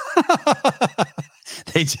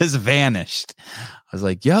 They just vanished. I was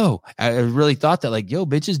like, yo, I really thought that, like, yo,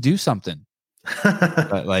 bitches, do something.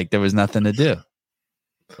 But like there was nothing to do.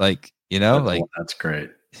 Like, you know, like that's great.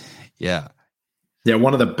 Yeah. Yeah.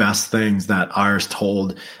 One of the best things that ours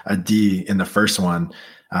told D in the first one,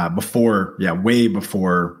 way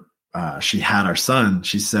before she had our son,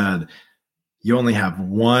 she said, you only have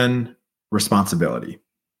one responsibility,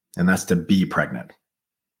 and that's to be pregnant.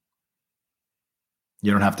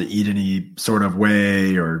 You don't have to eat any sort of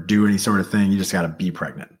way or do any sort of thing. You just got to be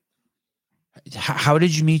pregnant. How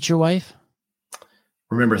did you meet your wife?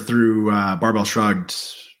 Remember through Barbell Shrugged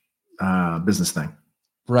business thing.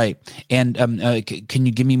 Right. And can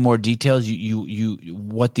you give me more details? You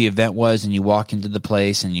what the event was, and you walk into the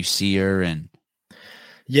place and you see her, and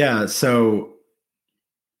yeah. So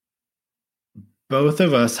both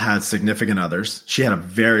of us had significant others. She had a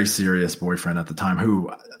very serious boyfriend at the time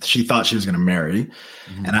who she thought she was going to marry,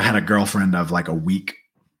 and I had a girlfriend of like a week.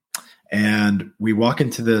 And we walk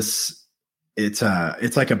into this. It's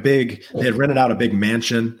like they had rented out a big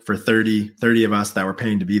mansion for 30 of us that were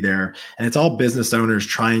paying to be there. And it's all business owners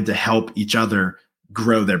trying to help each other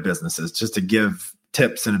grow their businesses, just to give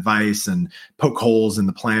tips and advice and poke holes in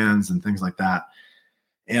the plans and things like that.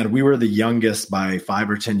 And we were the youngest by 5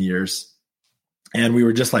 or 10 years. And we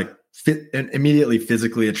were just like immediately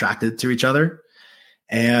physically attracted to each other.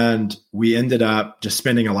 And we ended up just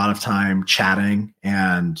spending a lot of time chatting,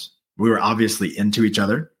 and we were obviously into each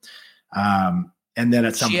other. And then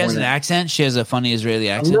at some point, she has an accent. She has a funny Israeli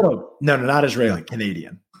accent. No, not Israeli,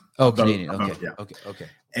 Canadian. Oh, Canadian. Okay. Both, yeah. Okay.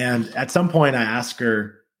 And at some point I asked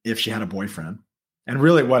her if she had a boyfriend. And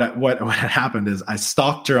really what had happened is I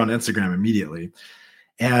stalked her on Instagram immediately.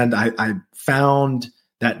 And I found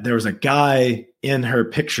that there was a guy in her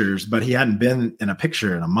pictures, but he hadn't been in a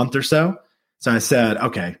picture in a month or so. So I said,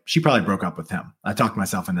 okay, she probably broke up with him. I talked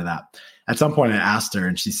myself into that. At some point I asked her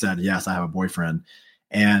and she said, yes, I have a boyfriend.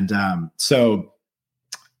 And so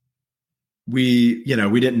we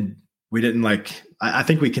didn't like, I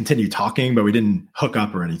think we continued talking, but we didn't hook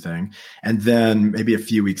up or anything. And then maybe a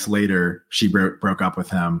few weeks later, she broke up with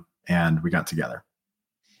him and we got together.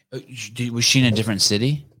 Was she in a different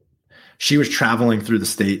city? She was traveling through the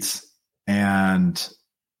States, and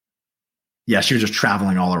yeah, she was just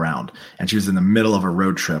traveling all around, and she was in the middle of a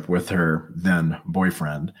road trip with her then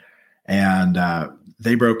boyfriend, and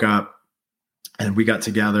they broke up. And we got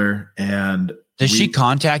together. And does she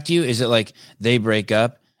contact you? Is it like they break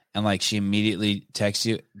up and like she immediately texts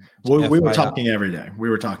you? We were talking every day.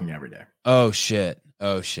 Oh shit.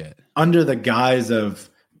 Under the guise of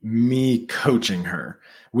me coaching her,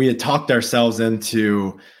 we had talked ourselves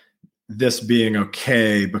into this being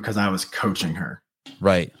okay because I was coaching her.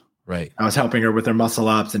 Right. I was helping her with her muscle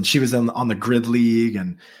ups, and she was on the grid league.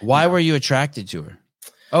 And why were you attracted to her?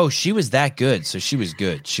 Oh, she was that good. So she was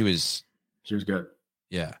good. She was good.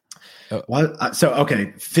 Yeah.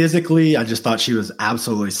 Okay. Physically, I just thought she was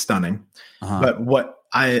absolutely stunning. Uh-huh. But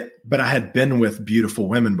I had been with beautiful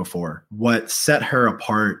women before. What set her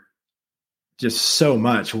apart just so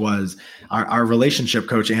much was our relationship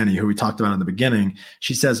coach, Annie, who we talked about in the beginning.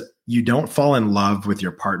 She says, you don't fall in love with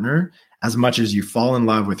your partner as much as you fall in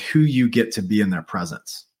love with who you get to be in their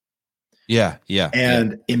presence. Yeah.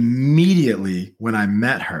 And immediately when I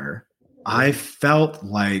met her, I felt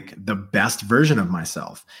like the best version of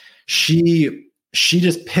myself. She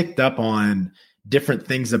just picked up on different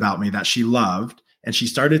things about me that she loved, and she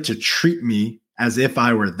started to treat me as if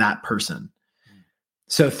I were that person.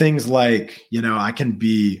 So things like, I can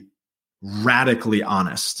be radically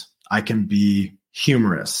honest. I can be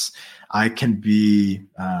humorous. I can be,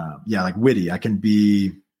 like witty. I can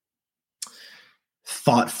be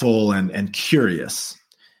thoughtful and curious.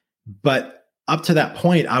 But up to that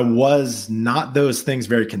point, I was not those things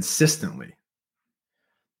very consistently.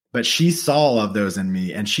 But she saw all of those in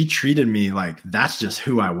me, and she treated me like that's just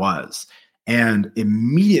who I was. And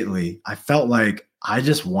immediately I felt like I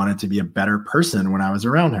just wanted to be a better person when I was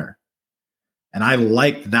around her. And I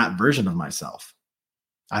liked that version of myself.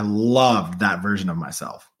 I loved that version of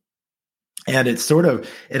myself. And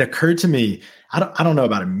it occurred to me, I don't know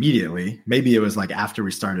about immediately. Maybe it was like after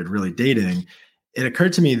we started really dating. It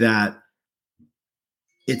occurred to me that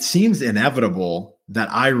it seems inevitable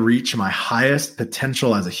that I reach my highest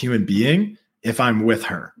potential as a human being if I'm with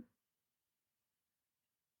her.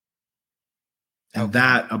 And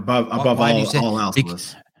that above all else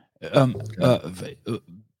was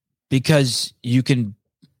because you can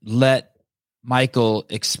let Michael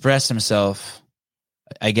express himself.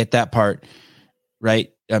 I get that part,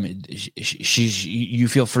 right? I mean, you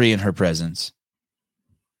feel free in her presence.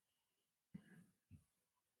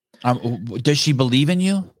 Does she believe in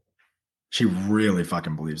you? She really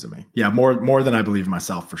fucking believes in me. Yeah, more than I believe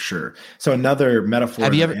myself, for sure. So another metaphor.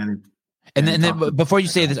 Have you ever? And then before you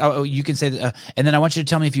say this, you can say that, and then I want you to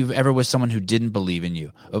tell me if you've ever with someone who didn't believe in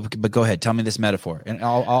you. But go ahead, tell me this metaphor, and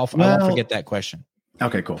I won't forget that question.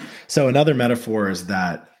 Okay, cool. So another metaphor is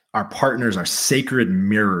that our partners are sacred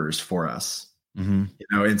mirrors for us.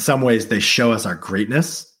 Mm-hmm. In some ways, they show us our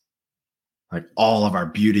greatness, like all of our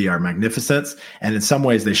beauty, our magnificence, and in some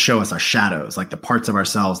ways, they show us our shadows, like the parts of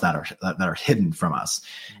ourselves that are hidden from us.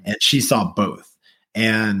 And she saw both,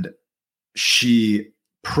 and she's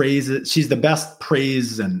the best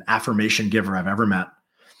praise and affirmation giver I've ever met.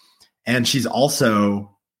 And she's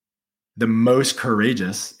also the most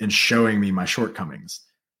courageous in showing me my shortcomings,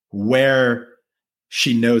 where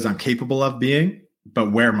she knows I'm capable of being,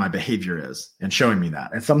 but where my behavior is, and showing me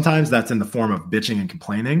that. And sometimes that's in the form of bitching and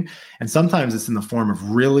complaining. And sometimes it's in the form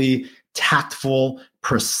of really tactful,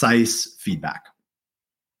 precise feedback.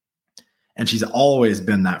 And she's always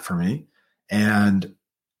been that for me. And,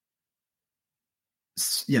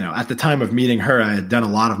 you know, at the time of meeting her, I had done a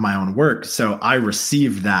lot of my own work. So I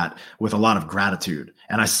received that with a lot of gratitude,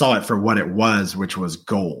 and I saw it for what it was, which was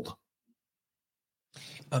gold.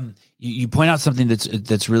 You point out something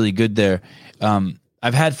that's really good there.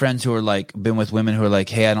 I've had friends who are like, been with women who are like,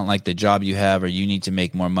 hey, I don't like the job you have, or you need to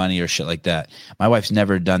make more money, or shit like that. My wife's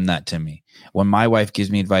never done that to me. When my wife gives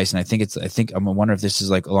me advice, and I think I'm wondering if this is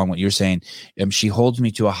like along what you're saying, she holds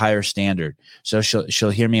me to a higher standard. So she'll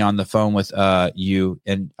hear me on the phone with you,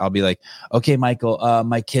 and I'll be like, okay, Michael,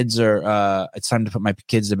 my kids are, it's time to put my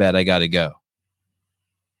kids to bed. I got to go.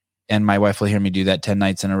 And my wife will hear me do that 10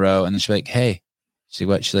 nights in a row. And then she'll be like, hey, see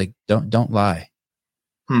what? She's like, don't lie.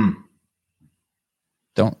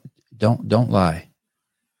 Don't lie.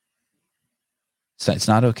 It's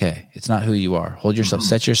not okay. It's not who you are. Hold yourself,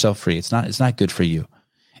 set yourself free. It's not good for you.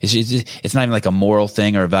 It's not even like a moral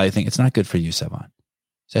thing or a value thing. It's not good for you, Sevan.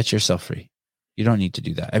 Set yourself free. You don't need to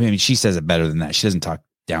do that. I mean, she says it better than that. She doesn't talk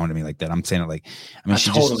down to me like that. I'm saying it like, I mean, I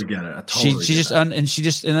totally get it.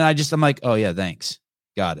 I'm like, oh yeah, thanks.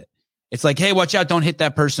 Got it. It's like, hey, watch out. Don't hit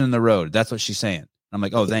that person in the road. That's what she's saying. I'm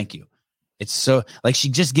like, oh, thank you. It's so like, she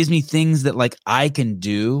just gives me things that like I can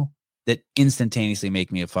do that instantaneously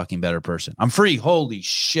make me a fucking better person. I'm free. Holy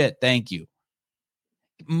shit. Thank you.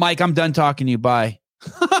 Mike, I'm done talking to you. Bye.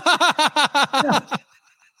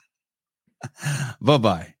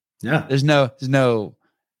 Bye-bye. Yeah. There's no,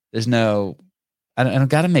 I don't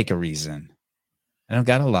got to make a reason. I don't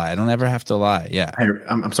got to lie. I don't ever have to lie. Yeah. Hey,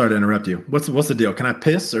 I'm sorry to interrupt you. What's the deal? Can I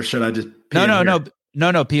piss, or should I just pee?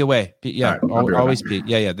 No, pee away. Yeah. Right, Always pee.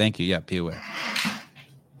 Yeah. Thank you. Yeah. Pee away.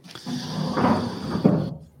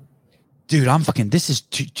 Dude, this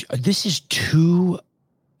is two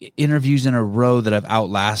interviews in a row that I've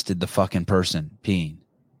outlasted the fucking person peeing.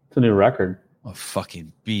 It's a new record. A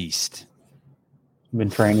fucking beast. You've been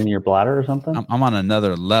training your bladder or something? I'm on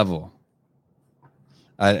another level.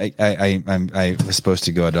 I was supposed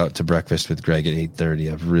to go out to breakfast with Greg at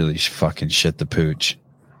 8:30. I've really fucking shit the pooch.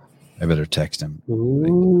 I better text him.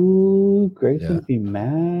 Ooh, Greg's gonna be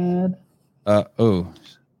mad.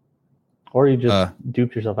 Or you just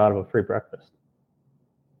duped yourself out of a free breakfast.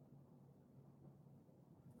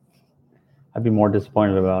 I'd be more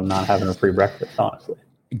disappointed about not having a free breakfast, honestly.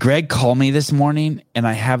 Greg called me this morning, and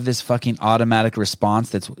I have this fucking automatic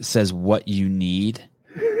response that says what you need.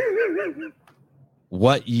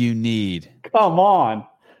 What you need. Come on.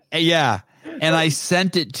 Yeah. And I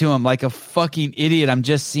sent it to him like a fucking idiot. I'm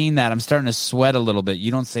just seeing that. I'm starting to sweat a little bit. You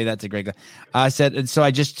don't say that to Greg. I said, and so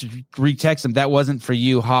I just retext him. That wasn't for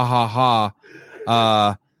you. Ha ha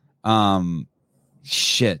ha.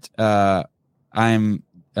 Shit. That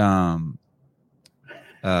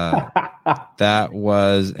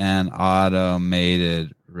was an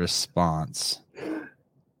automated response.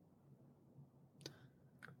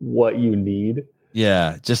 What you need?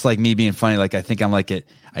 Yeah, just like me being funny. Like I think I'm like it.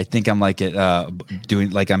 Doing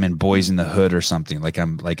like I'm in Boys in the Hood or something. Like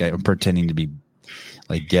I'm pretending to be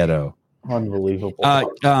like ghetto. Unbelievable.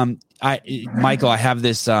 Michael, I have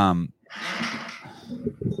this. I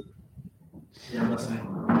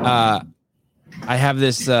have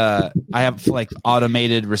this. I have like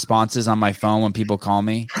automated responses on my phone when people call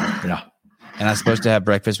me. Yeah. And I'm supposed to have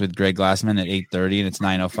breakfast with Greg Glassman at 8:30, and it's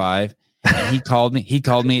 9:05. And he called me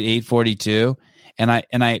at 8:42. And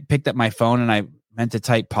I picked up my phone, and I meant to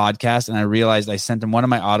type podcast, and I realized I sent him one of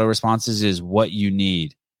my auto responses is what you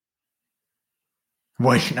need.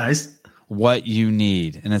 What nice. What you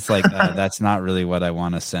need. And it's like that's not really what I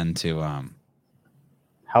want to send to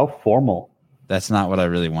how formal. That's not what I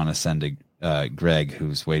really want to send to Greg,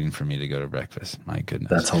 who's waiting for me to go to breakfast. My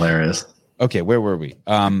goodness. That's hilarious. Okay, where were we?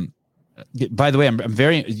 By the way,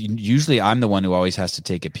 usually I'm the one who always has to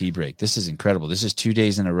take a pee break. This is incredible. This is 2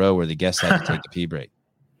 days in a row where the guests had to take a pee break.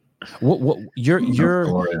 You're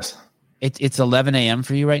glorious. It's 11 a.m.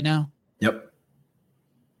 for you right now? Yep.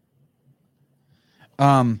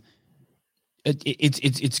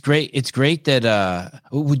 It's great. It's great that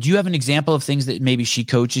would you have an example of things that maybe she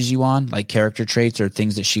coaches you on, like character traits or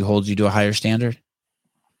things that she holds you to a higher standard?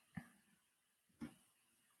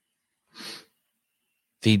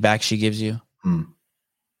 Feedback she gives you?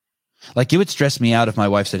 Like it would stress me out if my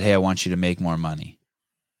wife said, hey, I want you to make more money.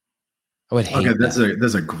 I would hate This that.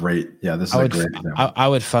 is a great, this is a great example. I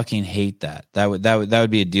would fucking hate that. That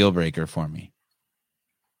would be a deal breaker for me.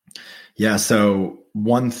 Yeah. So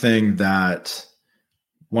one thing that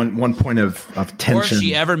one point of tension. Or if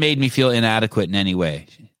she ever made me feel inadequate in any way,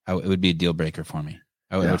 it would be a deal breaker for me.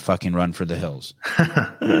 I would fucking run for the hills.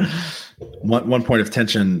 One point of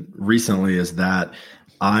tension recently is that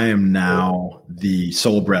I am now the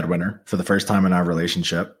sole breadwinner for the first time in our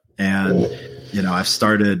relationship. And, I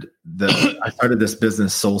started this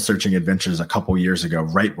business, Soul Searching Adventures, a couple years ago,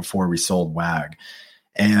 right before we sold WAG.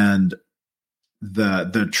 And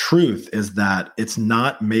the truth is that it's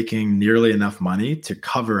not making nearly enough money to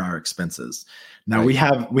cover our expenses. Now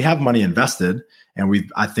right. we have money invested,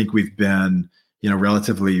 and I think we've been,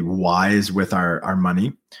 relatively wise with our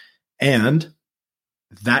money, and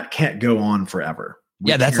that can't go on forever.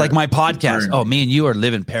 That's like my podcast. Oh, me and you are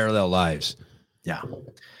living parallel lives. Yeah.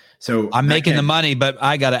 So I'm making the money, but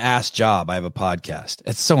I got an ass job. I have a podcast.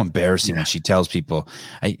 It's so embarrassing when she tells people,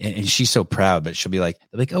 and she's so proud, but she'll be like,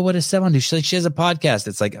 oh, what does someone do? She's like, she has a podcast.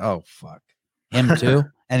 It's like, oh, fuck. Him too?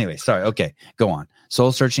 Anyway, sorry. Okay, go on.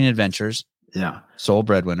 Soul Searching Adventures. Yeah. Soul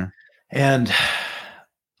Breadwinner. And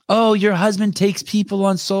your husband takes people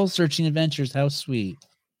on Soul Searching Adventures. How sweet.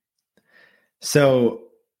 So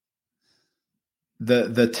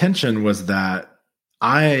the tension was that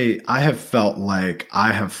I have felt like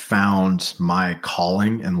I have found my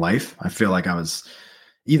calling in life. I feel like I was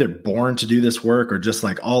either born to do this work, or just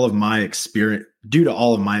like all of my experience, due to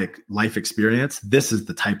all of my life experience, this is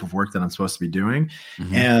the type of work that I'm supposed to be doing.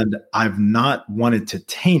 Mm-hmm. And I've not wanted to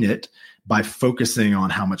taint it by focusing on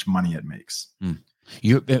how much money it makes.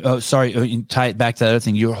 You tie it back to the other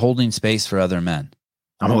thing. You're holding space for other men.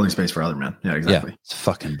 I'm holding space for other men. Yeah, exactly. Yeah, it's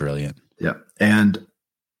fucking brilliant. Yeah. And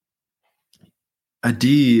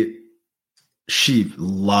Adi, she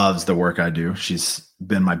loves the work I do. She's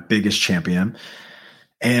been my biggest champion.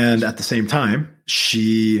 And at the same time,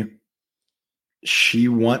 she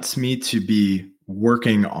wants me to be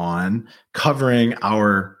working on covering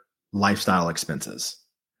our lifestyle expenses.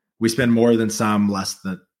 We spend more than some, less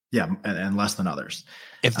than others.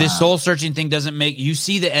 If this soul searching thing doesn't make you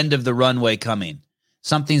see the end of the runway coming,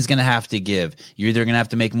 something's going to have to give. You're either going to have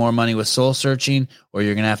to make more money with soul searching, or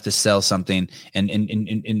you're going to have to sell something and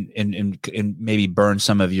maybe burn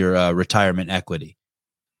some of your retirement equity.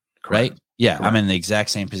 Correct. Right? Yeah. Correct. I'm in the exact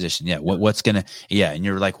same position. Yeah. What's going to, and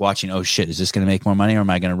you're like watching, oh shit, is this going to make more money, or am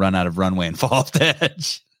I going to run out of runway and fall off the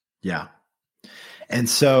edge? Yeah. And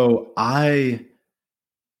so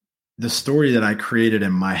the story that I created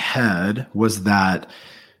in my head was that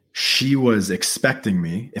she was expecting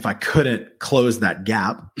me, if I couldn't close that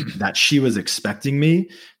gap, that she was expecting me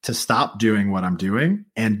to stop doing what I'm doing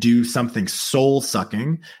and do something soul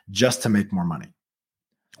sucking just to make more money.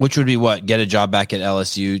 Which would be what? Get a job back at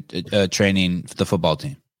LSU training the football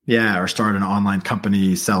team. Yeah. Or start an online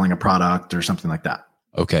company selling a product or something like that.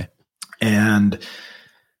 Okay. And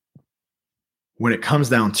when it comes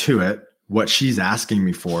down to it, what she's asking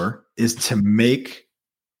me for is to make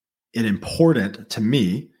it important to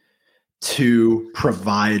me to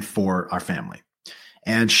provide for our family.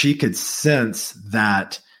 And she could sense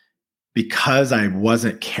that because I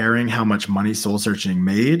wasn't caring how much money soul searching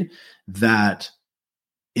made, that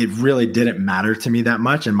it really didn't matter to me that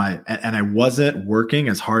much. And I wasn't working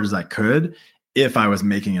as hard as I could if I was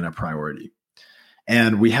making it a priority.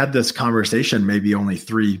 And we had this conversation maybe only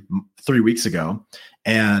three weeks ago,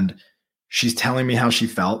 and she's telling me how she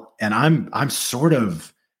felt, and I'm sort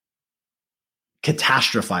of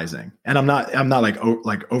catastrophizing, and I'm not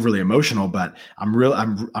like overly emotional, but I'm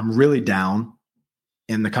really down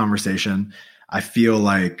in the conversation. I feel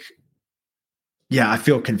like, I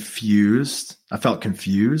feel confused. I felt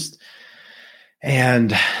confused.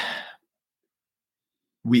 And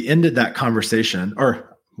we ended that conversation,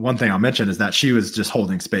 or one thing I'll mention is that she was just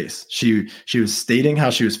holding space. She was stating how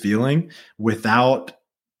she was feeling without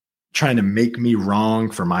trying to make me wrong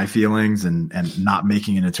for my feelings and not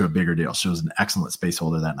making it into a bigger deal. She was an excellent space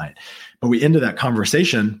holder that night. But we ended that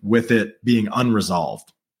conversation with it being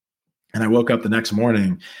unresolved. And I woke up the next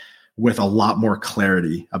morning with a lot more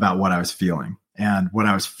clarity about what I was feeling. And what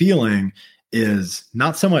I was feeling is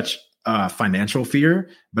not so much financial fear,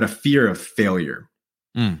 but a fear of failure.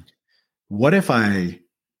 What if I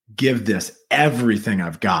give this everything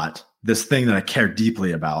I've got, this thing that I care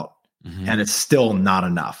deeply about, and it's still not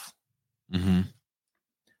enough? Mm-hmm.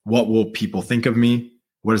 What will people think of me?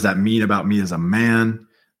 What does that mean about me as a man?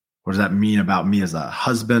 What does that mean about me as a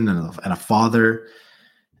husband and a father?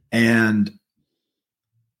 And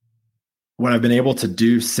what I've been able to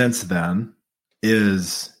do since then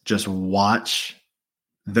is just watch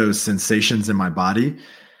those sensations in my body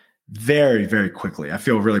very, very quickly. I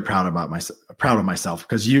feel really proud of myself,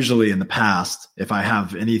 because usually in the past, if I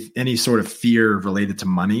have any sort of fear related to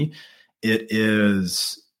money, it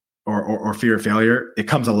is or fear of failure, it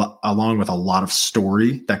comes along with a lot of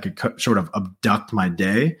story that could sort of abduct my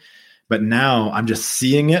day. But now I'm just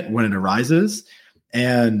seeing it when it arises,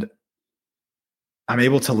 and I'm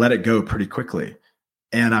able to let it go pretty quickly.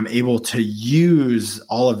 And I'm able to use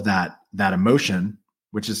all of that emotion,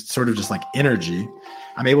 which is sort of just like energy.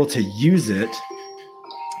 I'm able to use it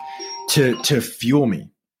to fuel me.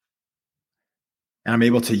 And I'm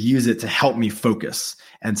able to use it to help me focus.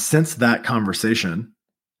 And since that conversation,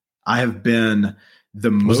 I have been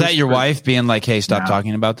the most. Was that your wife being like, hey, stop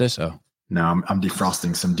talking about this? Oh, no, I'm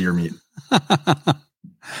defrosting some deer meat.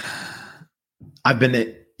 I've been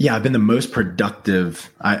the most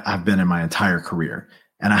productive I've been in my entire career.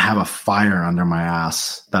 And I have a fire under my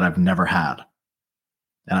ass that I've never had.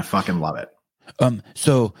 And I fucking love it.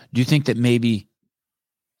 So do you think that maybe,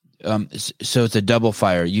 so it's a double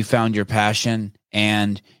fire. You found your passion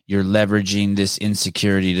and you're leveraging this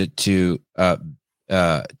insecurity to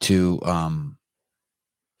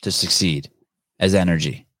succeed as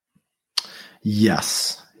energy.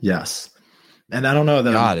 Yes. And I don't know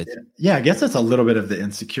that. I guess it's a little bit of the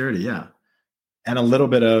insecurity. Yeah. And a little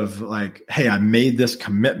bit of like, hey, I made this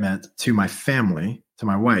commitment to my family, to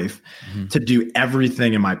my wife, to do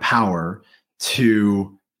everything in my power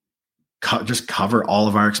to just cover all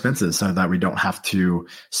of our expenses so that we don't have to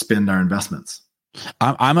spend our investments.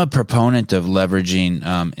 I'm a proponent of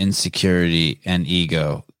leveraging insecurity and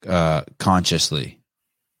ego consciously.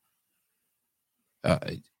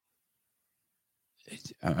 I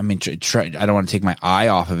mean, try. I don't want to take my eye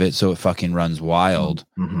off of it so it fucking runs wild.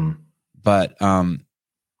 Mm-hmm. But I'm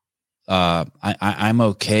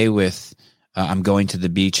okay with I'm going to the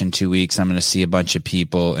beach in 2 weeks. I'm going to see a bunch of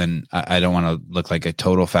people, and I don't want to look like a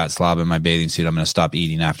total fat slob in my bathing suit. I'm going to stop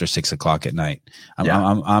eating after 6 o'clock at night.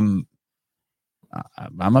 I'm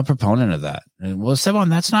a proponent of that. Well, Sebon,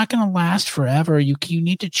 that's not going to last forever. You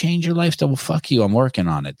need to change your lifestyle. Well, fuck you. I'm working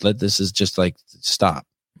on it. This is just like stop.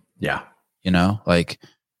 Yeah. Like,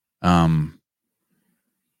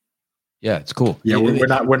 yeah, it's cool. Yeah,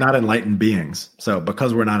 we're not enlightened beings. So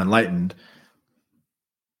because we're not enlightened,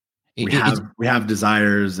 we have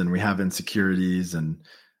desires and we have insecurities, and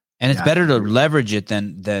it's better to leverage it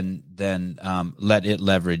than let it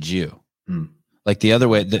leverage you. Like the other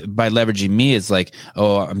way, by leveraging me, is like,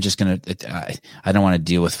 oh, I'm just gonna. I don't want to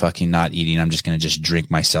deal with fucking not eating. I'm just gonna just drink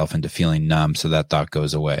myself into feeling numb, so that thought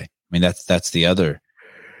goes away. I mean, that's the other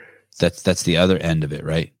end of it,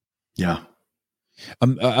 right? Yeah.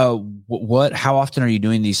 How often are you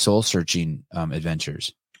doing these soul searching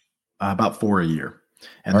adventures? About 4 a year.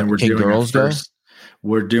 And then we're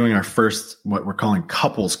doing our first, what we're calling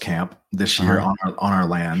couples camp this year on our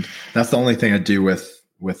land. That's the only thing I do with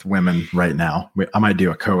women right now. I might do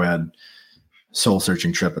a co-ed soul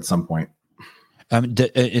searching trip at some point.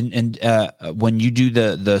 When you do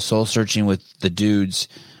the soul searching with the dudes,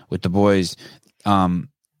 with the boys,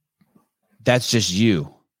 that's just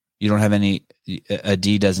you. You don't have a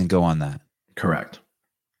D doesn't go on that. Correct.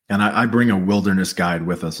 And I bring a wilderness guide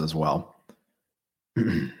with us as well.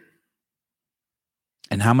 And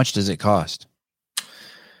how much does it cost?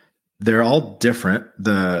 They're all different.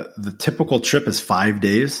 The typical trip is 5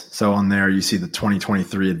 days. So on there, you see the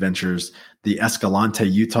 2023 adventures, the Escalante,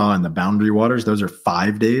 Utah, and the Boundary Waters. Those are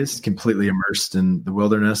 5 days, completely immersed in the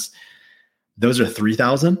wilderness. Those are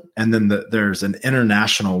 3,000. And then there's an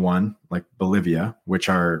international one like Bolivia, which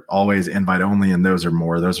are always invite only. And those are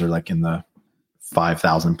more, those are like in the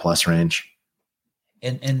 5,000 plus range.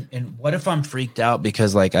 And what if I'm freaked out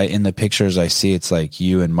because like in the pictures I see, it's like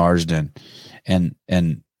you and Marsden and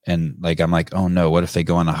like, I'm like, oh no, what if they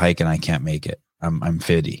go on a hike and I can't make it? I'm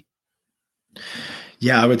fiddy.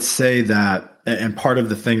 Yeah, I would say that. And part of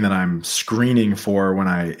the thing that I'm screening for when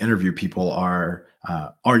I interview people are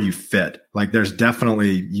you fit? Like there's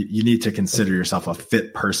definitely, you need to consider yourself a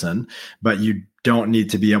fit person, but you don't need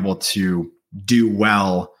to be able to do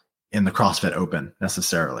well in the CrossFit Open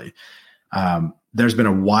necessarily. There's been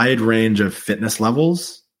a wide range of fitness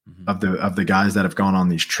levels of the guys that have gone on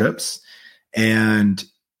these trips. And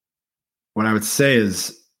what I would say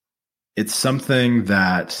is it's something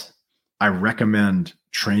that I recommend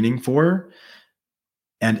training for.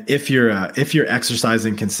 And if you're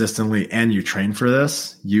exercising consistently and you train for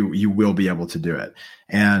this, you will be able to do it.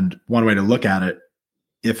 And one way to look at it,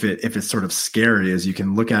 if it's sort of scary, is you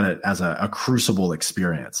can look at it as a crucible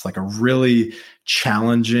experience, like a really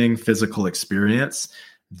challenging physical experience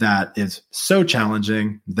that is so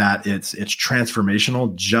challenging that it's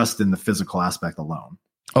transformational just in the physical aspect alone.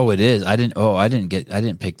 Oh, it is. I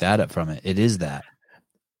didn't pick that up from it. It is that.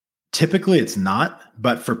 Typically it's not,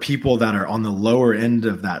 but for people that are on the lower end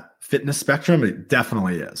of that fitness spectrum, it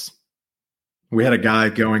definitely is. We had a guy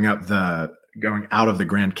going out of the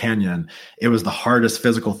Grand Canyon. It was the hardest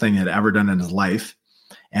physical thing he had ever done in his life,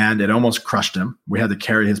 and it almost crushed him. We had to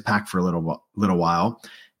carry his pack for a little while.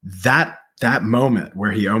 That moment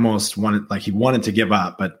where he almost wanted to give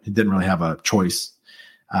up, but he didn't really have a choice.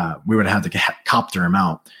 We would have had to copter him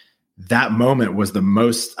out. That moment was the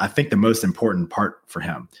most important part for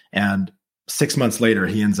him. And 6 months later,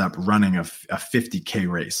 he ends up running a 50K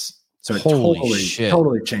race. So it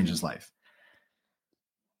totally changed his life.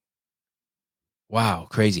 Wow,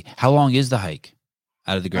 crazy. How long is the hike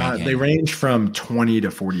out of the Grand Canyon? They range from 20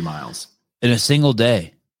 to 40 miles. In a single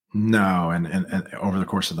day? No, and over the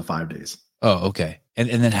course of the 5 days. Oh, okay. And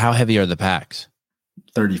then how heavy are the packs?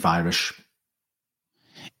 35-ish.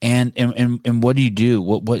 And what do you do?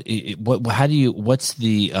 What's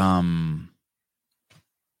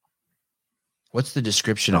the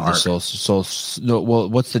description of the soul? No, well,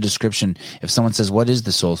 what's the description? If someone says, what is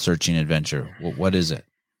the soul searching adventure? What is it?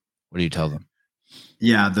 What do you tell them?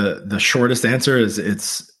 Yeah, the shortest answer is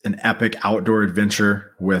it's an epic outdoor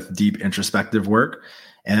adventure with deep introspective work.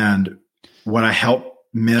 And what I help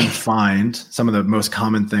men find, some of the most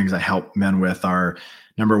common things I help men with are,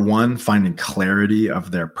 number one, finding clarity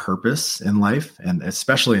of their purpose in life, and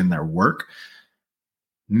especially in their work.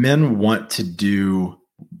 Men want to do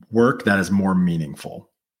work that is more meaningful.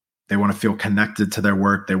 They want to feel connected to their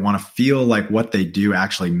work. They want to feel like what they do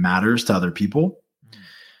actually matters to other people.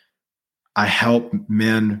 I help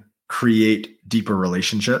men create deeper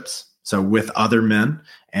relationships. So with other men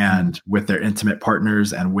and with their intimate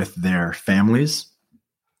partners and with their families.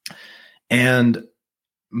 And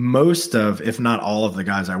most of, if not all of the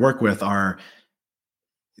guys I work with are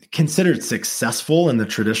considered successful in the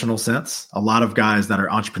traditional sense. A lot of guys that are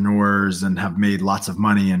entrepreneurs and have made lots of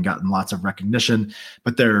money and gotten lots of recognition,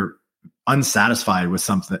 but they're unsatisfied with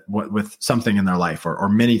something in their life or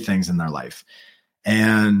many things in their life.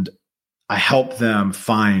 And I help them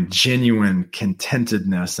find genuine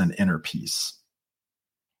contentedness and inner peace.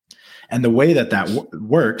 And the way that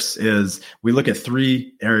works is we look at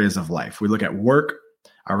 3 areas of life. We look at work,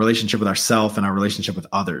 our relationship with ourselves, and our relationship with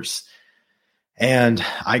others. And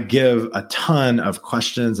I give a ton of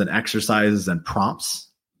questions and exercises and prompts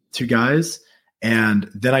to guys. And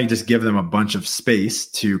then I just give them a bunch of space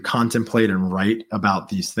to contemplate and write about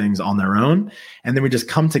these things on their own. And then we just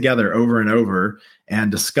come together over and over and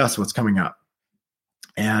discuss what's coming up.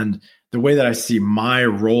 And the way that I see my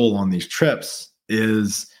role on these trips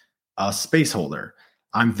is a space holder.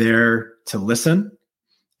 I'm there to listen.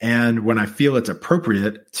 And when I feel it's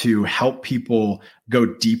appropriate, to help people go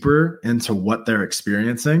deeper into what they're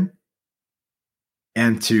experiencing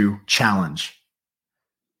and to challenge.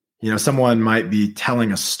 You know, someone might be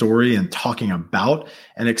telling a story and talking about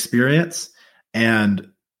an experience. And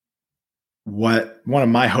one of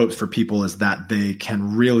my hopes for people is that they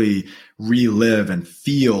can really relive and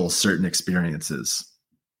feel certain experiences.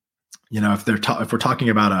 You know, if we're talking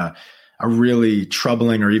about a really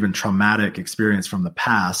troubling or even traumatic experience from the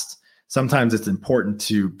past, sometimes it's important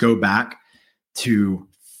to go back to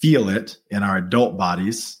feel it in our adult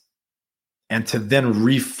bodies and to then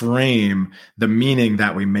reframe the meaning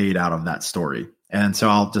that we made out of that story. And so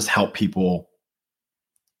I'll just help people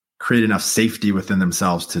create enough safety within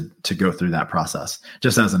themselves to go through that process,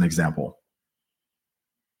 just as an example.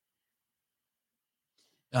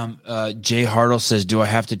 Jay Hartle says, do I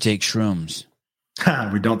have to take shrooms?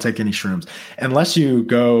 We don't take any shrooms unless you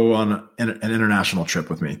go on an international trip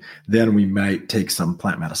with me. Then we might take some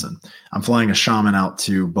plant medicine. I'm flying a shaman out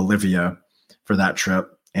to Bolivia for that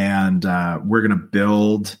trip, and we're going to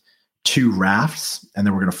build 2 rafts, and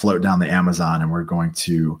then we're going to float down the Amazon, and we're going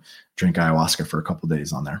to drink ayahuasca for a couple of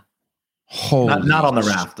days on there. Not on the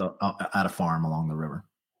raft, at a farm along the river.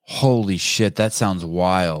 Holy shit, that sounds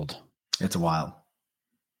wild. It's wild.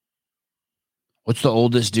 What's the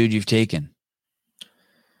oldest dude you've taken?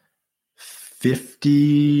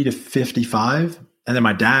 50 to 55. And then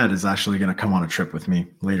my dad is actually going to come on a trip with me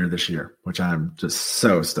later this year, which I'm just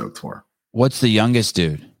so stoked for. What's the youngest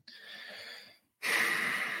dude?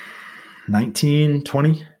 19,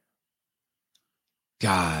 20.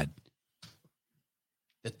 God.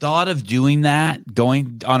 The thought of doing that,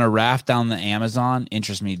 going on a raft down the Amazon,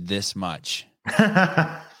 interests me this much.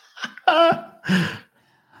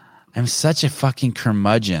 I'm such a fucking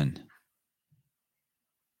curmudgeon.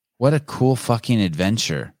 What a cool fucking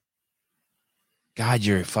adventure. God,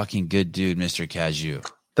 you're a fucking good dude, Mr. Cazayoux.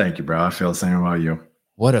 Thank you, bro. I feel the same about you.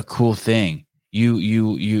 What a cool thing.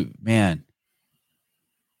 You, man.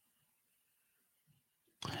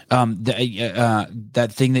 That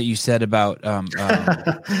thing that you said about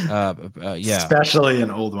especially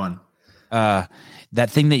an old one. That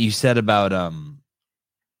thing that you said about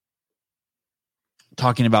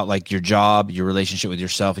talking about like your job, your relationship with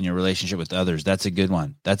yourself, and your relationship with others. That's a good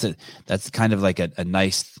one. That's kind of like a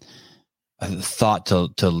nice thought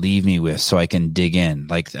to leave me with, so I can dig in.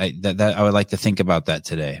 Like that I would like to think about that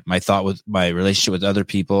today. My thought with my relationship with other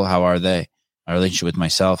people, how are they? My relationship with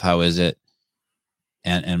myself, how is it?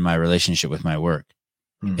 And my relationship with my work.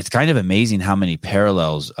 It's kind of amazing how many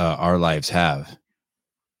parallels our lives have.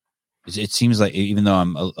 It seems like, even though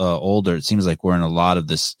I'm older, it seems like we're in a lot of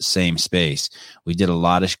this same space. We did a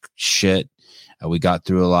lot of shit. We got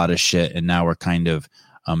through a lot of shit, and now we're kind of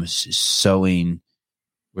sowing.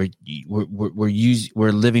 We're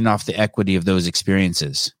living off the equity of those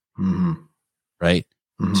experiences, right?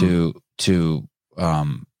 To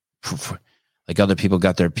like other people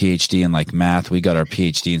got their PhD in like math. We got our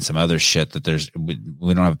PhD in some other shit that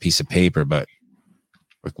we don't have a piece of paper, but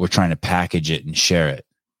we're trying to package it and share it.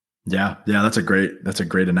 Yeah. That's a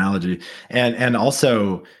great analogy. And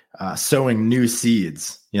also sowing new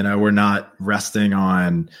seeds. We're not resting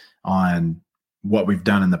on what we've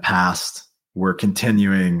done in the past. We're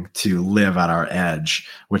continuing to live at our edge,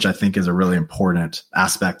 which I think is a really important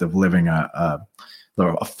aspect of living a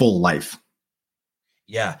full life.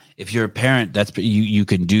 Yeah. If you're a parent, you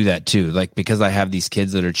can do that too. Like, because I have these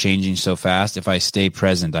kids that are changing so fast, if I stay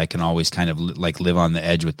present, I can always kind of like live on the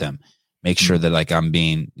edge with them, make sure that like I'm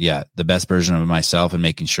being, the best version of myself, and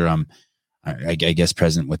making sure I guess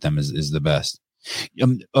present with them is the best.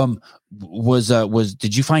 Did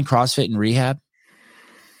you find CrossFit in rehab?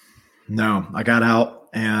 No, I got out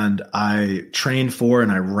and I trained for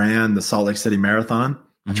and I ran the Salt Lake City Marathon.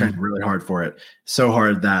 I trained really hard for it. So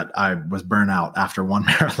hard that I was burnt out after one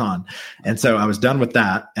marathon. And so I was done with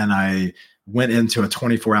that. And I went into a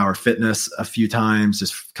 24-hour fitness a few times,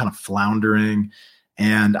 just kind of floundering.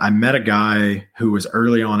 And I met a guy who was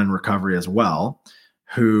early on in recovery as well,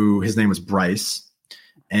 his name was Bryce.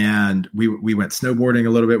 And we went snowboarding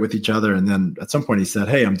a little bit with each other. And then at some point he said,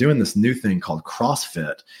 "Hey, I'm doing this new thing called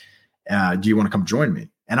CrossFit. Do you want to come join me?"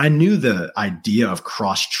 And I knew the idea of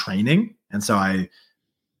cross training. And so I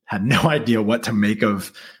had no idea what to make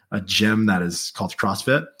of a gym that is called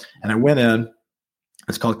CrossFit. And I went in.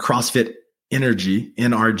 It's called CrossFit Energy,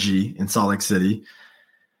 NRG, in Salt Lake City.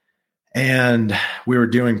 And we were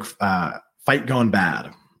doing Fight Gone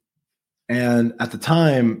Bad. And at the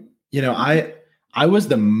time, I was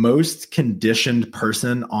the most conditioned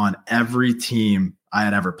person on every team I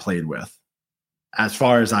had ever played with, as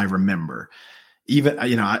far as I remember.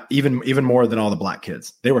 Even more than all the black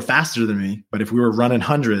kids. They were faster than me, but if we were running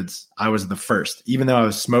hundreds, I was the first. Even though I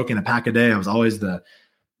was smoking a pack a day, I was always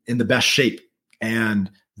in the best shape.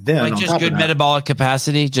 And then, like, just good metabolic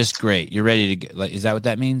capacity, just great. You're ready to get, like, is that what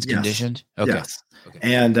that means? Yes. Conditioned? Okay. Yes. Okay.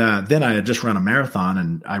 And then I had just run a marathon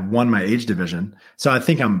and I won my age division. So I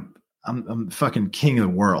think I'm fucking king of the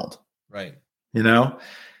world. Right. And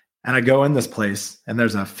I go in this place and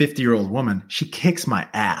there's a 50-year-old woman. She kicks my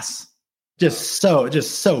ass. Just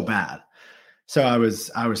so bad. So I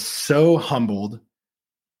was so humbled,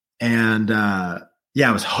 and I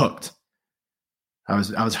was hooked. I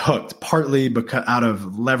was hooked, partly because out of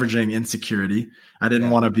leveraging insecurity. I didn't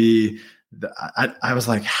want to be. I was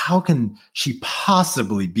like, how can she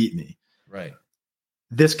possibly beat me? Right.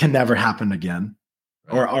 This can never happen again,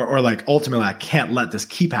 right. or like ultimately, I can't let this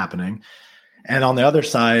keep happening. And on the other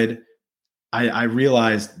side, I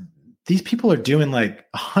realized, these people are doing like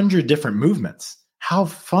 100 different movements. How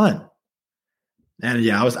fun.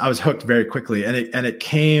 And I was hooked very quickly. And it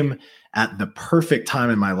came at the perfect time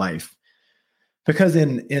in my life, because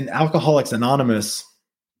in Alcoholics Anonymous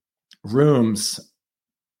rooms,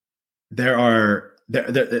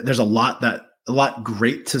 there's a lot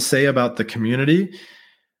great to say about the community.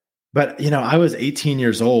 But, I was 18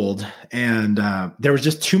 years old and there was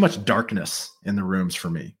just too much darkness in the rooms for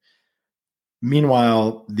me.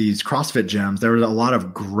 Meanwhile, these CrossFit gyms, there was a lot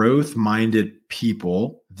of growth-minded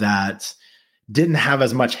people that didn't have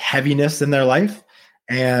as much heaviness in their life.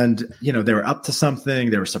 And, they were up to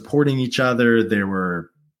something. They were supporting each other. They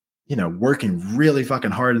were, working really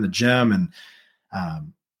fucking hard in the gym.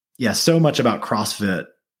 And so much about CrossFit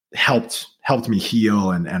helped me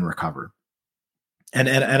heal and recover. And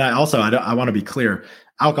I also, I want to be clear,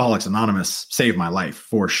 Alcoholics Anonymous saved my life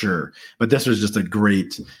for sure, but this was just a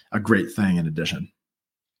great thing in addition.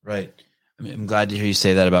 Right. I'm glad to hear you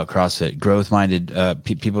say that about CrossFit. Growth-minded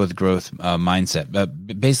people with growth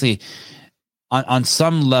mindset. Basically, on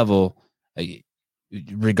some level,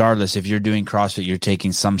 regardless, if you're doing CrossFit, you're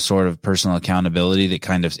taking some sort of personal accountability that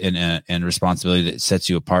kind of and responsibility that sets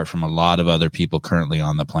you apart from a lot of other people currently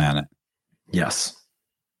on the planet. Yes.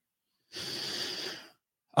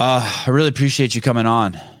 I really appreciate you coming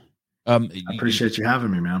on. I appreciate you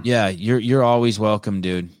having me, man. Yeah, you're always welcome,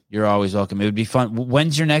 dude. You're always welcome. It would be fun.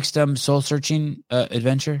 When's your next soul searching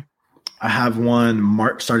adventure? I have one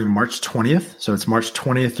starting March 20th. So it's March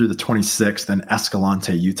 20th through the 26th in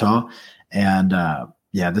Escalante, Utah. And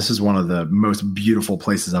this is one of the most beautiful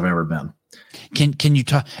places I've ever been. Can you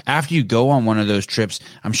talk after you go on one of those trips?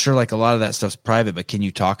 I'm sure like a lot of that stuff's private, but can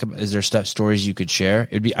you talk about, is there stories you could share?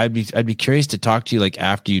 I'd be curious to talk to you like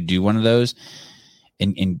after you do one of those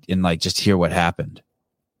and like just hear what happened.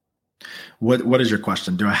 What is your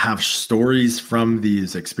question? Do I have stories from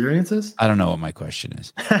these experiences? I don't know what my question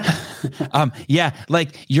is. Yeah,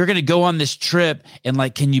 like you're going to go on this trip and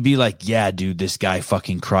like, can you be like, yeah, dude, this guy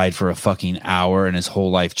fucking cried for a fucking hour and his whole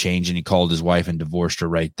life changed and he called his wife and divorced her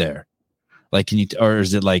right there. Like, can you, or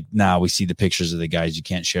is it like, now we see the pictures of the guys, you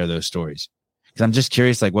can't share those stories? Because I'm just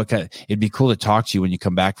curious, like it'd be cool to talk to you when you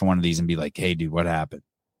come back from one of these and be like, hey dude, what happened?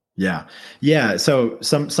 Yeah. Yeah. So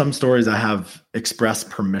some stories I have expressed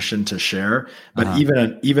permission to share, but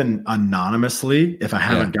even anonymously, if I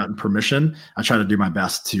haven't gotten permission, I try to do my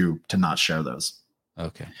best to not share those.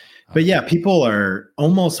 Okay. But yeah, people are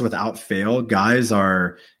almost without fail. Guys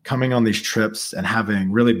are coming on these trips and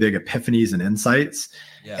having really big epiphanies and insights.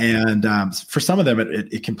 Yeah. And for some of them,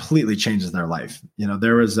 it completely changes their life. You know,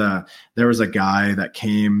 there was a guy that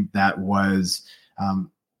came that was,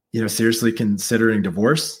 seriously considering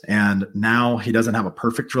divorce. And now he doesn't have a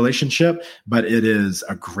perfect relationship, but it is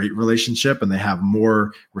a great relationship and they have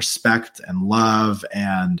more respect and love.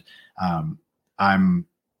 And I'm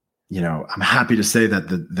happy to say that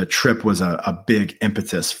the trip was a big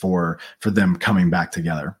impetus for them coming back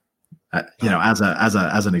together, as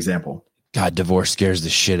an example. God, divorce scares the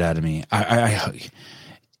shit out of me.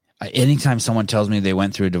 Anytime someone tells me they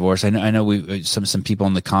went through a divorce, I know we some people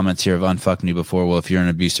in the comments here have unfucked me before. Well, if you're in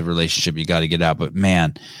an abusive relationship, you got to get out. But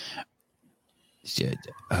man,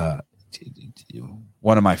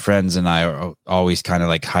 one of my friends and I are always kind of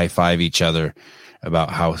like high five each other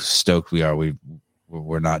about how stoked we are.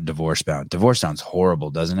 We're not divorce bound. Divorce sounds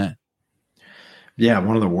horrible, doesn't it? Yeah,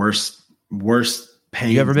 one of the worst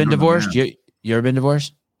pains. You ever been divorced? You ever been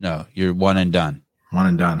divorced? No, you're one and done. One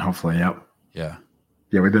and done. Hopefully, yep. Yeah.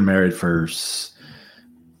 Yeah, we've been married for 6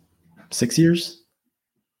 years.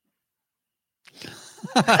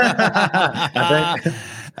 I think.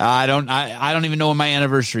 I don't even know when my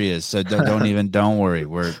anniversary is, so don't worry.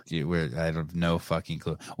 I have no fucking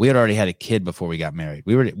clue. We had already had a kid before we got married.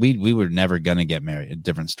 We were never gonna get married. A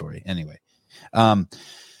different story. Anyway, I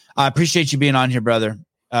appreciate you being on here, brother.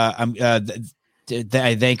 I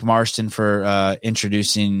thank Marston for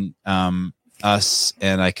introducing us,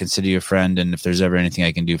 and I consider you a friend. And if there's ever anything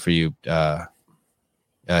I can do for you,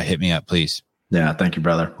 hit me up, please. Yeah, thank you,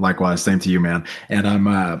 brother. Likewise, same to you, man. And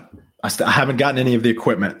I haven't gotten any of the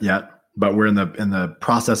equipment yet, but we're in the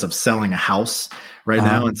process of selling a house right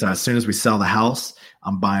now. And so as soon as we sell the house,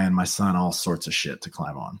 I'm buying my son all sorts of shit to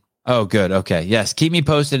climb on. Oh, good. Okay. Yes. Keep me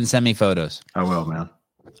posted and send me photos. I will, man.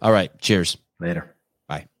 All right. Cheers. Later.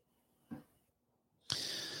 Bye.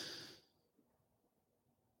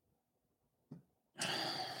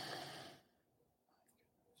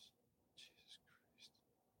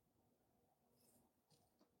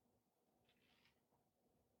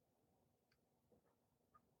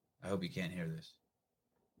 I hope you can't hear this.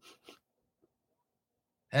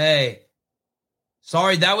 Hey,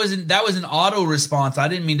 sorry, that was an auto response. I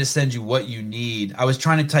didn't mean to send you what you need. I was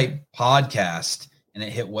trying to type podcast and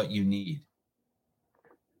it hit what you need.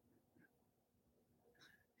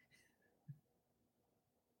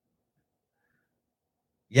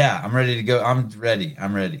 Yeah, I'm ready to go. I'm ready.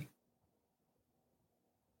 Did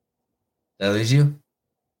I lose you?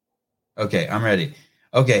 Okay, I'm ready.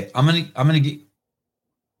 Okay, I'm gonna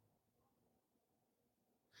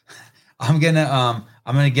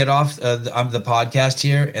get off the podcast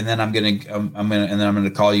here, and then I'm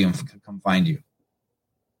gonna call you and come find you.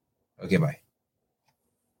 Okay, bye.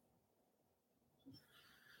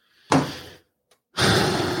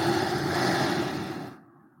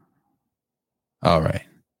 All right.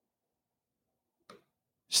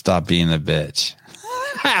 Stop being a bitch.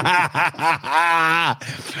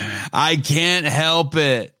 I can't help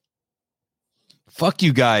it. Fuck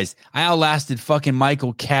you guys. I outlasted fucking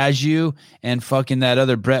Michael Cazayoux and fucking that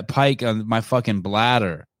other Brett Pike on my fucking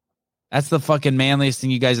bladder. That's the fucking manliest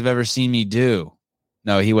thing you guys have ever seen me do.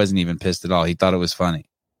 No, he wasn't even pissed at all. He thought it was funny.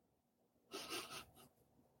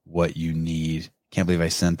 What you need. Can't believe I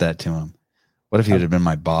sent that to him. What if he would have been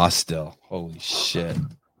my boss still? Holy shit.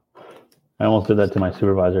 I almost did that to my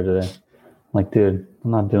supervisor today. I'm like, dude,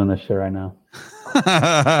 I'm not doing this shit right now.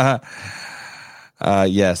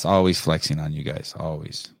 Yes, always flexing on you guys.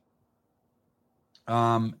 Always.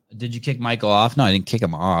 Did you kick Michael off? No, I didn't kick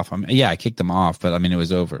him off. Yeah, I kicked him off, but I mean, it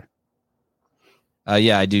was over.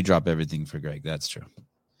 Yeah, I do drop everything for Greg. That's true.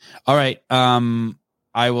 All right.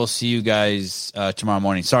 I will see you guys tomorrow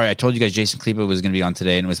morning. Sorry, I told you guys Jason Klepa was going to be on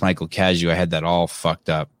today, and it was Michael Cazayoux. I had that all fucked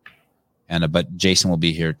up. And but Jason will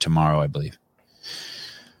be here tomorrow, I believe.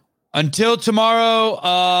 Until tomorrow,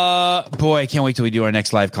 boy, I can't wait till we do our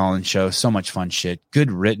next live call-in show. So much fun shit.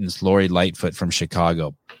 Good riddance, Lori Lightfoot from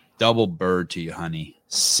Chicago. Double bird to you, honey.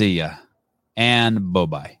 See ya. And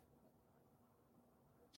bye-bye.